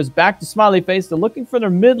 option goes back to Smileyface. They're looking for their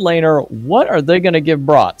mid laner. What are they going to give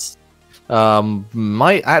Brats?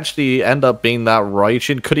 Might actually end up being that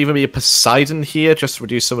Raijin. Could even be a Poseidon here, just to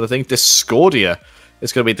reduce some of the things. Discordia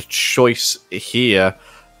is going to be the choice here.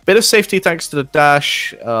 Bit of safety thanks to the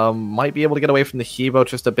dash. Might be able to get away from the Hebo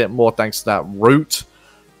just a bit more thanks to that route.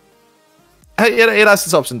 It has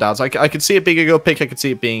its ups and downs. I could see it being a good pick. I could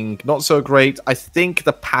see it being not so great. I think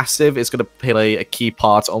the passive is going to play a key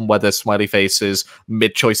part on whether Smileyface's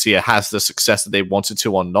mid-choice here has the success that they wanted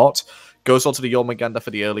to or not. Goes on to the Jormungandr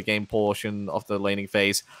for the early game portion of the laning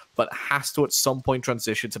phase, but has to at some point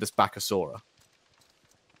transition to this Bakasura.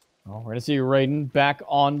 Oh, we're going to see Raiden back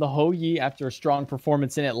on the Ho-Yi after a strong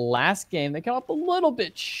performance in it last game. They come up a little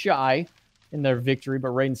bit shy in their victory, but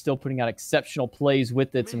Raiden's still putting out exceptional plays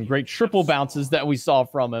with it. Some great triple bounces that we saw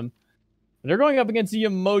from him. They're going up against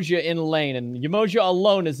Yamoja in lane, and Yamoja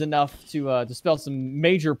alone is enough to dispel some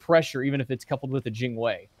major pressure, even if it's coupled with a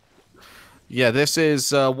Jingwei. Yeah, this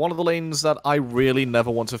is one of the lanes that I really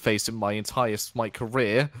never want to face in my entire Smite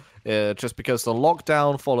career, just because the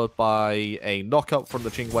lockdown followed by a knock-up from the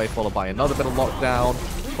Jingwei, followed by another bit of lockdown,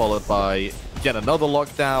 followed by yet another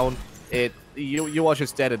lockdown. You are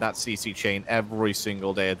just dead in that CC chain every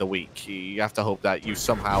single day of the week. You have to hope that you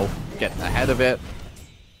somehow get ahead of it.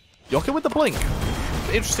 Yoka with the blink.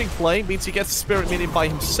 Interesting play. Means he gets the Spirit Minion by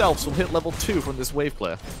himself, so he'll hit level 2 from this wave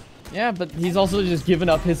clear. Yeah, but he's also just given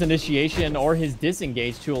up his initiation or his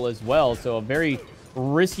disengage tool as well, so a very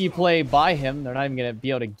risky play by him. They're not even going to be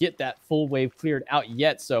able to get that full wave cleared out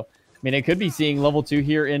yet, so I mean, they could be seeing level 2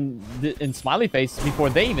 here in Smileyface before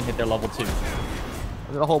they even hit their level 2.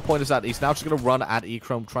 The whole point is that he's now just going to run at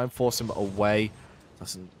Echrome, try and force him away.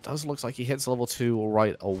 Does look like he hits level 2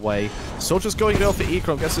 right away. Soldier's going to go for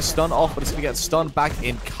Echrome, gets his stun off, but it's going to get stunned back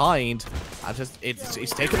in kind. And just it's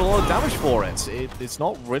taken a lot of damage for it. It's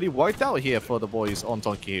not really worked out here for the boys on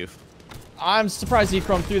Donkeyhoof. I'm surprised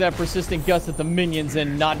Echrome threw that persistent gust at the minions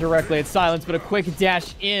and not directly at Silence, but a quick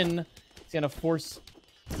dash in. He's going to force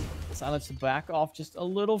Silence to back off just a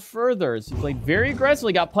little further. As he played very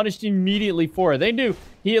aggressively, got punished immediately for it. They knew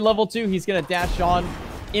he hit level 2. He's going to dash on.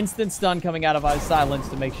 Instant stun coming out of Silence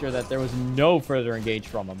to make sure that there was no further engage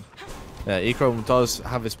from him. Yeah, Echrome does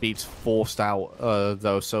have his beats forced out,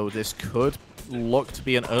 though, so this could look to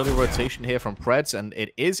be an early rotation here from Preds, and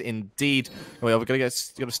it is indeed. We're going to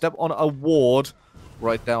step on a ward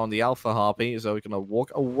right down the Alpha Harpy, so we're going to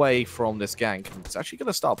walk away from this gank. It's actually going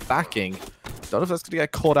to start backing Don't know if that's going to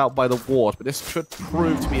get caught out by the ward, but this should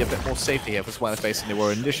prove to be a bit more safety here for Smileyface than they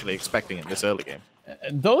were initially expecting in this early game.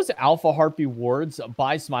 Those Alpha Harpy wards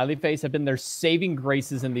by Smileyface have been their saving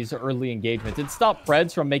graces in these early engagements. It stopped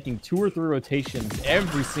Preds from making 2 or 3 rotations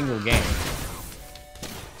every single game.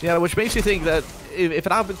 Yeah, which makes you think that if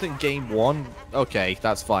it happens in game 1, okay,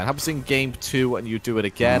 that's fine. Happens in game 2 and you do it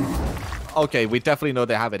again, okay, we definitely know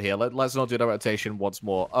they have it here. Let's not do the rotation once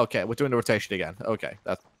more. Okay, we're doing the rotation again. Okay,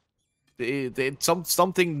 that's...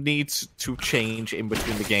 something needs to change in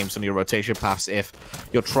between the games on your rotation pass if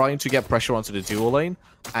you're trying to get pressure onto the dual lane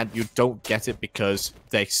and you don't get it because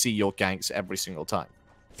they see your ganks every single time.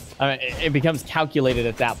 I mean, it becomes calculated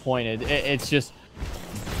at that point. It's just,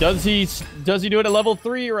 does he do it at level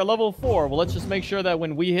 3 or at level 4? Well, let's just make sure that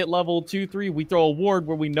when we hit level 2, 3, we throw a ward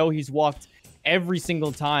where we know he's walked every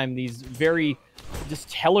single time. These very just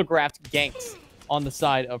telegraphed ganks on the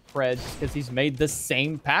side of Preds because he's made the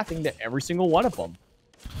same pathing to every single one of them.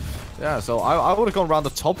 Yeah, so I would have gone around the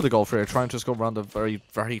top of the Gulf here, trying to just go around the very,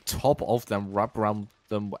 very top of them, wrap around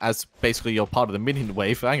them as basically you're part of the minion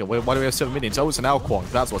wave. Hang on, why do we have 7 minions? Oh, it's an Alquang.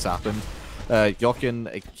 That's what's happened.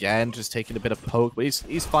 Yokin, again, just taking a bit of poke, but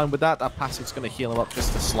he's fine with that. That passing's going to heal him up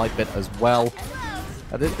just a slight bit as well.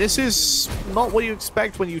 This is not what you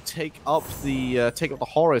expect when you take up the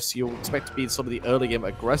Horus. You expect to be some of the early game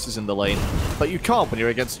aggressors in the lane, but you can't when you're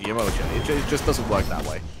against the Emotion. It just doesn't work that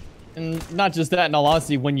way. And not just that, in all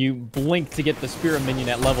honesty, when you blink to get the Spirit Minion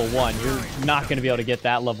at level 1, you're not going to be able to get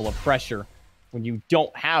that level of pressure when you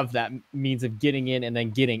don't have that means of getting in and then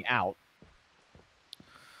getting out.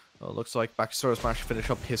 Well, looks like Bakasura's managed to finish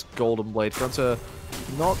up his Golden Blade. Grunter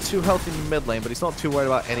not too healthy in the mid lane, but he's not too worried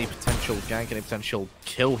about any potential gank, any potential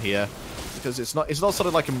kill here. Because it's not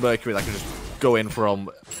something like a Mercury that can just go in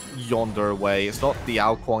from yonder way. It's not the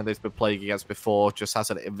Alquang that he's been playing against before, just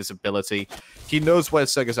has an invisibility. He knows where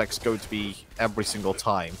Segazek's going to be every single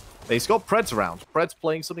time. But he's got Preds around. Preds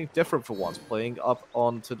playing something different for once, playing up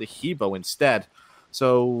onto the Hebo instead.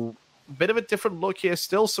 So, a bit of a different look here.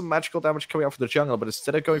 Still some magical damage coming out from the jungle, but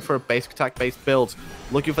instead of going for a basic attack-based build,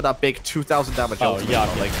 looking for that big 2,000 damage. Oh,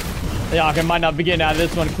 Yakin might not be getting out of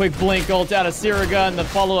this one. Quick blink ult out of Siriga, and the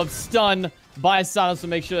follow-up stun by Silence to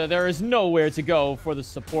make sure that there is nowhere to go for the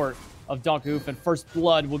support of Donkeyhoof, and first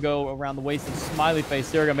blood will go around the waist of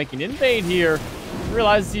Smileyface. Siriga making an invade here.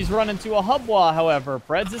 Realizes he's run into a hubwa, however.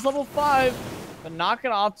 Preds is level 5, but not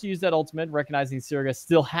going to opt to use that ultimate, recognizing Siriga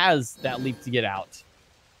still has that leap to get out.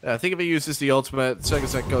 I think if he uses the ultimate,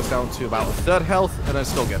 Segazek goes down to about 1/3 health, and then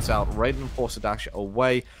still gets out. Raiden forces a dash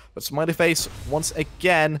away, but Smileyface, once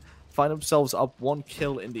again, find themselves up 1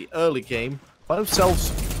 kill in the early game. Find themselves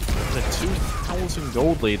with a 2,000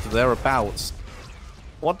 gold lead thereabouts.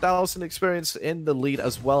 1,000 experience in the lead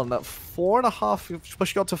as well, and that 4.5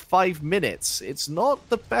 pushing on to 5 minutes. It's not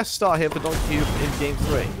the best start here for Donkeyhoof in game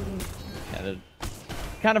 3. Yeah,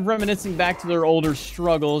 kind of reminiscing back to their older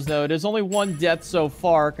struggles, though. There's only 1 death so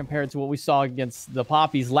far compared to what we saw against the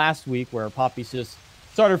Poppies last week, where Poppies just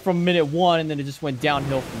started from minute 1 and then it just went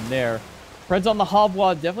downhill from there. Preds on the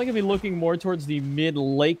Hobwa definitely going to be looking more towards the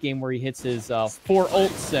mid-late game where he hits his 4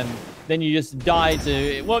 ults, and then you just die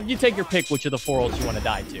to... Well, you take your pick which of the 4 ults you want to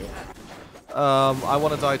die to. I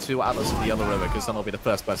want to die to Atlas of the other river, because then I'll be the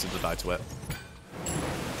first person to die to it.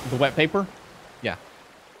 The wet paper? Yeah.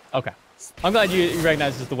 Okay. I'm glad you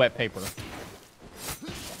recognize it as the wet paper.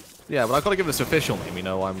 Yeah, but I've got to give this official name. You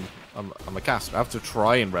know, I'm a caster. I have to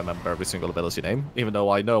try and remember every single ability name, even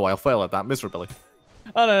though I know I'll fail at that miserably.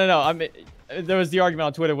 Oh, no. I mean, there was the argument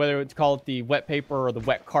on Twitter whether to call it the wet paper or the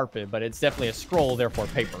wet carpet, but it's definitely a scroll, therefore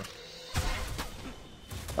paper.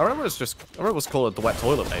 I remember it was called the wet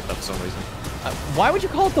toilet paper for some reason. Why would you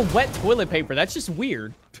call it the wet toilet paper? That's just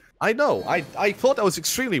weird. I know. I thought that was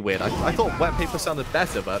extremely weird. I thought wet paper sounded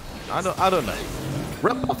better, but I don't know.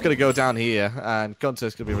 Rep's gonna go down here, and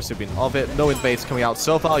Gunter's gonna be recipient of it. No invades coming out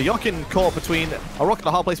so far. Yokin caught between a rock and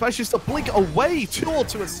a hard place. Manages to blink away. 2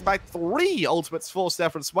 ultimates, in fact 3 ultimates forced there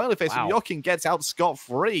from Smileyface, wow. And Yokin gets out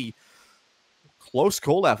scot-free. Close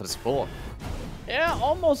call there for the support. Yeah,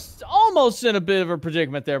 almost in a bit of a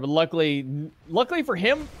predicament there, but luckily for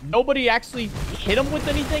him, nobody actually hit him with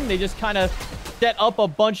anything. They just kind of set up a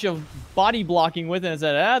bunch of body blocking with it and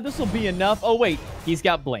said, this will be enough. Oh, wait, he's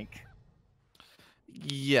got blink.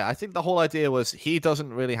 Yeah, I think the whole idea was he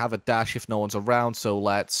doesn't really have a dash if no one's around, so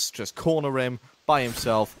let's just corner him by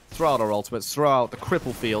himself, throw out our ultimates, throw out the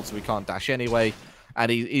cripple field so we can't dash anyway, and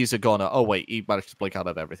he's a goner. Oh, wait, he managed to blink out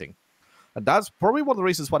of everything. And that's probably one of the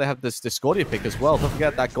reasons why they have this Discordia pick as well. Don't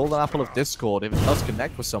forget that Golden Apple of Discord, if it does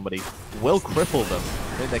connect with somebody, will cripple them.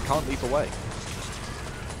 They can't leap away.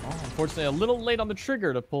 unfortunately a little late on the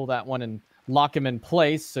trigger to pull that one and lock him in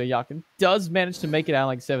place. So Yakin does manage to make it out,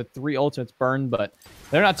 like I said, with 3 ultimates burned, but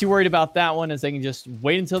they're not too worried about that one, as they can just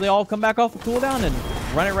wait until they all come back off the cooldown and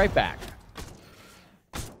run it right back.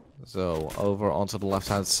 So over onto the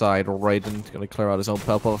left-hand side, Raiden going to clear out his own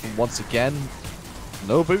purple once again.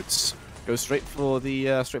 No boots. Goes straight for the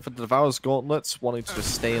Devourer's gauntlets, wanting to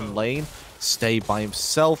just stay in lane, stay by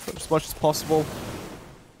himself as much as possible.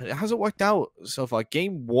 It hasn't worked out so far.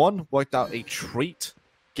 Game 1 worked out a treat.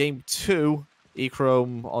 Game 2,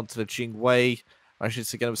 Echrome onto the Jingwei, manages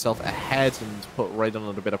to get himself ahead and put Raiden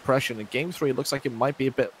under a bit of pressure. And in Game 3, it looks like it might be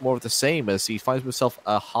a bit more of the same, as he finds himself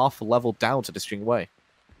a half level down to this Jingwei.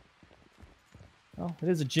 Well, it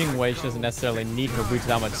is a Jingwei. She doesn't necessarily need her boots,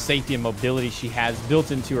 how much safety and mobility she has built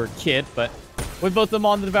into her kit, but with both of them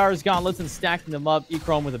on the Devourer's gauntlets and stacking them up,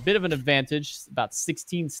 Echrome with a bit of an advantage, about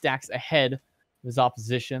 16 stacks ahead of his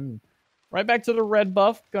opposition. Right back to the red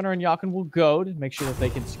buff. Gunnar and Yakin will go to make sure that they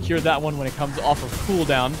can secure that one when it comes off of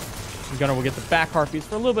cooldown. And Gunnar will get the back harpies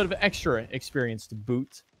for a little bit of extra experience to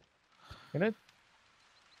boot. Going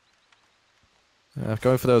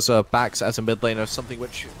for those backs as a mid laner, something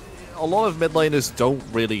which a lot of mid laners don't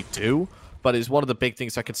really do, but is one of the big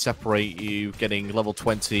things that could separate you. Getting level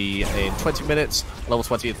 20 in 20 minutes, level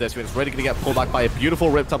 20 in 30 minutes. Really going to get pulled back by a beautiful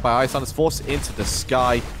ripped up by Iceland. It's forced into the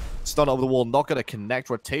sky. Stun over the wall, not going to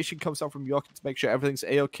connect. Rotation comes out from Yokin to make sure everything's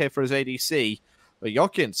A-okay for his ADC. But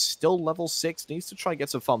Yokin, still level 6, needs to try and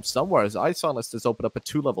get some farm somewhere, as Iceland has opened up a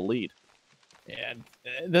 2-level lead. Yeah,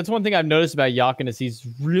 that's one thing I've noticed about Yakin, is he's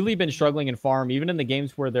really been struggling in farm. Even in the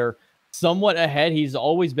games where they're somewhat ahead, he's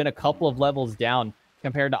always been a couple of levels down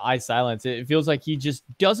compared to iSilence. It feels like he just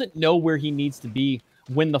doesn't know where he needs to be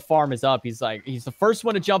when the farm is up. He's the first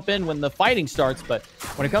one to jump in when the fighting starts, but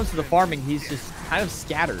when it comes to the farming, he's just kind of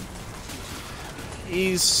scattered.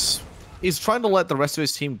 He's trying to let the rest of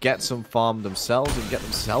his team get some farm themselves and get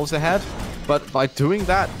themselves ahead, but by doing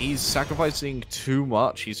that, he's sacrificing too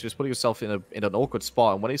much. He's just putting himself in an awkward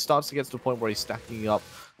spot, and when he starts to get to the point where he's stacking up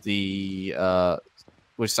his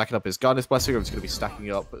Guardian's Blessing, or he's going to be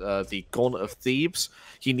stacking up the Gauntlet of Thebes,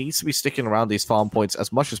 he needs to be sticking around these farm points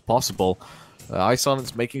as much as possible.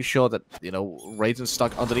 Iceland's making sure that, Raiden's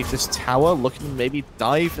stuck underneath this tower, looking to maybe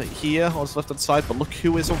dive here on his left-hand side, but look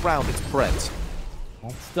who is around. It's Brent.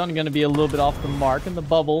 Stun going to be a little bit off the mark, and the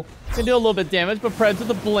bubble can do a little bit of damage, but Preds with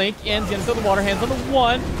the blink, and he's going to throw the water hands on the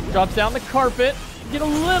 1, drops down the carpet, get a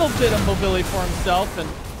little bit of mobility for himself, and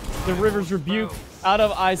the River's Rebuke out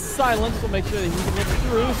of iSilence will make sure that he can get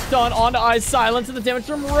through. Stun onto iSilence, and the damage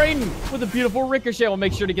from Raiden with a beautiful ricochet will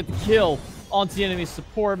make sure to get the kill onto the enemy's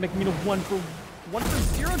support, making it a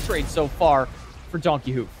 1-for-0 trade so far for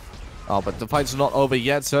Donkeyhoof. Oh, but the fight's not over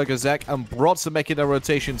yet. Sergazek and Brotz are making their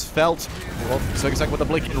rotations felt. Sergazek with the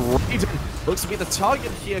blink, and Raiden looks to be the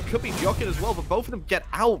target here. Could be Jokin as well, but both of them get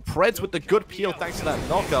out. Preds with the good peel thanks to that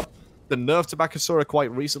knockup. The nerf to Bakasura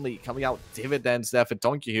quite recently coming out dividends there for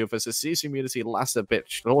Donkeyhoof, as the CC immunity lasts a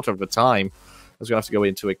bit shorter of the time. I was going to have to go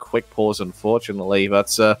into a quick pause, unfortunately,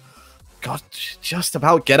 but got just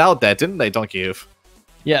about get out there, didn't they, Donkeyhoof?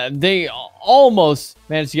 Yeah, they almost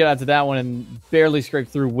managed to get out to that one and barely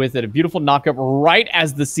scraped through with it. A beautiful knockup right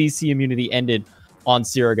as the CC immunity ended on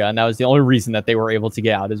Siriga, and that was the only reason that they were able to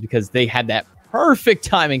get out, is because they had that perfect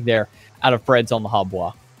timing there out of Preds on the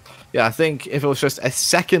Habwa. Yeah, I think if it was just a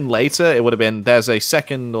second later, it would have been, there's a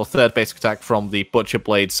second or third basic attack from the Butcher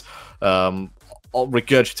Blades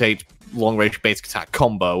regurgitate long-range basic attack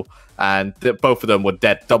combo, and both of them were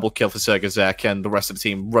dead. Double kill for Sergazek, and the rest of the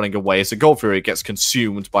team running away as the Gold Fury gets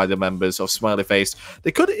consumed by the members of Smileyface.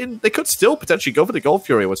 They could still potentially go for the Gold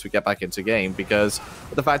Fury once we get back into game, because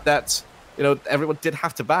of the fact that, everyone did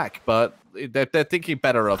have to back, but they're thinking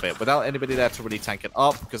better of it. Without anybody there to really tank it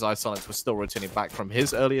up, because iSilence was still returning back from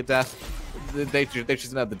his earlier death, they just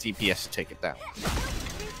didn't have the DPS to take it down.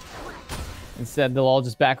 Instead, they'll all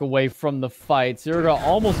just back away from the fight. Siriga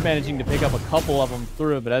almost managing to pick up a couple of them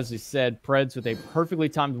through it, but as we said, Preds with a perfectly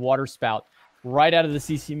timed water spout right out of the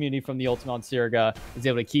CC immunity from the ultimate on Siriga is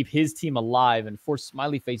able to keep his team alive and force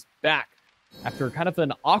Smileyface back after kind of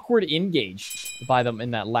an awkward engage by them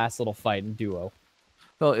in that last little fight in duo.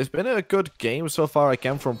 Well, it's been a good game so far,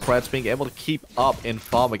 again, from Preds being able to keep up in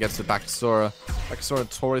farm against the Bakasura. Bakasura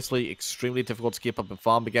notoriously extremely difficult to keep up in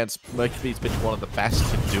farm against. Mercury's been one of the best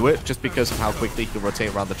to do it, just because of how quickly he can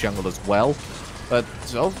rotate around the jungle as well. But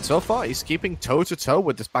so far, he's keeping toe-to-toe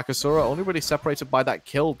with this Bakasura, only really separated by that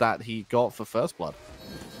kill that he got for First Blood.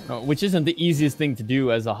 Which isn't the easiest thing to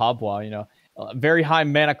do as a Habwa, very high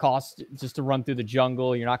mana cost just to run through the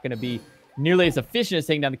jungle. You're not going to be nearly as efficient as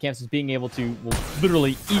taking down the camps as being able to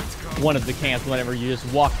literally eat one of the camps whenever you just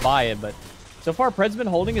walk by it. But So far, Pred's been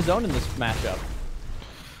holding his own in this matchup.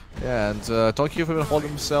 Yeah, and Donkeyhoof have been holding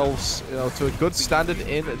themselves, to a good standard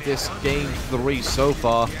in this game 3 so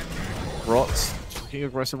far. Rot looking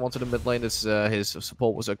aggressive onto the mid lane as his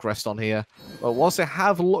support was aggressed on here. But whilst they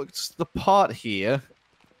have looked the part here,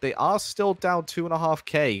 they are still down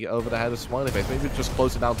 2.5k over the head of Smileyface. Maybe just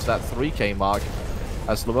closing down to that 3k mark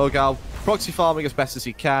as Lomogal proxy farming as best as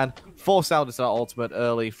he can. Forced out into that ultimate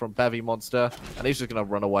early from Bevy Monster, and he's just going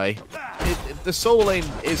to run away. The solo lane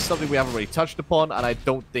is something we haven't really touched upon, and I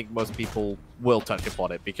don't think most people will touch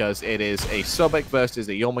upon it, because it is a Sobek versus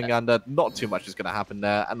a Jormungandr. Not too much is going to happen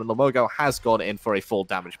there, and the Mogal has gone in for a full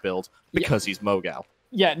damage build because he's Mogal.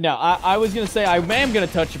 Yeah, no, I was going to say I am going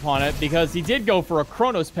to touch upon it, because he did go for a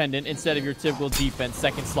Chronos Pendant instead of your typical defense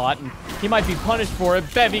second slot, and he might be punished for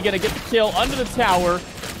it. Bevy going to get the kill under the tower.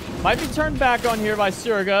 Might be turned back on here by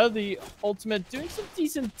Surga. The ultimate doing some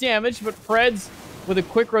decent damage, but Preds with a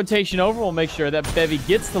quick rotation over will make sure that Bevy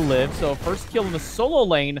gets to live. So first kill in the solo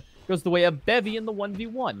lane goes the way of Bevy in the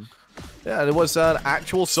 1v1. Yeah, it was an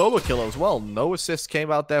actual solo kill as well. No assist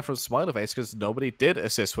came out there from Smileyface because nobody did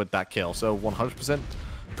assist with that kill. So 100%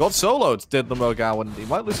 got soloed, did the Mogal, and he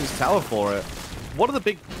might lose his tower for it. One of the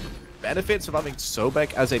big benefits of having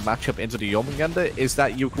Sobek as a matchup into the Jormungandr is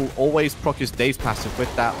that you will always proc his Daze passive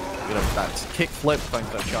with that, that kick flip, thanks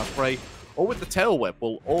to that Charge Spray, or with the Tail Whip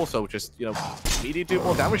will also just, immediately do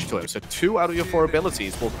more damage to him. So 2 out of your 4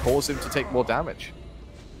 abilities will cause him to take more damage.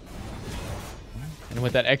 And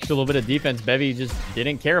with that extra little bit of defense, Bevy just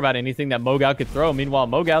didn't care about anything that Mogal could throw. Meanwhile,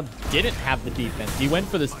 Mogal didn't have the defense. He went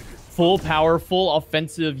for this full power, full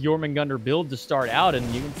offensive Jormungandr build to start out, and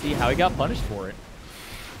you can see how he got punished for it.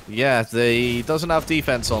 Yeah, he doesn't have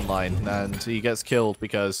defense online, and he gets killed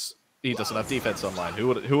because he doesn't have defense online. Who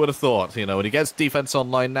would have thought? When he gets defense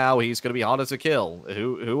online now, he's going to be harder to kill.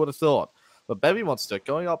 Who would have thought? But Bevy Monster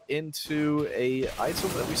going up into a item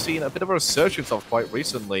that we've seen a bit of a resurgence of quite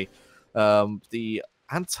recently. The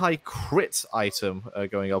anti-crit item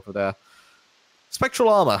going over there. Spectral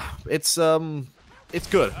Armor. It's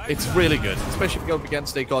good. It's really good, especially if you go up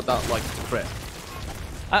against a god that likes to crit.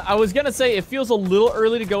 I was going to say it feels a little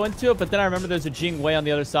early to go into it, but then I remember there's a Jing Wei on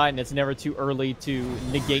the other side, and it's never too early to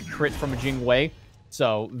negate crit from a Jing Wei.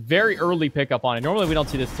 So, very early pickup on it. Normally, we don't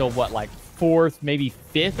see this till, what, like 4th, maybe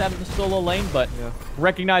 5th out of the solo lane, but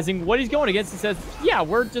recognizing what he's going against, he says, yeah,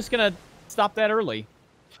 we're just going to stop that early.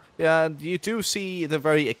 Yeah, and you do see the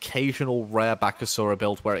very occasional rare Bakasura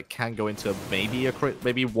build where it can go into maybe a crit,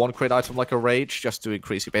 maybe 1 crit item like a Rage, just to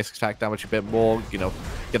increase your basic attack damage a bit more,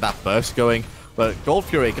 get that burst going. But Gold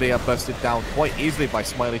Fury getting bursted down quite easily by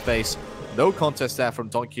Smileyface. No contest there from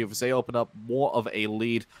Donkeyhoof as they open up more of a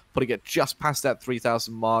lead, putting it just past that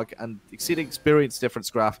 3,000 mark, and exceeding experience difference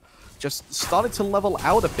graph just starting to level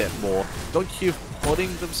out a bit more. Donkeyhoof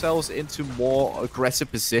putting themselves into more aggressive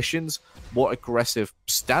positions, more aggressive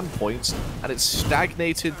standpoints, and it's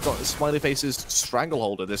stagnated Smileyface's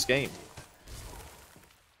stranglehold of this game.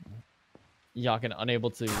 Yakin unable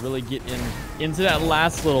to really get into that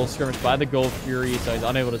last little skirmish by the Gold Fury, so he's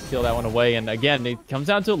unable to steal that one away. And again, it comes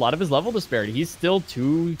down to a lot of his level disparity. He's still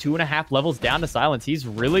 2.5 levels down to Silence. He's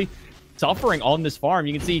really suffering on this farm.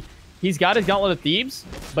 You can see he's got his Gauntlet of Thebes,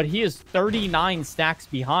 but he is 39 stacks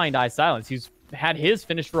behind iSilence. He's had his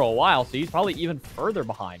finished for a while, so he's probably even further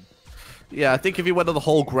behind. Yeah, I think if you went to the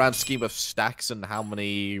whole grand scheme of stacks and how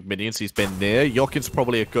many minions he's been near, Yokin's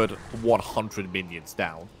probably a good 100 minions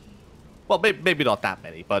down. Well, maybe not that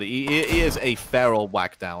many, but he is a fair old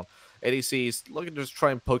whack down. ADC's looking to just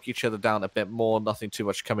try and poke each other down a bit more, nothing too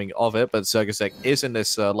much coming of it, but Zergazek is in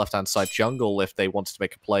this left-hand side jungle if they wanted to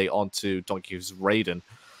make a play onto Donkeyhoof's Raiden.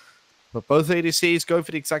 But both ADCs going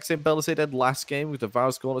for the exact same build as they did last game, with the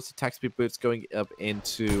Varus Gauntlets, the Attack Speed Boots going up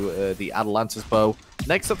into the Atalanta's Bow.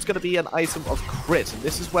 Next up's going to be an item of crit, and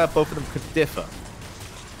this is where both of them could differ.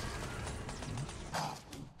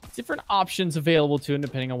 Different options available to him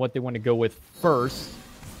depending on what they want to go with first.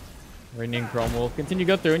 Raiden and Chrome will continue to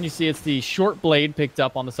go through, and you see it's the short blade picked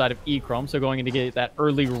up on the side of E-Chrome, so going in to get that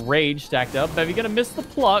early Rage stacked up. Bevy going to miss the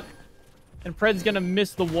pluck, and Pred's going to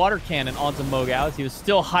miss the water cannon onto Mogal as he was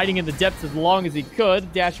still hiding in the depths as long as he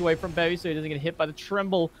could. Dash away from Bevy so he doesn't get hit by the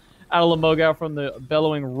tremble out of Mogal from the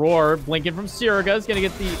bellowing roar. Blinking from Siriga is going to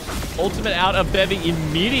get the ultimate out of Bevy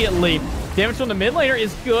immediately. Damage from the mid laner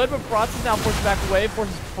is good, but Frost is now pushed back away,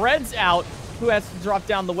 forces Preds out, who has to drop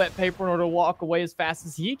down the wet paper in order to walk away as fast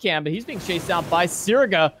as he can, but he's being chased down by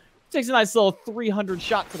Siriga. Takes a nice little 300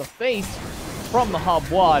 shot to the face from the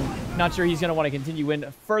Hobwad. Not sure he's going to want to continue in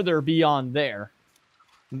further beyond there.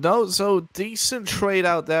 No, so decent trade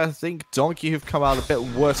out there. I think Donkeyhoof come out a bit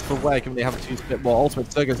worse for wear, given they have to use a bit more ultimate.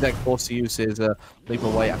 Zergazek forced to use his leap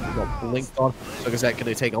away after he got blinked on. Zergazek going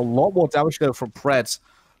to take a lot more damage there from Preds.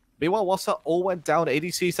 Meanwhile, whilst that all went down,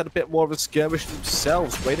 ADCs had a bit more of a skirmish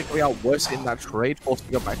themselves. Raider coming out worse in that trade, forced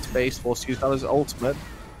to go back to base, forced to use that as ultimate.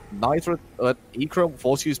 Neither Ecro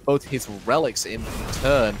forced to use both his relics in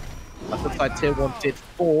turn. Left side tier 1 did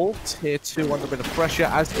fall, tier 2 under a bit of pressure,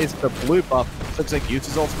 as is the blue buff. Looks like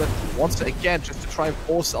uses ultimate once again just to try and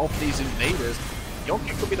force off these invaders.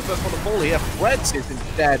 Yonki could be the first one to fall here. Freds is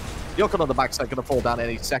instead. Yonki on the backside going to fall down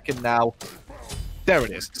any second now. There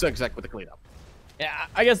it is. Zergzak with the cleanup. Yeah,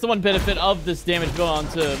 I guess the one benefit of this damage going on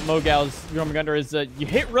to Mogal's Jormungandr is that you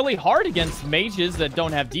hit really hard against mages that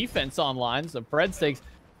don't have defense online. So Freds takes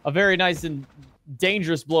a very nice and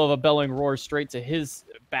dangerous blow of a bellowing roar straight to his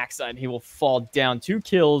backside. He will fall down. 2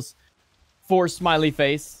 kills for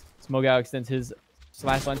Smileyface. Smogal extends his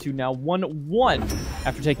slash line to now 1-1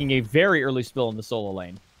 after taking a very early spill in the solo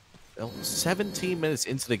lane. Well, 17 minutes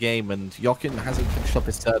into the game and Jokin hasn't finished up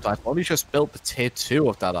his third item. Only just built the tier 2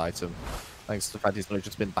 of that item, thanks to the fact he's only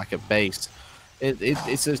just been back at base. It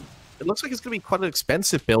looks like it's going to be quite an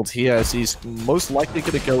expensive build here, as he's most likely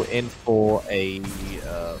going to go in for a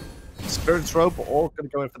Spirit's Robe or going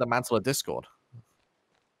to go in for the Mantle of Discord.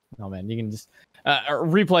 Oh man, you can just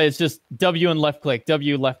replay. It's just W and left click,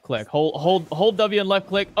 W left click, hold W and left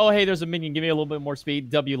click. Oh hey, there's a minion. Give me a little bit more speed.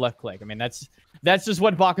 W left click. I mean that's just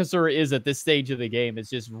what Bakasura is at this stage of the game. It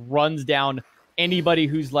just runs down anybody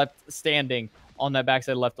who's left standing on that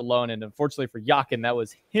backside left alone. And unfortunately for Yakin, that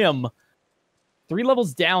was him. 3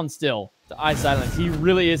 levels down still to Eye Silence. He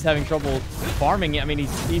really is having trouble farming it. I mean,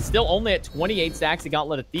 he's still only at 28 stacks of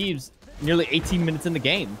Gauntlet of Thieves, nearly 18 minutes in the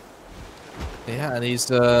game. Yeah, and he's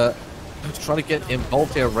trying to get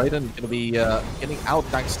involved here. Raiden going to be getting out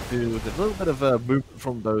thanks to the little bit of movement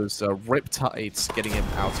from those Riptides, getting him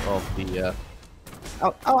out of the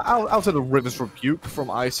out of the River's Rebuke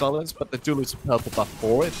from Eye Silence, but they do lose a purple buff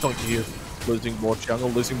for it. Donkeyhoof losing more jungle,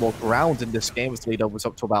 losing more ground in this game as the lead was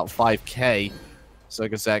up to about 5k.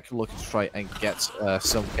 Zergazek looking to try and get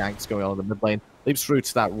some ganks going on in the mid lane. Leaps through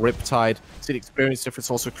to that Riptide. See the experience difference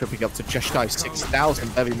also creeping up to just shy 6,000.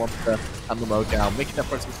 Heavy Monster and the Mogal making their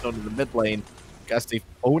presence known in the mid lane. As the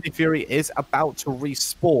Oni Fury is about to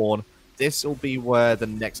respawn, this will be where the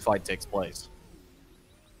next fight takes place.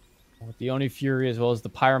 With the Oni Fury as well as the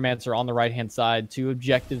Pyromancer on the right-hand side, 2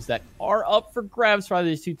 objectives that are up for grabs for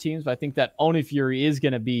these 2 teams, but I think that Oni Fury is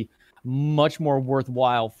going to be much more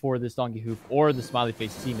worthwhile for this Donkeyhoof or the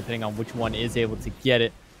Smileyface team, depending on which one is able to get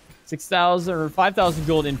it. 6,000 or 5,000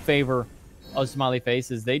 gold in favor of Smileyface,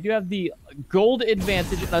 as they do have the gold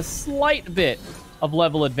advantage and a slight bit of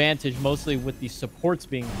level advantage, mostly with the supports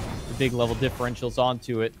being the big level differentials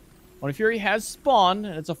onto it. Oni Fury has spawned,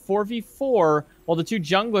 and it's a 4v4, while the 2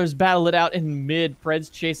 junglers battle it out in mid.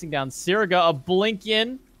 Preds chasing down Siriga, a blink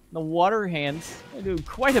in, the water hands. They do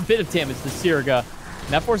quite a bit of damage to Siriga. And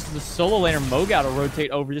that forces the solo laner Mogal to rotate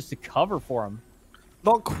over just to cover for him.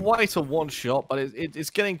 Not quite a one-shot, but it's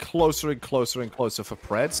getting closer and closer and closer for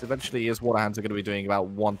Preds. Eventually, his water hands are going to be doing about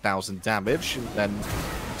 1,000 damage. And then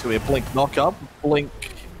to be a blink knock-up, blink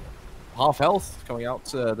half health coming out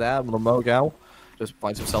there. The Mogal just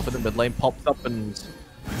finds himself in the mid lane, pops up, and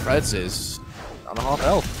Preds is on a half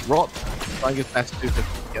health. Rot trying his best to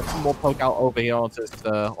get some more poke out over here onto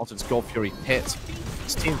his Gold Fury pit.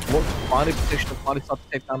 His team's look finally positioned and finally start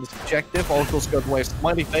to take down this objective. Oracle's going away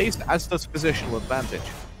Smileyface, as does positional advantage.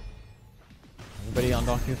 Everybody on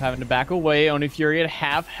Donkeyhoof having to back away. Oni Fury at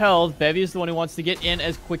half health. Bevy is the one who wants to get in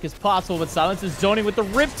as quick as possible, but Silence is zoning with the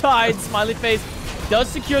Riptide. Smileyface does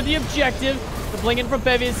secure the objective. The blink in from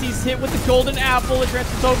Bevy as he's hit with the golden apple. It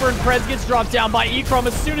transfers over and Preds gets dropped down by Ecrom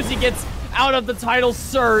as soon as he gets out of the title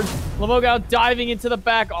surge. Lamogal diving into the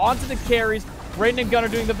back onto the carries. Raiden and Gunnar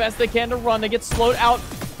doing the best they can to run. They get slowed out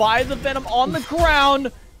by the Venom on the ground.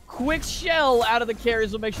 Quick shell out of the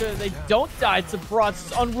carries will make sure that they don't die to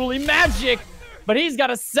Brott's unruly magic. But he's got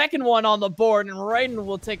a second one on the board, and Raiden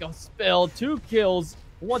will take a spill. 2 kills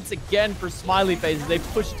once again for Smileyface as they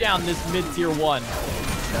push down this mid-tier 1.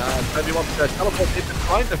 Bevy wants to teleport in to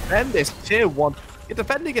try and defend this tier 1. You're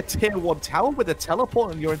defending a tier 1 tower with a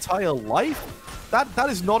teleport in your entire life? That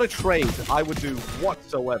is not a trade I would do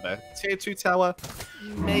whatsoever. Tier 2 tower,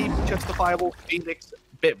 maybe justifiable. Phoenix,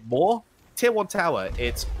 a bit more. Tier 1 tower,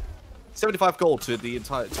 it's 75 gold to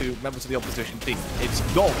members of the opposition team. It's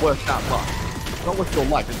not worth that much. It's not worth your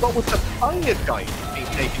life. It's not worth the Pioneer guy being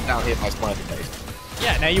taken down here by Smileyface.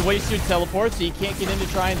 Yeah, now you waste your teleport, so you can't get in to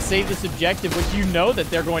try and save this objective, which you know that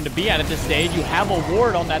they're going to be at this stage. You have a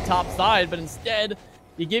ward on that top side, but instead,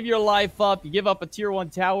 You give your life up, you give up a tier 1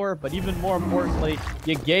 tower, but even more importantly,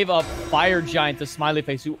 you gave up Fire Giant to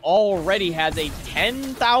Smileyface, who already has a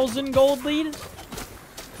 10,000 gold lead.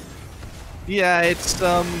 Yeah, it's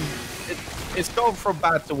gone from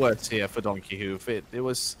bad to worse here for Donkeyhoof. It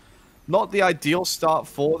was not the ideal start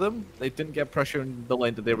for them. They didn't get pressure in the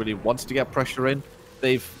lane that they really wanted to get pressure in.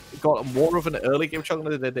 They've got more of an early game jungle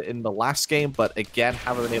than they did in the last game, but again,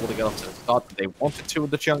 haven't been able to get off to the start that they wanted to in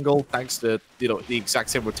the jungle, thanks to the exact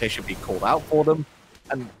same rotation being called out for them.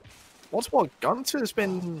 And what's more, Gunter has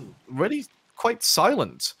been really quite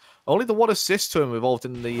silent. Only the one assist to him involved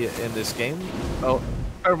in this game. Oh,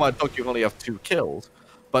 bear in mind, Donkey only have 2 kills,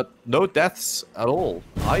 but no deaths at all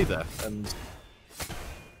either. And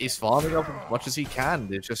he's farming up as much as he can.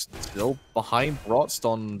 They're just still behind Brotst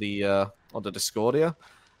on the Discordia.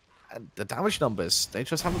 And the damage numbers, they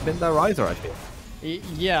just haven't been there either, I feel.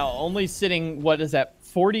 Yeah, only sitting, what is that,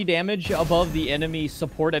 40 damage above the enemy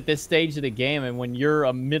support at this stage of the game. And when you're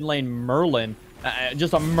a mid lane Merlin,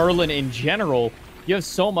 just a Merlin in general, you have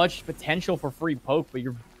so much potential for free poke, but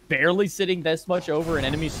you're barely sitting this much over an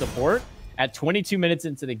enemy support at 22 minutes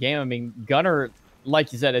into the game. I mean, Gunner,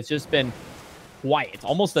 like you said, it's just been quiet,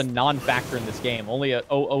 almost a non-factor in this game. Only a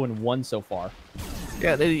 0-1 so far.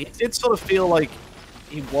 Yeah, it did sort of feel like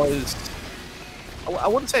he was, I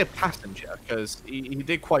wouldn't say a passenger, because he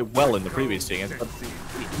did quite well in the previous games, but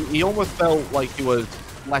he almost felt like he was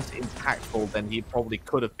less impactful than he probably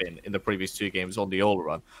could have been in the previous 2 games on the All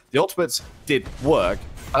Run. The ultimates did work,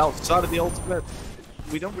 but outside of the ultimate,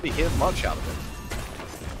 we don't really hear much out of it.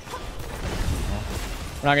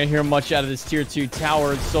 We're not going to hear much out of this tier 2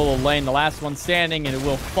 tower solo lane. The last one standing, and it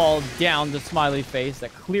will fall down to Smileyface.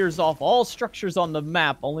 That clears off all structures on the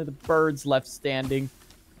map. Only the birds left standing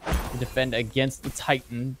to defend against the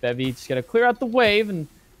Titan. Bevy just got to clear out the wave and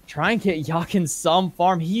try and get Yakin some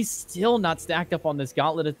farm. He's still not stacked up on this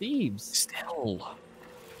Gauntlet of Thebes. Still.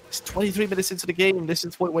 It's 23 minutes into the game. This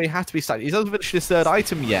is where he has to be stacked. He hasn't finished his 3rd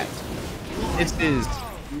item yet. This is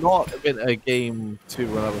not been a game to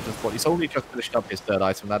remember just what. He's only just finished up his 3rd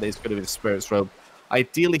item. That is going to be the Spirit's Robe.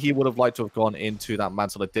 Ideally, he would have liked to have gone into that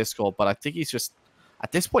Mantle of Discord, but I think he's just,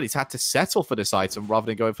 at this point, he's had to settle for this item rather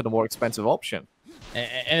than going for the more expensive option.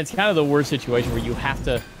 And it's kind of the worst situation where you have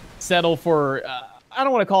to settle for, I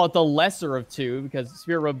don't want to call it the lesser of 2, because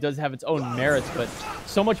Spirit Robe does have its own merits, but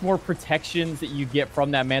so much more protections that you get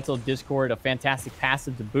from that Mantle of Discord, a fantastic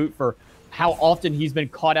passive to boot for how often he's been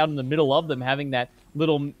caught out in the middle of them, having that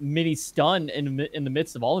little mini stun in the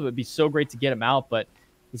midst of all of it would be so great to get him out, but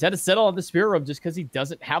he's had to settle on the Spirit Robe just because he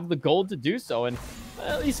doesn't have the gold to do so, and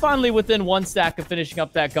he's finally within 1 stack of finishing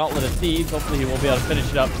up that Gauntlet of Thieves. Hopefully he will be able to finish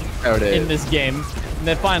it up in this game, and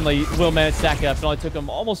then finally will manage to stack it up. It only took him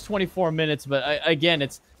almost 24 minutes, but again,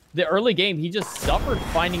 it's the early game. He just suffered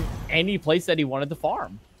finding any place that he wanted to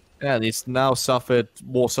farm. Yeah, and he's now suffered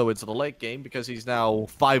more so into the late game because he's now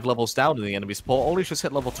 5 levels down in the enemy support. Only just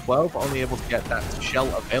hit level 12, only able to get that shell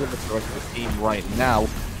available to the rest of the team right now.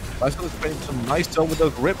 Bicycle's putting some nice over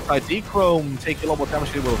those Riptide. D-Chrome taking a lot more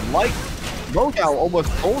damage than he would have liked. Mogal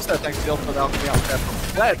almost falls there thanks to the ultimate alchemy out there from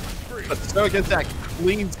Fled. But Surrogate Deck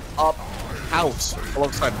cleans up house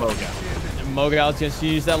alongside Mogal. Mogal's going to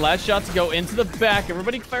use that last shot to go into the back.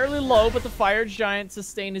 Everybody fairly low, but the Fire Giant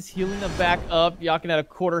sustain is healing them back up. Yakin at a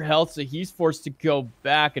quarter health, so he's forced to go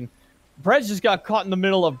back. And Prez just got caught in the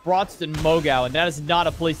middle of Brotst and Mogal, and that is not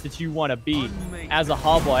a place that you want to be as a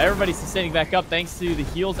Hobble. Everybody's sustaining back up thanks to the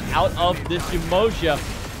heals out of this Umoja.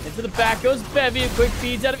 Into the back goes Bevy. A quick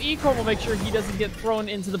feeds out of Ecorn will make sure he doesn't get thrown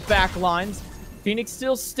into the back lines. Phoenix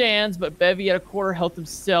still stands, but Bevy at a quarter health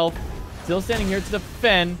himself. Still standing here to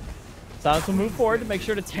defend. Silence will move forward to make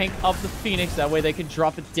sure to tank up the Phoenix. That way they can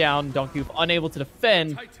drop it down. Donkeyhoof unable to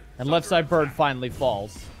defend. And left side bird finally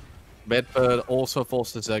falls. Mid bird also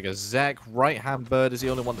falls to Zerga Zek. Right hand bird is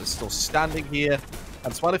the only one that's still standing here.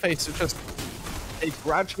 And Smileyface is just, they've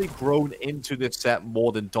gradually grown into this set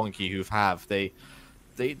more than Donkeyhoof have. They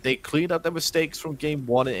cleaned up their mistakes from game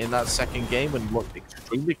 1 in that second game and looked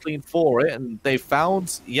extremely clean for it. And they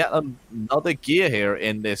found yet another gear here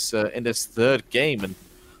in this 3rd game. And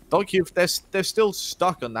Donkeyhoof, they're still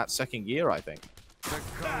stuck on that second gear, I think.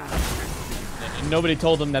 Nobody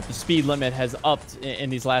told them that the speed limit has upped in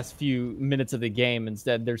these last few minutes of the game.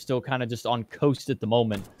 Instead, they're still kind of just on coast at the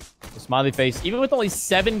moment. So Smileyface, even with only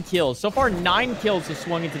 7 kills, so far 9 kills have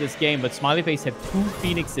swung into this game, but Smileyface have 2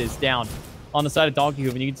 Phoenixes down on the side of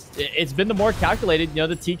Donkeyhoof. And it's been the more calculated, you know,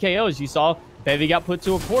 the TKOs. You saw Bevy got put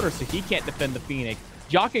to a quarter, so he can't defend the Phoenix.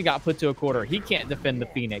 Jaka got put to a quarter. He can't defend the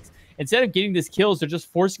Phoenix. Instead of getting these kills, they're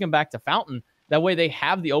just forcing him back to Fountain. That way they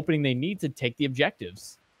have the opening they need to take the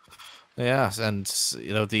objectives. Yes, and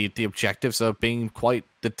the objectives are being quite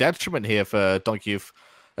the detriment here for Donkeyhoof.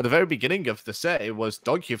 At the very beginning of the set, it was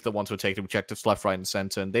Donkeyhoof the ones who were taking objectives left, right, and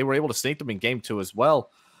center, and they were able to sneak them in game 2 as well.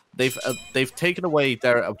 They've taken away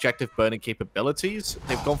their objective burning capabilities.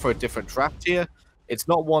 They've gone for a different draft here. It's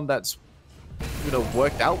not one that's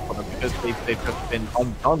worked out for them because they've just been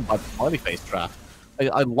undone by the Smileyface draft.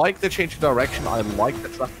 I like the change of direction. I like the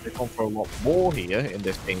draft they've gone for a lot more here in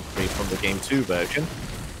this game 3 from the game 2 version.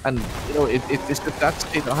 And, it's just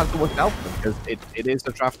that it hasn't worked out for them because it is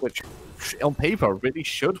a draft which, on paper, really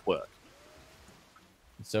should work.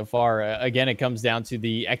 So far, again, it comes down to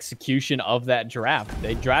the execution of that draft.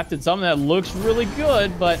 They drafted something that looks really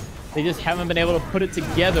good, but they just haven't been able to put it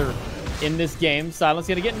together in this game. Silence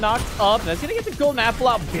going to get knocked up. That's going to get the golden apple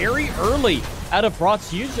out very early out of Brock's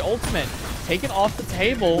huge ultimate. Taken off the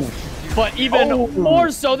table. But even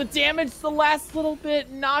more so, the damage the last little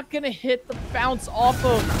bit, not going to hit the bounce off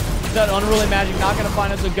of that Unruly Magic. Not going to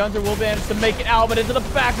find it, so Gunter will manage to make it out, but into the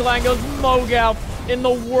back line goes Mogao in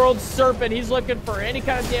the World Serpent. He's looking for any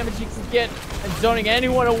kind of damage he can get and zoning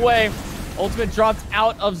anyone away. Ultimate drops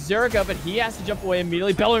out of Zerga, but he has to jump away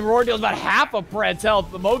immediately. Bellowing Roar deals about half of Pred's health,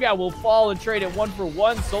 but Mogao will fall and trade it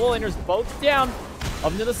 1-for-1. Solo laners both down.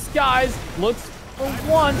 Up into the skies. Looks for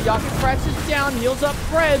one. Yakin crashes down, heals up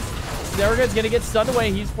Pred. Zerga's going to get stunned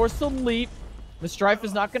away. He's forced to leap. The Strife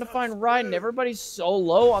is not going to find Ryan. Everybody's so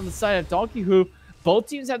low on the side of Donkeyhoof. Both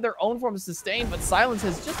teams have their own form of sustain, but Silence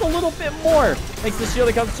has just a little bit more. Makes the shield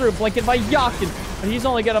that comes through. Blanket by Yakin, but he's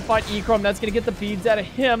only going to fight Echrome. That's going to get the beads out of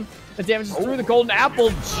him. The damage is through the golden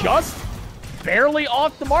apple, just barely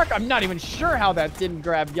off the mark. I'm not even sure how that didn't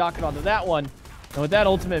grab Yakin onto that one. And with that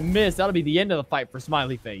ultimate miss, that'll be the end of the fight for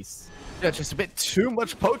Smileyface. Yeah, just a bit too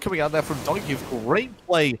much poke coming out there from Donkeyhoof. Great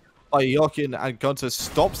play by Yakin, and Gunter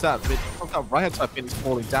stops that right-hand side Phoenix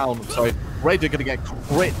falling down. Sorry, Raider going to get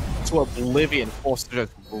crit to oblivion, forced to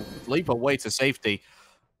just leap away to safety.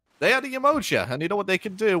 They had a Yamoja, and you know what they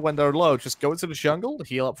can do when they're low? Just go into the jungle,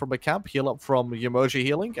 heal up from a camp, heal up from Yamoja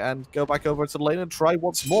healing, and go back over to the lane and try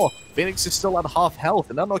once more. Phoenix is still at half health,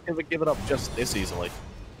 and they're not going to give it up just this easily.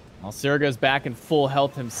 Well, Siriga's back in full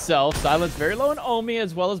health himself. Silence very low on Omi,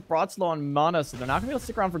 as well as Brat's low on mana, so they're not going to be able to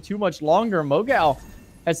stick around for too much longer. Mogao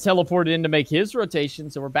has teleported in to make his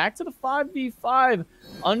rotation, so we're back to the 5v5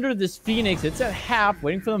 under this Phoenix. It's at half,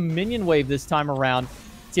 waiting for the minion wave this time around.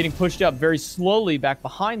 It's getting pushed up very slowly back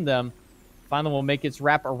behind them. Finally will make its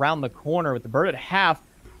wrap around the corner with the bird at half.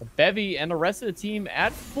 The Bevy and the rest of the team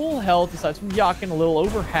at full health, aside from Yakin, a little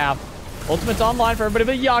over half. Ultimate's online for everybody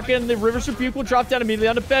but Yakin. The River's Rebuke will drop down immediately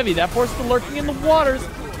onto Bevy. That forces the lurking in the waters.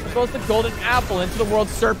 There goes the golden apple. Into the World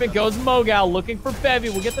Serpent goes Mogao, looking for Bevy.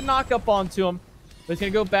 We'll get the knock-up onto him. But he's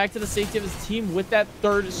going to go back to the safety of his team with that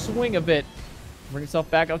third swing of it. Bring himself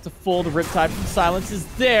back up to full. The Riptide from Silence is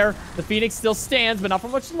there. The Phoenix still stands, but not for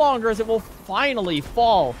much longer, as it will finally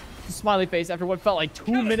fall to Smileyface after what felt like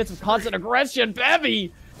 2 minutes of constant aggression.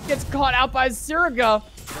 Bevy gets caught out by Siriga.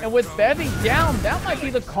 And with Bevy down, that might be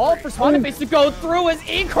the call for Smileyface to go through, as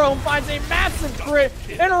Echrome finds a massive crit.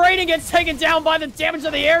 And Raiden gets taken down by the damage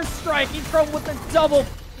of the airstrike. Echrome with the double.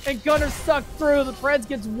 And Gunner sucked through. The Preds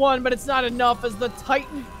gets one, but it's not enough as the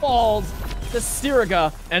Titan falls to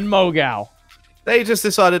Siriga and Mogao. They just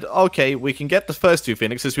decided, okay, we can get the first two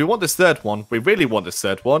Phoenixes. We want this third one. We really want this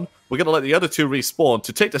third one. We're going to let the other two respawn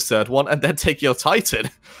to take this third one and then take your Titan.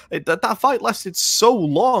 That fight lasted so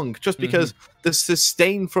long just because the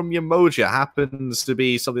sustain from Yamoja happens to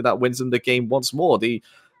be something that wins them the game once more. The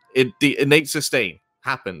innate sustain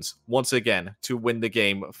happens once again to win the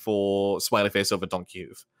game for Smileyface over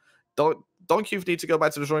Donkeyhoof. Donkeyhoof need to go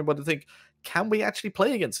back to the drawing board and think, can we actually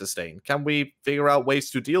play against sustain? Can we figure out ways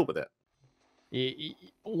to deal with it?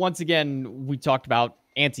 Once again, we talked about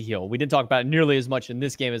anti-heal. We didn't talk about it nearly as much in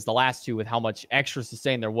this game as the last two with how much extra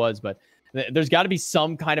sustain there was, but there's got to be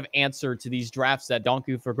some kind of answer to these drafts that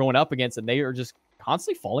Donkeyhoof are going up against, and they are just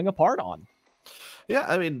constantly falling apart on. Yeah,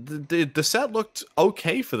 I mean, the set looked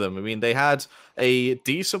okay for them. I mean, they had a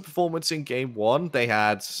decent performance in Game 1. They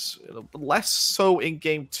had less so in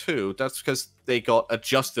Game 2. That's because they got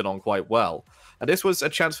adjusted on quite well. And this was a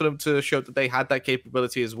chance for them to show that they had that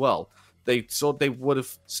capability as well. They thought they would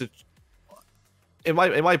have, in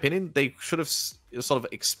my opinion, they should have sort of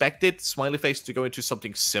expected Smileyface to go into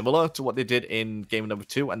something similar to what they did in game number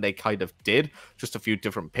 2, and they kind of did. Just a few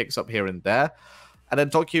different picks up here and there. And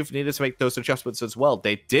then Donkeyhoof needed to make those adjustments as well.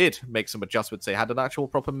 They did make some adjustments. They had an actual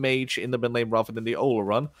proper mage in the mid lane rather than the Ola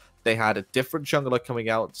run. They had a different jungler coming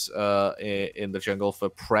out in the jungle for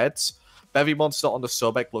Preds. Bevy Monster on the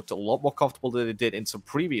Sobek looked a lot more comfortable than it did in some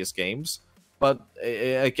previous games. But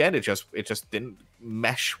again, it just didn't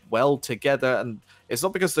mesh well together. And it's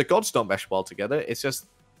not because the gods don't mesh well together. It's just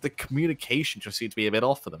the communication just seemed to be a bit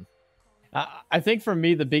off for them. I think for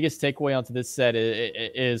me, the biggest takeaway onto this set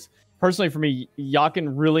is personally for me,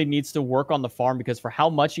 Yakin really needs to work on the farm, because for how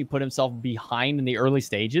much he put himself behind in the early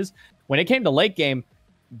stages, when it came to late game,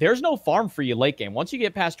 there's no farm for you late game. Once you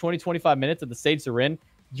get past 20-25 minutes of the stage they're in,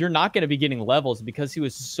 you're not going to be getting levels, because he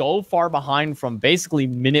was so far behind from basically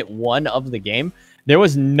minute 1 of the game. There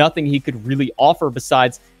was nothing he could really offer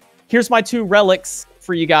besides, here's my 2 relics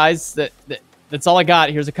for you guys. That's all I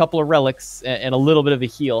got. Here's a couple of relics and a little bit of a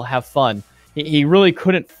heal. Have fun. He really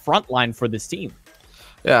couldn't frontline for this team.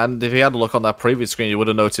 Yeah, and if you had a look on that previous screen, you would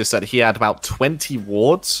have noticed that he had about 20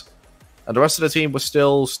 wards, and the rest of the team was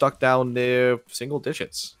still stuck down near single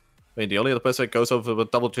digits. I mean, the only other person that goes over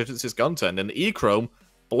with double digits is Gunter, and then E-Chrome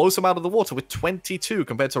blows him out of the water with 22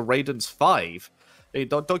 compared to Raiden's 5.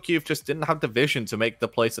 Donkeyhoof just didn't have the vision to make the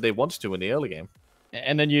plays that they wanted to in the early game.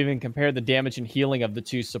 And then you even compare the damage and healing of the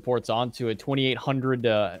 2 supports onto it. 2,800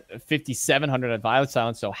 to 5,700 at Violet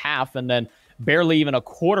Silence, so half, and then barely even a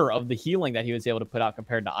quarter of the healing that he was able to put out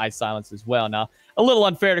compared to Ice Silence as well. Now, a little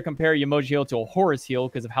unfair to compare Yamoji heal to a Horus heal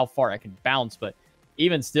because of how far it can bounce, but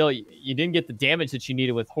even still, you didn't get the damage that you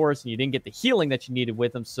needed with Horus, and you didn't get the healing that you needed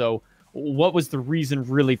with him, so what was the reason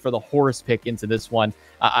really for the Horus pick into this one?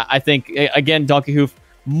 I think, again, Donkeyhoof,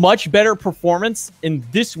 much better performance in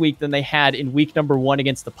this week than they had in week number 1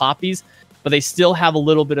 against the Poppies, but they still have a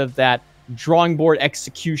little bit of that drawing board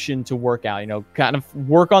execution to work out, kind of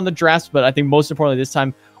work on the drafts, but I think most importantly this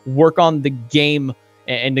time, work on the game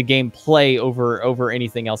and the game play over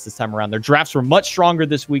anything else this time around. Their drafts were much stronger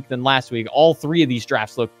this week than last week. All 3 of these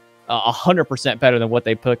drafts look 100% better than what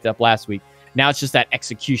they picked up last week. Now it's just that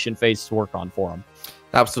execution phase to work on for them.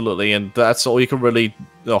 Absolutely, and that's all you can really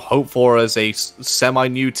hope for as a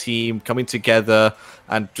semi-new team coming together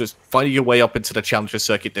and just finding your way up into the Challenger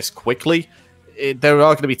circuit this quickly. There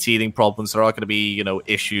are going to be teething problems. There are going to be,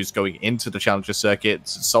 issues going into the Challenger circuit,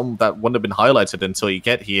 some that wouldn't have been highlighted until you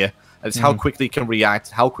get here. And it's how quickly you can react,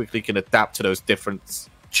 how quickly you can adapt to those different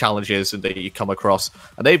challenges that you come across.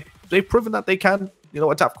 And they've proven that they can,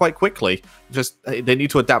 adapt quite quickly. Just they need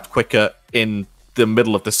to adapt quicker in the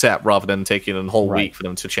middle of the set rather than taking a whole week for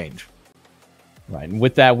them to change. Right, and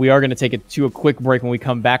with that, we are going to take it to a quick break. When we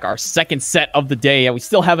come back, our second set of the day. We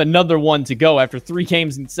still have another one to go after 3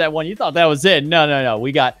 games in set 1. You thought that was it. No.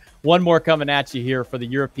 We got one more coming at you here for the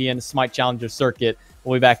European SMITE Challenger Circuit.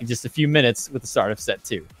 We'll be back in just a few minutes with the start of set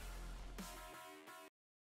 2.